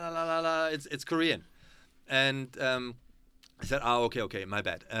this, and la la la la. It's Korean, and I said, okay, my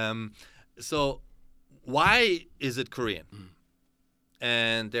bad. So why is it Korean?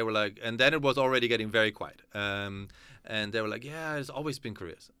 And they were like, and then it was already getting very quiet. And they were like, yeah, it's always been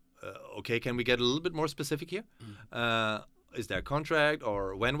Korea. Okay, can we get a little bit more specific here? Is there a contract,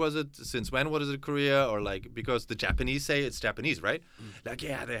 or when was it? Since when was it Korea? Or like, because the Japanese say it's Japanese, right? Like,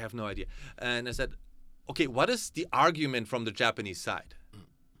 yeah, they have no idea. And I said, okay, what is the argument from the Japanese side?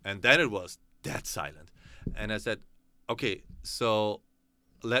 And then it was dead silent. And I said, okay, so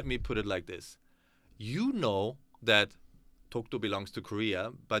let me put it like this. You know that Tokdo belongs to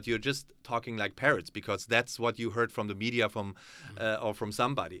Korea, but you're just talking like parrots because that's what you heard from the media or from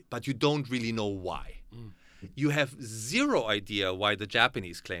somebody, but you don't really know why. You have zero idea why the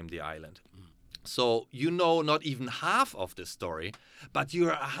Japanese claim the island. So you know not even half of the story, but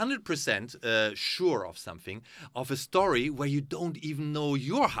you're 100% sure of something, of a story where you don't even know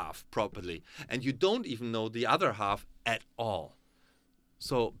your half properly, and you don't even know the other half at all.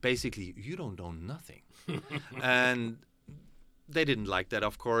 So basically, you don't know nothing. And they didn't like that,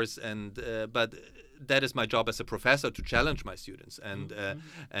 of course, but that is my job as a professor, to challenge my students and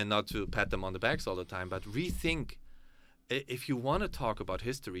not to pat them on the backs all the time, but rethink. If you want to talk about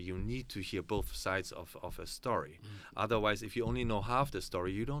history, you need to hear both sides of a story. Otherwise, if you only know half the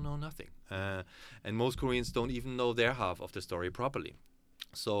story, you don't know nothing. And most Koreans don't even know their half of the story properly.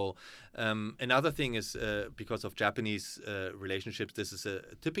 So another thing is because of Japanese relationships, this is a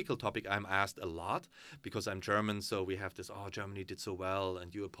typical topic I'm asked a lot because I'm German. So we have this, Germany did so well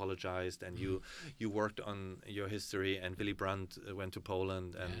and you apologized and you worked on your history, and Willy Brandt went to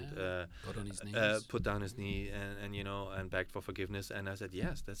Poland and put down his knee and begged for forgiveness. And I said,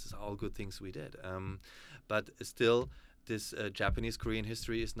 yes, this is all good things we did. But still, this Japanese Korean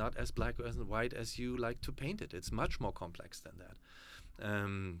history is not as black and white as you like to paint it. It's much more complex than that.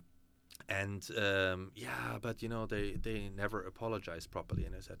 But they never apologized properly.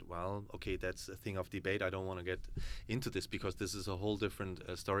 And I said, well, okay, that's a thing of debate. I don't want to get into this because this is a whole different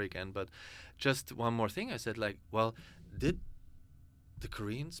story again. But just one more thing. I said, did the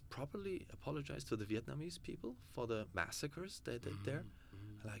Koreans properly apologize to the Vietnamese people for the massacres they did there?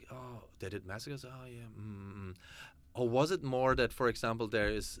 Like, they did massacres? Oh, yeah. Or was it more that, for example, there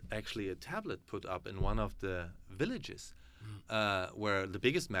is actually a tablet put up in one of the villages where the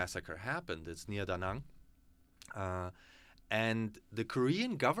biggest massacre happened? It's near Da Nang. And the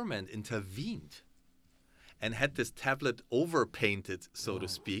Korean government intervened and had this tablet overpainted, so to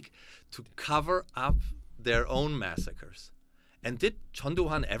speak, to cover up their own massacres. And did Chon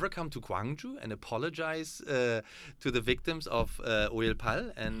Do-han ever come to Gwangju and apologize to the victims of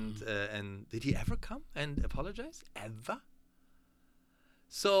Oyilpal? And did he ever come and apologize? Ever?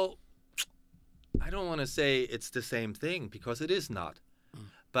 So I don't want to say it's the same thing, because it is not.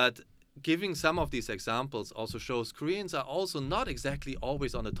 But giving some of these examples also shows Koreans are also not exactly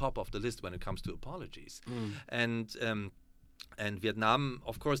always on the top of the list when it comes to apologies. And Vietnam,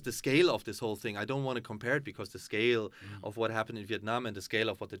 of course, the scale of this whole thing, I don't want to compare it, because the scale of what happened in Vietnam and the scale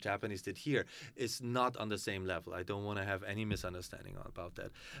of what the Japanese did here is not on the same level. I don't want to have any misunderstanding about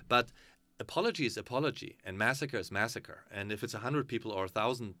that. But apology is apology, and massacre is massacre. And if it's 100 people or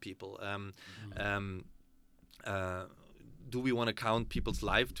 1,000 people, do we want to count people's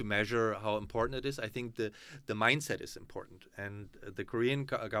life to measure how important it is? I think the mindset is important. And the Korean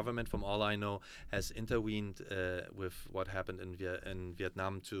government, from all I know, has intervened with what happened in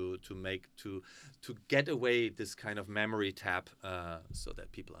Vietnam to get away this kind of memory tap, so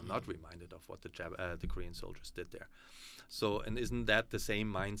that people are not reminded of what the Korean soldiers did there. So, and isn't that the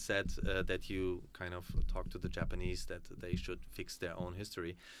same mindset that you kind of talk to the Japanese, that they should fix their own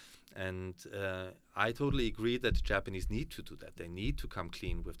history? And I totally agree that the Japanese need to do that. They need to come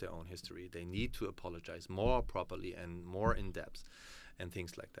clean with their own history. They need to apologize more properly and more in depth and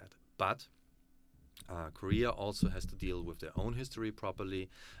things like that. But Korea also has to deal with their own history properly.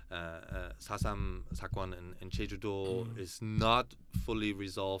 Sasam Sakwan in Jeju-do is not fully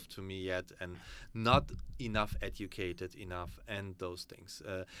resolved to me yet, and not enough educated enough, and those things.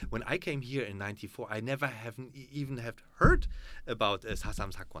 When I came here in '94, I never even have heard about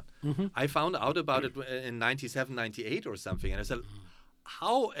Sasam Sakwan. I found out about it in '97, '98 or something, and I said,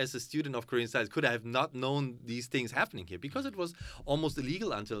 how, as a student of Korean studies, could I have not known these things happening here? Because it was almost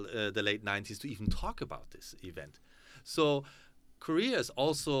illegal until the late 90s to even talk about this event. So Korea is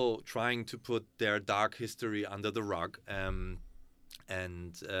also trying to put their dark history under the rug. And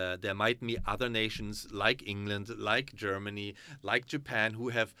there might be other nations like England, like Germany, like Japan, who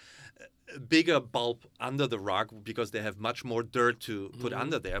have a bigger bulb under the rug because they have much more dirt to put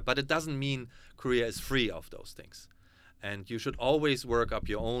under there. But it doesn't mean Korea is free of those things. And you should always work up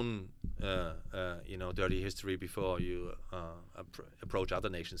your own, dirty history before you approach other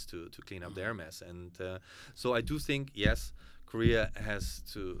nations to clean up their mess. And so I do think, yes, Korea has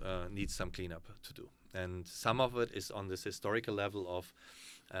to need some cleanup to do. And some of it is on this historical level of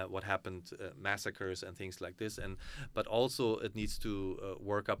what happened, massacres and things like this. But also it needs to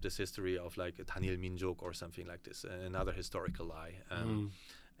work up this history of like Tanil Minjok or something like this, another historical lie.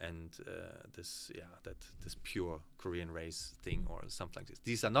 And this pure Korean race thing or something like this.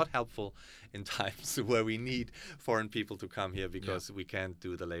 These are not helpful in times where we need foreign people to come here, because we can't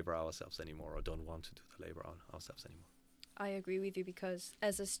do the labor ourselves anymore, or don't want to do the labor ourselves anymore. I agree with you, because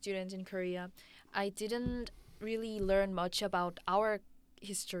as a student in Korea, I didn't really learn much about our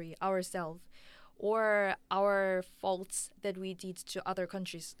history, ourselves, or our faults that we did to other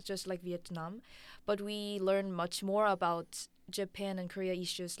countries, just like Vietnam. But we learned much more about Japan and Korea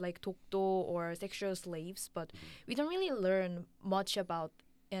issues like Dokdo or sexual slaves, but we don't really learn much about,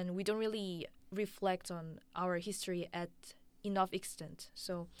 and we don't really reflect on our history at enough extent.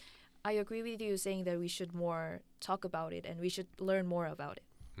 So I agree with you saying that we should more talk about it and we should learn more about it.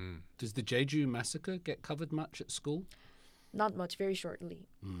 Does the Jeju massacre get covered much at school? Not much, very shortly.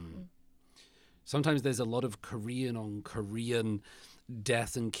 Sometimes there's a lot of Korean on Korean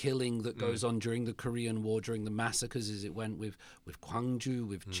death and killing that goes on during the Korean War, during the massacres, as it went with Gwangju,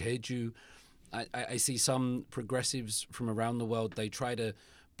 with Jeju. I see some progressives from around the world, they try to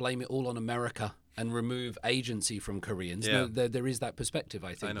blame it all on America and remove agency from Koreans. Yeah. No, there is that perspective,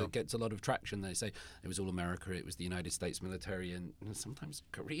 I think, that gets a lot of traction. They say it was all America, it was the United States military, and sometimes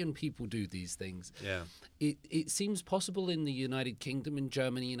Korean people do these things. Yeah. It seems possible in the United Kingdom and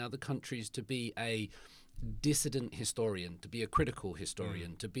Germany and other countries to be a dissident historian, to be a critical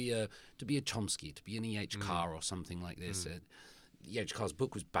historian, to be a Chomsky, to be an E.H. Carr or something like this. E.H. Carr's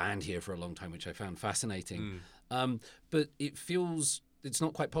book was banned here for a long time, which I found fascinating. But it feels it's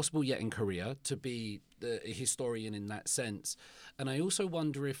not quite possible yet in Korea to be a historian in that sense. And I also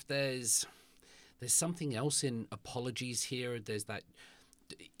wonder if there's something else in apologies here. There's that.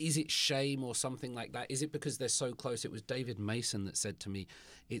 Is it shame or something like that? Is it because they're so close? It was David Mason that said to me,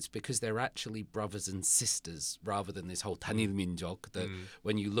 it's because they're actually brothers and sisters rather than this whole Tanil Minjok, that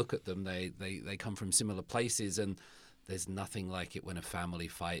when you look at them, they come from similar places, and there's nothing like it when a family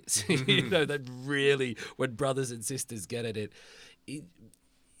fights. That really, when brothers and sisters get at it.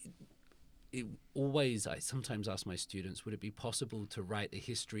 It always, I sometimes ask my students, would it be possible to write a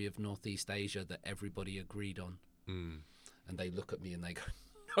history of Northeast Asia that everybody agreed on? And they look at me and they go,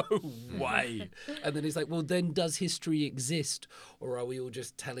 no way. And then it's like, well, then does history exist? Or are we all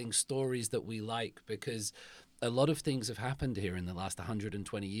just telling stories that we like? Because a lot of things have happened here in the last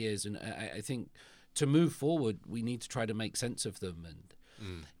 120 years. And I think to move forward, we need to try to make sense of them. And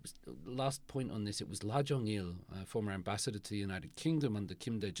Last point on this, it was La Jong-il, former ambassador to the United Kingdom under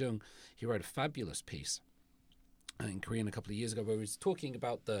Kim Dae-jung. He wrote a fabulous piece in Korean a couple of years ago where he was talking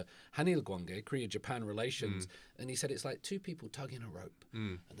about the Hanil Gwange, Korea-Japan relations, and he said it's like two people tugging a rope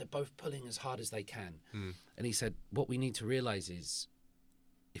and they're both pulling as hard as they can. And he said, what we need to realize is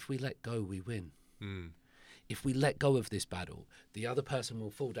if we let go, we win. If we let go of this battle, the other person will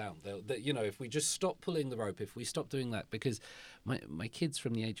fall down. If we just stop pulling the rope, if we stop doing that, because my kids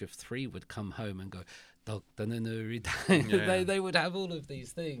from the age of 3 would come home and go, they would have all of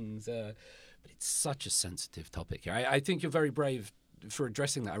these things. But it's such a sensitive topic here. I think you're very brave for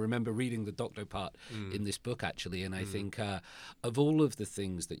addressing that. I remember reading the doctor part in this book, actually, and I think of all of the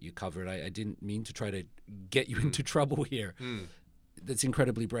things that you covered, I didn't mean to try to get you into trouble here. That's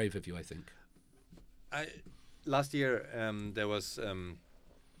incredibly brave of you, I think. Last year, there was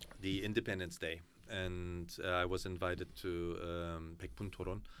the Independence Day, and I was invited to Baekpun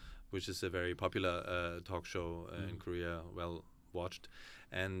Toron, which is a very popular talk show in Korea, well watched.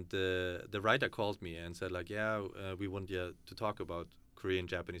 And the writer called me and said, we want you to talk about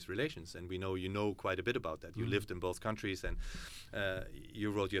Korean-Japanese relations, and we know you know quite a bit about that. You lived in both countries, and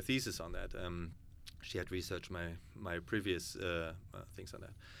you wrote your thesis on that. She had researched my previous things on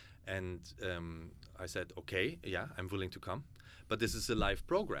that. And I said, okay, yeah, I'm willing to come. But this is a live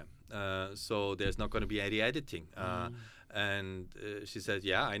program, so there's not going to be any editing. And she said,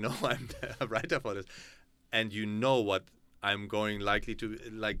 yeah, I know I'm the writer for this. And you know what I'm going likely to,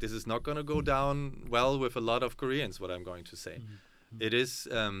 this is not going to go down well with a lot of Koreans, what I'm going to say. It is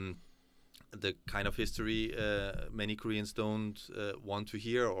the kind of history many Koreans don't want to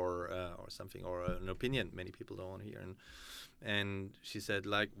hear, or something, or an opinion many people don't want to hear. And she said,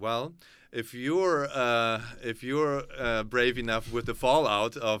 if you're brave enough with the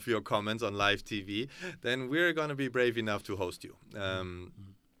fallout of your comments on live TV, then we're going to be brave enough to host you.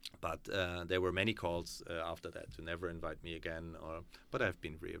 But there were many calls after that to never invite me again. But I've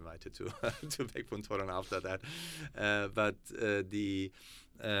been re-invited to Baekpun Toron after that.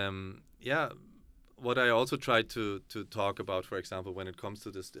 What I also tried to talk about, for example, when it comes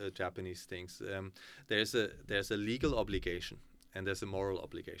to this Japanese things, there's a legal obligation and there's a moral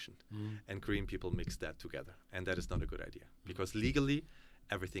obligation, and Korean people mix that together, and that is not a good idea, because legally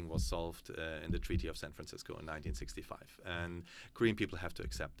everything was solved in the Treaty of San Francisco in 1965, and Korean people have to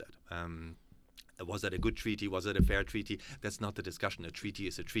accept that. Was that a good treaty? Was it a fair treaty? That's not the discussion. A treaty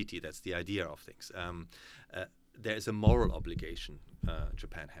is a treaty. That's the idea of things. There is a moral obligation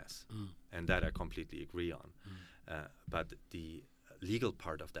Japan has, and that I completely agree on. But the legal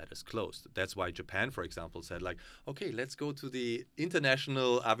part of that is closed. That's why Japan, for example, said okay, let's go to the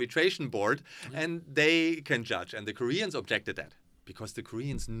International Arbitration Board, and they can judge. And the Koreans objected that, because the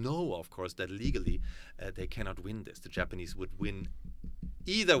Koreans know, of course, that legally they cannot win this. The Japanese would win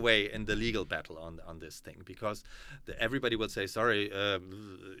either way in the legal battle on this thing, because everybody will say, sorry,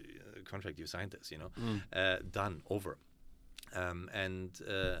 contract, you signed this, done, over.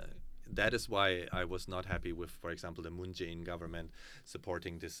 That is why I was not happy with, for example, the Moon Jae-in government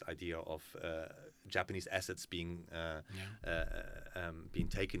supporting this idea of Japanese assets being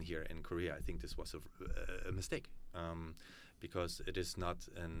taken here in Korea. I think this was a mistake, because it is not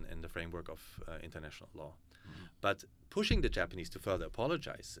in the framework of international law. But pushing the Japanese to further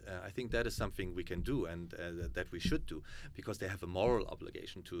apologize, I think that is something we can do, and that we should do, because they have a moral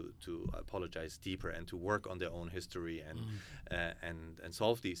obligation to apologize deeper and to work on their own history and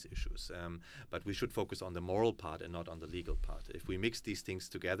solve these issues. But we should focus on the moral part and not on the legal part. If we mix these things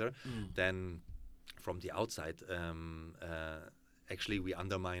together, then from the outside, actually we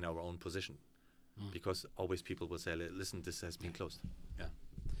undermine our own position, because always people will say, listen, this has been closed. Yeah.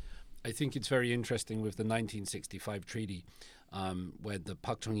 I think it's very interesting with the 1965 treaty, where the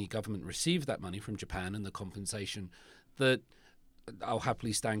Park Chung-hee government received that money from Japan and the compensation, that I'll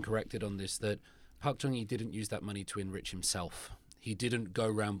happily stand corrected on this, that Park Chung-hee didn't use that money to enrich himself. He didn't go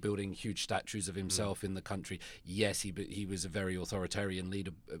around building huge statues of himself in the country. Yes, he was a very authoritarian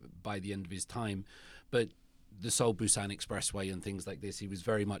leader by the end of his time, but the Seoul-Busan Expressway and things like this, he was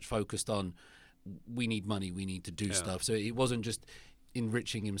very much focused on, we need money, we need to do stuff. So it wasn't just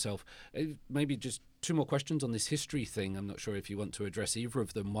enriching himself. Maybe just two more questions on this history thing. I'm not sure if you want to address either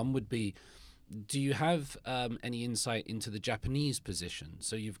of them. One would be, do you have any insight into the Japanese position?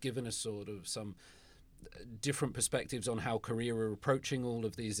 So you've given us sort of some different perspectives on how Korea are approaching all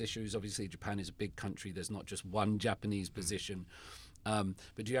of these issues. Obviously, Japan is a big country. There's not just one Japanese position. But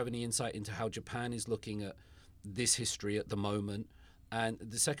do you have any insight into how Japan is looking at this history at the moment? And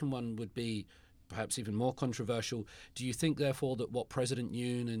the second one would be, perhaps even more controversial. Do you think, therefore, that what President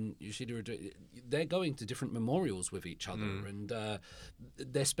Yoon and Yoshida are doing, they're going to different memorials with each other, and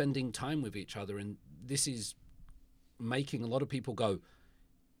they're spending time with each other, and this is making a lot of people go,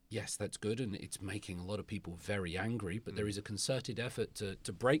 yes, that's good, and it's making a lot of people very angry, but there is a concerted effort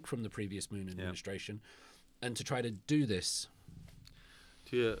to break from the previous Moon administration and to try to do this.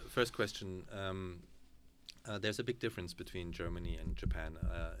 To your first question, there's a big difference between Germany and Japan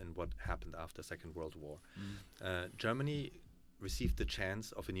in what happened after Second World War. Germany received the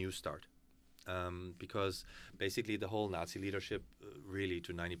chance of a new start. Because basically the whole Nazi leadership, really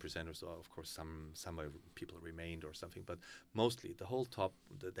to 90% or so, of course some people remained or something, but mostly the whole top,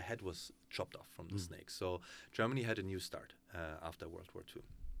 the head was chopped off from the snake. So Germany had a new start after World War II,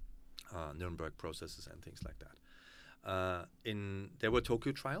 Nuremberg processes and things like that. There were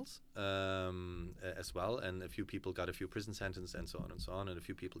Tokyo trials as well, and a few people got a few prison sentences and so on, and a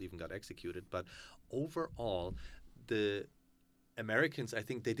few people even got executed. But overall, the Americans, I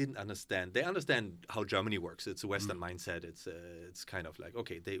think they didn't understand. They understand how Germany works. It's a Western mindset. It's kind of like,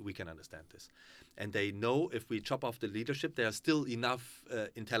 okay, we can understand this. And they know if we chop off the leadership, there are still enough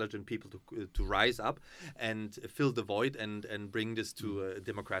intelligent people to rise up and fill the void and bring this to a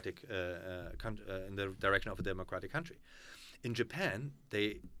democratic in the direction of a democratic country. In Japan,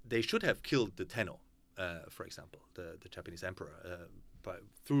 they should have killed the Tenno, for example, the Japanese emperor,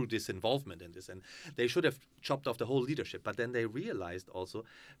 through this involvement in this, and they should have chopped off the whole leadership. But then they realized also,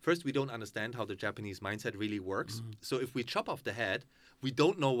 first, we don't understand how the Japanese mindset really works. So if we chop off the head, we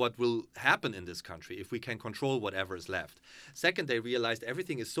don't know what will happen in this country if we can control whatever is left. Second, they realized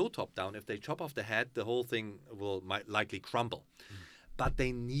everything is so top down. If they chop off the head, the whole thing might likely crumble. But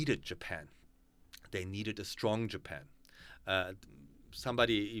they needed Japan. They needed a strong Japan.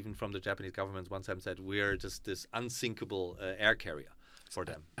 Somebody even from the Japanese government one time said, we're just this unsinkable air carrier for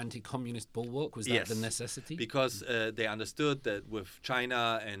them. Anti-communist bulwark, was that the necessity? Because they understood that with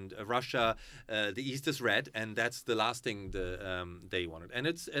China and Russia, the East is red, and that's the last thing they wanted. And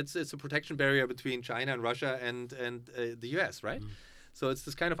it's a protection barrier between China and Russia and the US, right? So it's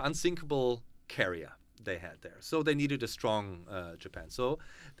this kind of unsinkable carrier they had there. So they needed a strong Japan. So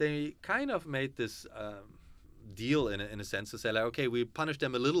they kind of made this deal in a sense to say, like, okay, we punish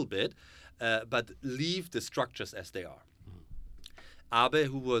them a little bit, but leave the structures as they are. Abe,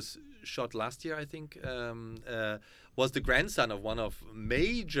 who was shot last year, I think, was the grandson of one of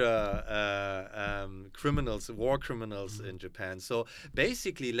major war criminals in Japan. So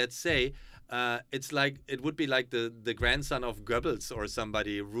basically, let's say it would be like the grandson of Goebbels or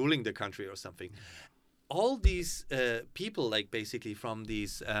somebody ruling the country or something. All these people, like basically from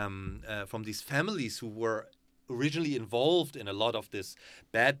these families who were originally involved in a lot of this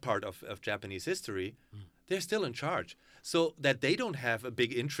bad part of Japanese history, they're still in charge. So that they don't have a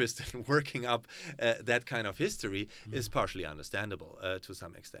big interest in working up that kind of history is partially understandable to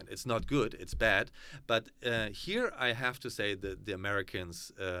some extent. It's not good, it's bad. But here I have to say that the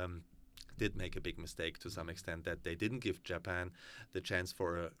Americans did make a big mistake to some extent, that they didn't give Japan the chance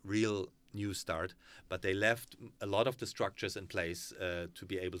for a real new start, but they left a lot of the structures in place to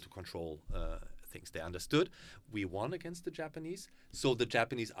be able to control things. They understood we won against the Japanese, so the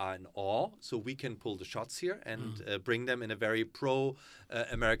Japanese are in awe, so we can pull the shots here and bring them in a very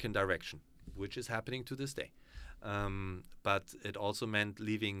pro-American direction, which is happening to this day. But it also meant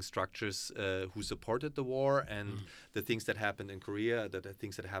leaving structures who supported the war and the things that happened in Korea, the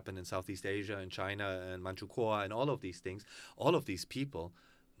things that happened in Southeast Asia and China and Manchukuo and all of these things. All of these people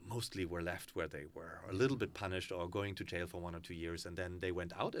mostly were left where they were, a little bit punished or going to jail for 1 or 2 years, and then they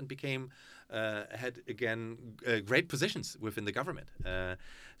went out and had again great positions within the government.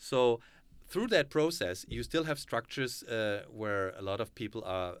 So through that process, you still have structures where a lot of people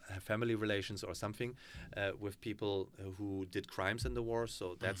have family relations or something with people who did crimes in the war.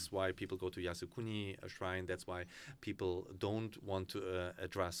 So that's why people go to Yasukuni shrine. That's why people don't want to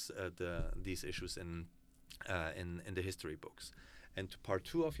address these issues in the history books. And to part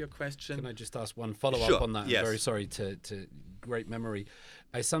 2 of your question... Can I just ask one follow-up on that? Yes. I'm very sorry to great memory.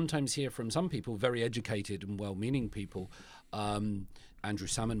 I sometimes hear from some people, very educated and well-meaning people, Andrew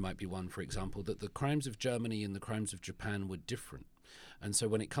Salmon might be one, for example, that the crimes of Germany and the crimes of Japan were different. And so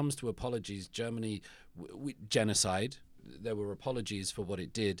when it comes to apologies, Germany, genocide, there were apologies for what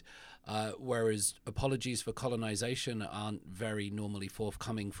it did, whereas apologies for colonization aren't very normally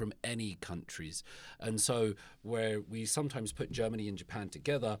forthcoming from any countries. And so where we sometimes put Germany and Japan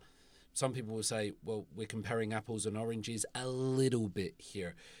together, some people will say, well, we're comparing apples and oranges a little bit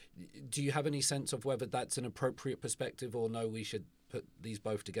here. Do you have any sense of whether that's an appropriate perspective, or no, we should put these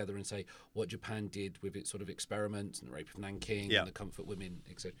both together and say what Japan did with its sort of experiments and the rape of Nanking and the comfort women,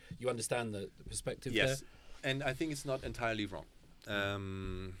 etc. You understand the perspective there? Yes, and I think it's not entirely wrong.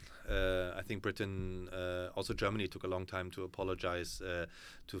 I think Britain, also Germany, took a long time to apologize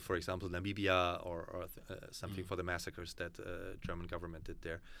to, for example, Namibia or something for the massacres that German government did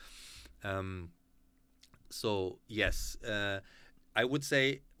there. So yes, I would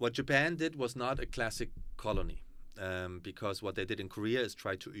say what Japan did was not a classic colony. Because what they did in Korea is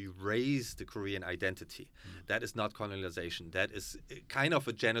try to erase the Korean identity. That is not colonization. That is kind of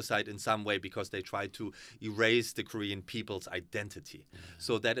a genocide in some way, because they tried to erase the Korean people's identity.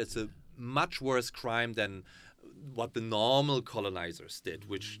 So that is a much worse crime than what the normal colonizers did,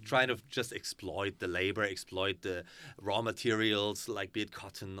 which try to just exploit the labor, exploit the raw materials, like be it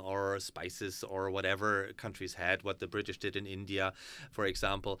cotton or spices or whatever countries had, what the British did in India, for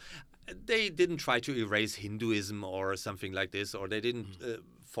example. They didn't try to erase Hinduism or something like this, or they didn't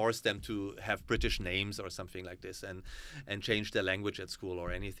force them to have British names or something like this and change their language at school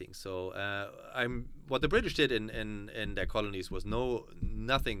or anything. So what the British did in their colonies was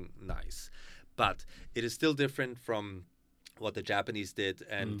nothing nice. But it is still different from what the Japanese did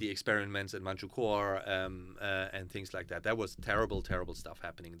and the experiments in Manchukuo and things like that. That was terrible, terrible stuff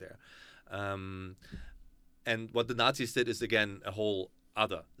happening there. And what the Nazis did is, again, a whole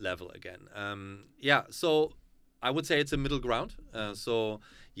other level again. So I would say it's a middle ground. So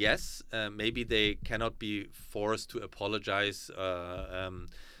yes, maybe they cannot be forced to apologize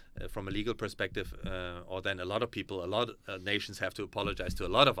from a legal perspective, or then a lot of nations have to apologize to a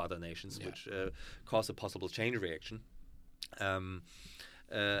lot of other nations, which cause a possible chain reaction. But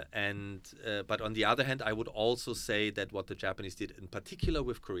on the other hand, I would also say that what the Japanese did, in particular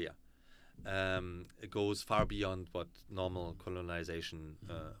with Korea, goes far beyond what normal colonization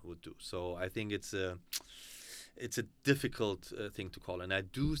would do. So I think it's a difficult thing to call, and I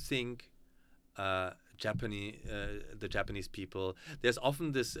do think the Japanese people, there's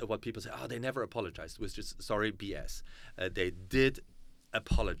often this what people say, they never apologized, which is BS. They did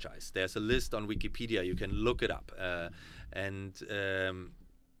apologize. There's a list on Wikipedia, you can look it up, and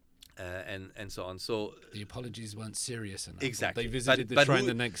so on. So the apologies weren't serious enough. Exactly. They visited the shrine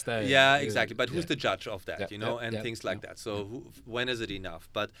the next day. Yeah, exactly. But who's the judge of that? Things like that. So when is it enough?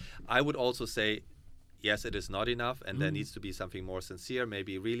 But I would also say, yes, it is not enough, and there needs to be something more sincere.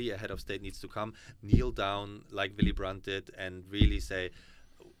 Maybe really a head of state needs to come, kneel down like Willy Brandt did, and really say,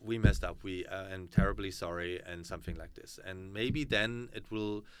 we messed up, we am terribly sorry, and something like this. And maybe then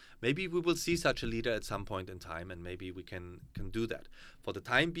maybe we will see such a leader at some point in time, and maybe we can do that. For the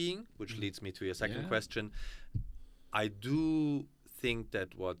time being, which leads me to your second question, I do think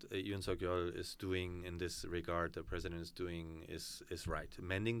that what Yoon Suk-yeol is doing in this regard, the president is doing, is right.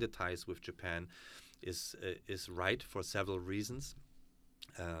 Mending the ties with Japan is right for several reasons.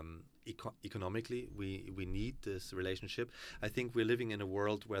 Economically, we need this relationship. I think we're living in a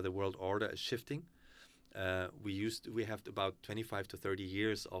world where the world order is shifting. We have about 25 to 30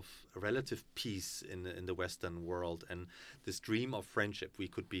 years of relative peace in the Western world, and this dream of friendship. We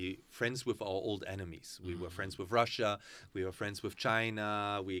could be friends with our old enemies. We were friends with Russia. We were friends with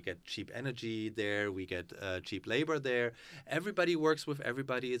China. We get cheap energy there. We get cheap labor there. Everybody works with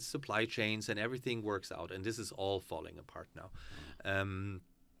everybody. It's supply chains, and everything works out. And this is all falling apart now.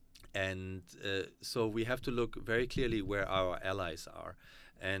 So we have to look very clearly where our allies are.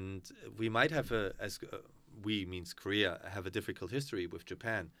 And we might have we means Korea, have a difficult history with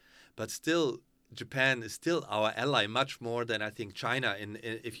Japan, but still Japan is still our ally much more than I think China.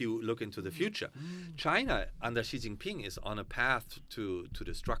 If you look into the future, China under Xi Jinping is on a path to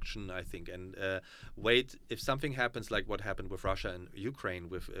destruction, I think. And if something happens like what happened with Russia and Ukraine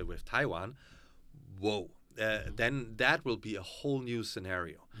with Taiwan, then that will be a whole new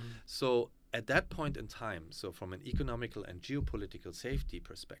scenario. So at that point in time, so from an economical and geopolitical safety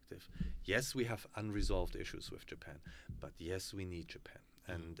perspective, yes, we have unresolved issues with Japan, but yes, we need Japan.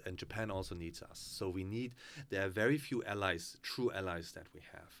 And Japan also needs us. So there are very few allies, true allies that we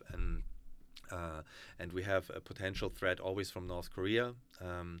have. And we have a potential threat always from North Korea.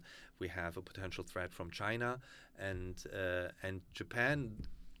 We have a potential threat from China. And Japan,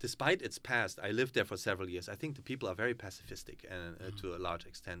 despite its past, I lived there for several years. I think the people are very pacifistic to a large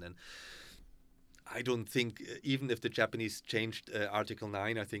extent. And I don't think, even if the Japanese changed Article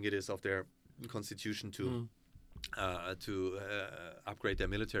 9, I think it is, of their constitution to upgrade their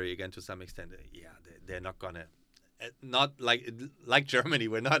military again to some extent. They're not gonna, not like Germany.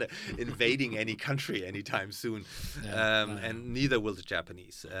 We're not invading any country anytime soon, and neither will the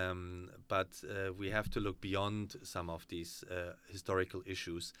Japanese. But we have to look beyond some of these historical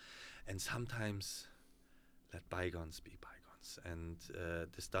issues, and sometimes let bygones be bygones. once. And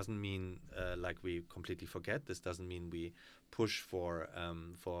this doesn't mean like we completely forget. This doesn't mean we push for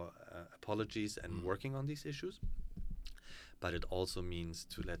apologies and working on these issues. But it also means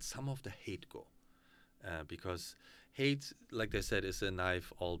to let some of the hate go. Because hate, like they said, is a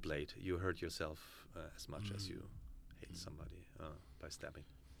knife all blade. You hurt yourself as much as you hate somebody by stabbing.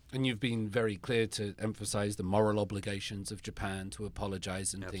 And you've been very clear to emphasize the moral obligations of Japan to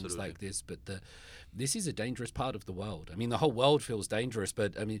apologize and things like this. But this is a dangerous part of the world. I mean, the whole world feels dangerous.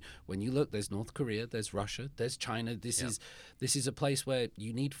 But I mean, when you look, there's North Korea, there's Russia, there's China. This is a place where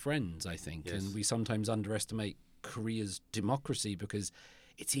you need friends, I think. Yes. And we sometimes underestimate Korea's democracy because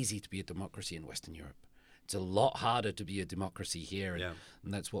it's easy to be a democracy in Western Europe. It's a lot harder to be a democracy here,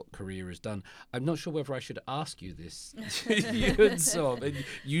 and that's what Korea has done. I'm not sure whether I should ask you this,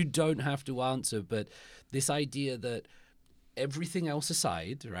 you don't have to answer, but this idea that everything else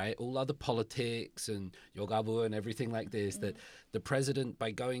aside, right, all other politics and yogabu and everything like this, that the president,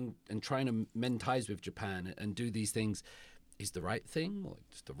 by going and trying to mend ties with Japan and do these things, is the right thing or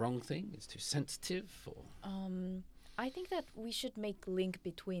it's the wrong thing? It's too sensitive? Or I think that we should make link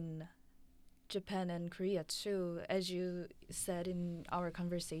between Japan and Korea too, as you said in our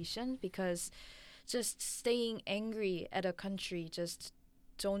conversation, because just staying angry at a country just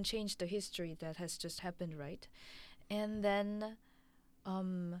don't change the history that has just happened, right? And then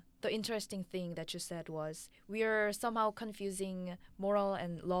the interesting thing that you said was we are somehow confusing moral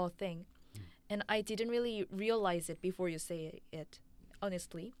and law thing. And I didn't really realize it before you say it,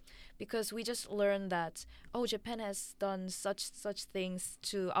 honestly, because we just learned that, Japan has done such things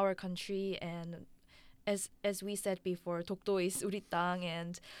to our country, and as we said before, Dokdo is 우리 땅,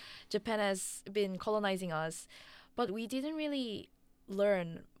 and Japan has been colonizing us, but we didn't really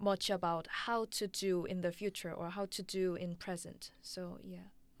learn much about how to do in the future or how to do in present. So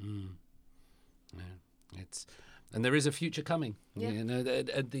and there is a future coming. Yeah. You know,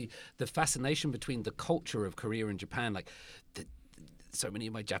 the fascination between the culture of Korea and Japan, like so many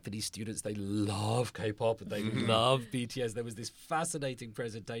of my Japanese students, they love K-pop and they love BTS. There was this fascinating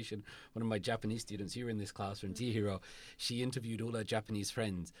presentation. One of my Japanese students here in this classroom, Chihiro, she interviewed all her Japanese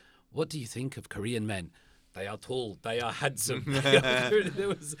friends. What do you think of Korean men? They are tall, they are handsome. There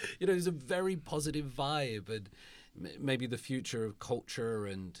was, it was a very positive vibe, and maybe the future of culture.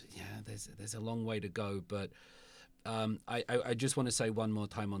 And there's a long way to go. But I just want to say one more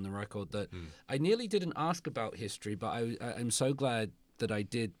time on the record that I nearly didn't ask about history, but I'm so glad that I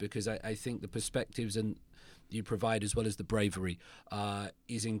did, because I think the perspectives and you provide, as well as the bravery,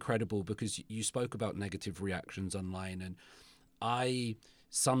 is incredible, because you spoke about negative reactions online. And I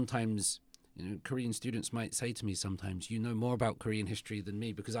sometimes, Korean students might say to me sometimes, you know more about Korean history than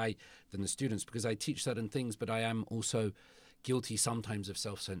me, than the students, because I teach certain things, but I am also guilty sometimes of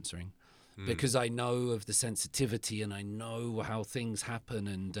self-censoring. Because I know of the sensitivity and I know how things happen,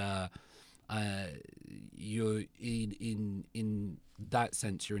 and you're in that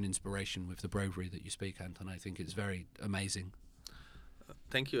sense, you're an inspiration with the bravery that you speak, Anton. I think it's very amazing.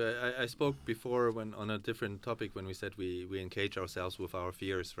 Thank you. I spoke before on a different topic when we said we engage ourselves with our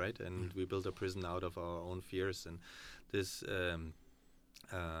fears, right? And we build a prison out of our own fears, and this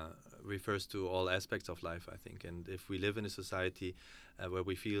refers to all aspects of life, I think. And if we live in a society where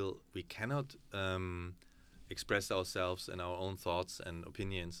we feel we cannot express ourselves and our own thoughts and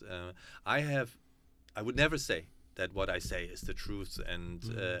opinions, I would never say that what I say is the truth and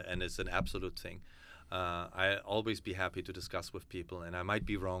it's an absolute thing. I always be happy to discuss with people, and I might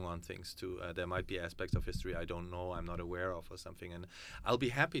be wrong on things too. There might be aspects of history I don't know, I'm not aware of or something, and I'll be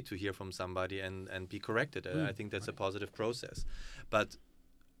happy to hear from somebody and be corrected. I think that's a positive process. But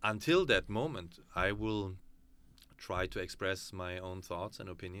until that moment, I will try to express my own thoughts and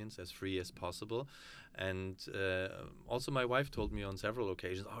opinions as free as possible. And also my wife told me on several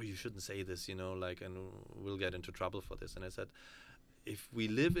occasions, you shouldn't say this, and we'll get into trouble for this. And I said, if we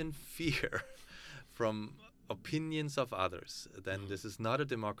live in fear from opinions of others, then this is not a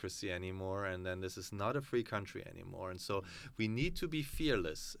democracy anymore, and then this is not a free country anymore. And so we need to be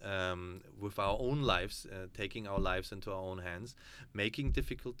fearless with our own lives, taking our lives into our own hands, making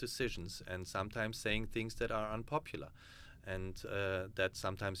difficult decisions, and sometimes saying things that are unpopular. And that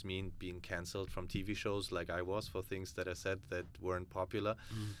sometimes mean being cancelled from TV shows, like I was, for things that I said that weren't popular.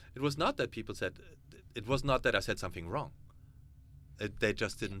 It was not that people said, it was not that I said something wrong. They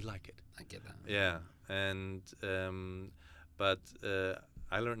just didn't like it. I get that. Yeah, and but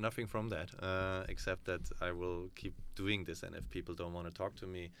I learned nothing from that, except that I will keep doing this. And if people don't want to talk to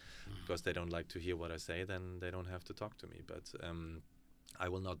me because they don't like to hear what I say, then they don't have to talk to me. But I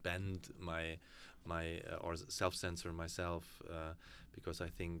will not bend my or self-censor myself, because I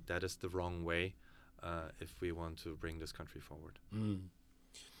think that is the wrong way. if we want to bring this country forward.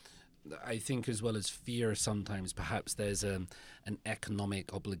 I think as well as fear, sometimes perhaps there's an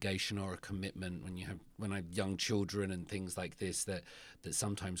economic obligation or a commitment when I have young children and things like this that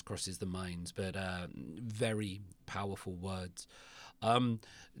sometimes crosses the minds. But very powerful words.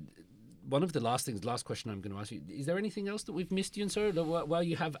 One of the last question I'm going to ask you, is there anything else that we've missed, you and sir, while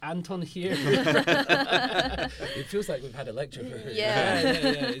you have Anton here? It feels like we've had a lecture. Yeah.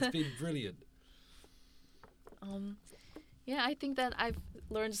 It's been brilliant. Yeah, I think that I've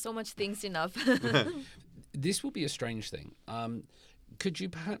learned so much things enough. This will be a strange thing. Could you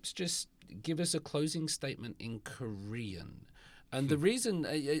perhaps just give us a closing statement in Korean? And the reason,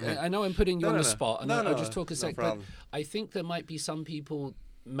 I know I'm putting you on the spot, and I'll just talk a sec, but I think there might be some people,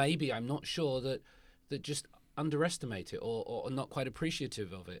 maybe, I'm not sure, that just underestimate it or are not quite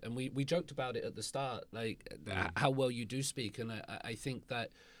appreciative of it. And we joked about it at the start, like how well you do speak, and I think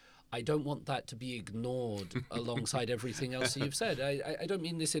that I don't want that to be ignored alongside everything else that you've said. I don't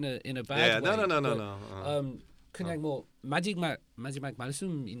mean this in a bad way. No. 그냥 뭐 마지막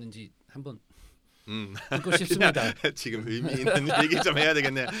말씀 있는지 한번 듣고 싶습니다. 지금 의미 있는 얘기 좀 해야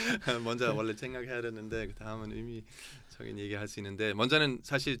되겠네. 먼저 원래 생각해야 되는데 그 다음은 의미적인 얘기 할 수 있는데 먼저는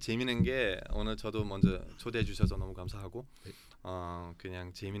사실 재미있는 게 오늘 저도 먼저 초대해 주셔서 너무 감사하고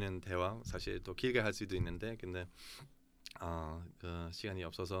그냥 재미있는 대화 사실 또 길게 할 수도 있는데 근데 그 시간이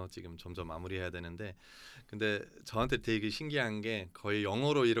없어서 지금 점점 마무리해야 되는데 근데 저한테 되게 신기한 게 거의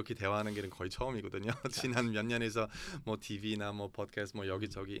영어로 이렇게 대화하는 게 거의 처음이거든요. 지난 몇 년에서 뭐 TV나 뭐 팟캐스트 뭐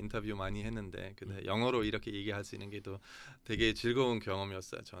여기저기 인터뷰 많이 했는데 근데 영어로 이렇게 얘기할 수 있는 게 또 되게 즐거운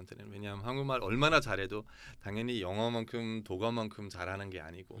경험이었어요. 저한테는. 왜냐하면 한국말 얼마나 잘해도 당연히 영어만큼 독어만큼 잘하는 게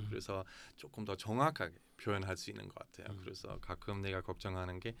아니고 그래서 조금 더 정확하게 표현할 수 있는 것 같아요. 그래서 가끔 내가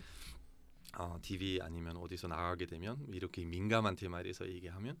걱정하는 게 TV 아니면 어디서 나가게 되면 이렇게 민감한 테마에 대해서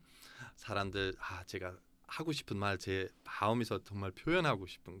얘기하면 사람들 제가 하고 싶은 말 제 마음에서 정말 표현하고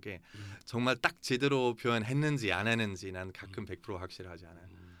싶은 게 정말 딱 제대로 표현했는지 안 했는지 난 가끔 100% 확실하지 않아요.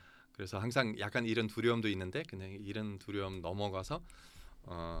 그래서 항상 약간 이런 두려움도 있는데 그냥 이런 두려움 넘어가서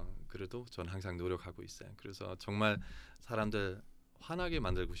그래도 전 항상 노력하고 있어요. 그래서 정말 사람들 화나게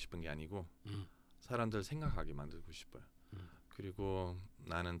만들고 싶은 게 아니고 사람들 생각하게 만들고 싶어요. 그리고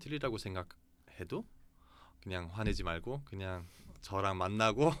나는 틀리다고 생각해도 그냥 화내지 말고 그냥 저랑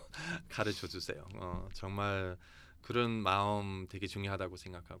만나고 가르쳐 주세요. 정말 그런 마음 되게 중요하다고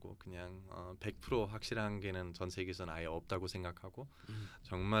생각하고 그냥 100% 확실한 게는 전 세계에서는 아예 없다고 생각하고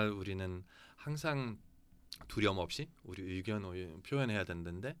정말 우리는 항상 두려움 없이 우리 의견을 표현해야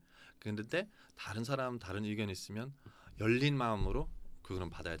되는데 근데 다른 사람 다른 의견이 있으면 열린 마음으로 그거는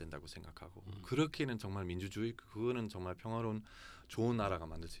받아야 된다고 생각하고 그렇게는 정말 민주주의 그거는 정말 평화로운 좋은 나라가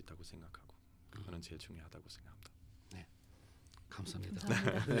만들 수 있다고 생각하고 그거는 제일 중요하다고 생각합니다. 네, 감사합니다.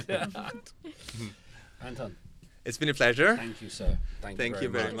 Anton, it's been a pleasure. Thank you, sir. Thank you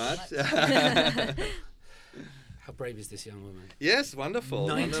very much. How brave is this young woman? Yes, wonderful.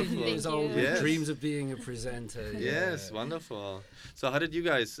 19 years old with Yes. dreams of being a presenter. Yes, wonderful. So how did you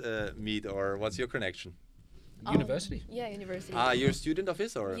guys meet or what's your connection? University. Yeah, university. You're a student of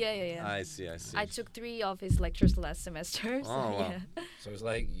his or? Yeah. I see. I took 3 of his lectures last semester. So Oh, wow. yeah. So it's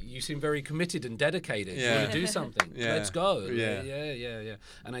like, you seem very committed and dedicated. Yeah. You want to do something. Yeah. Let's go. Yeah.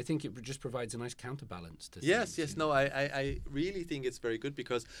 And I think it just provides a nice counterbalance to Yes, things. no, I really think it's very good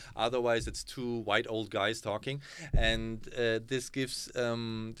because otherwise it's two white old guys talking, and this gives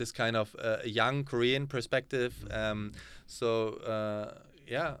this kind of young Korean perspective.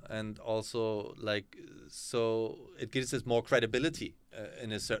 And also so it gives us more credibility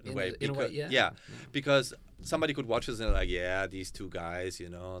in a certain way. In a way, yeah, because somebody could watch us and like, yeah, these two guys,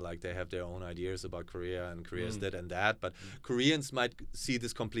 like they have their own ideas about Korea and Korea's that and that, but Koreans might see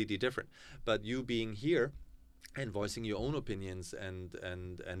this completely different. But you being here and voicing your own opinions and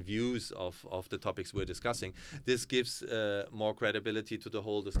views of the topics we're discussing, this gives more credibility to the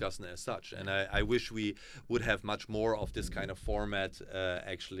whole discussion as such. And I wish we would have much more of this kind of format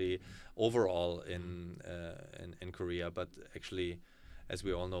actually overall in Korea. But actually, as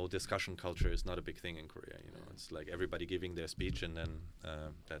we all know, discussion culture is not a big thing in Korea. It's like everybody giving their speech and then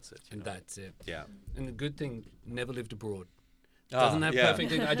that's it. And that's it. Yeah. And the good thing, never lived abroad. Doesn't have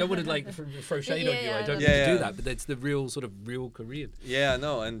perfect. I don't want to throw shade on you. I don't need to do that. But that's the real Korean. Yeah,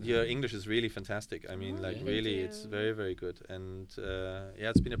 no, and your English is really fantastic. I mean, really, you. it's very, very good. And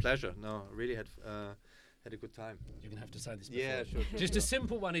it's been a pleasure. No, really had a good time. You're gonna have to sign this. Yeah, before. sure. Just a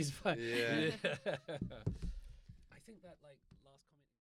simple one is fine. Yeah. I think that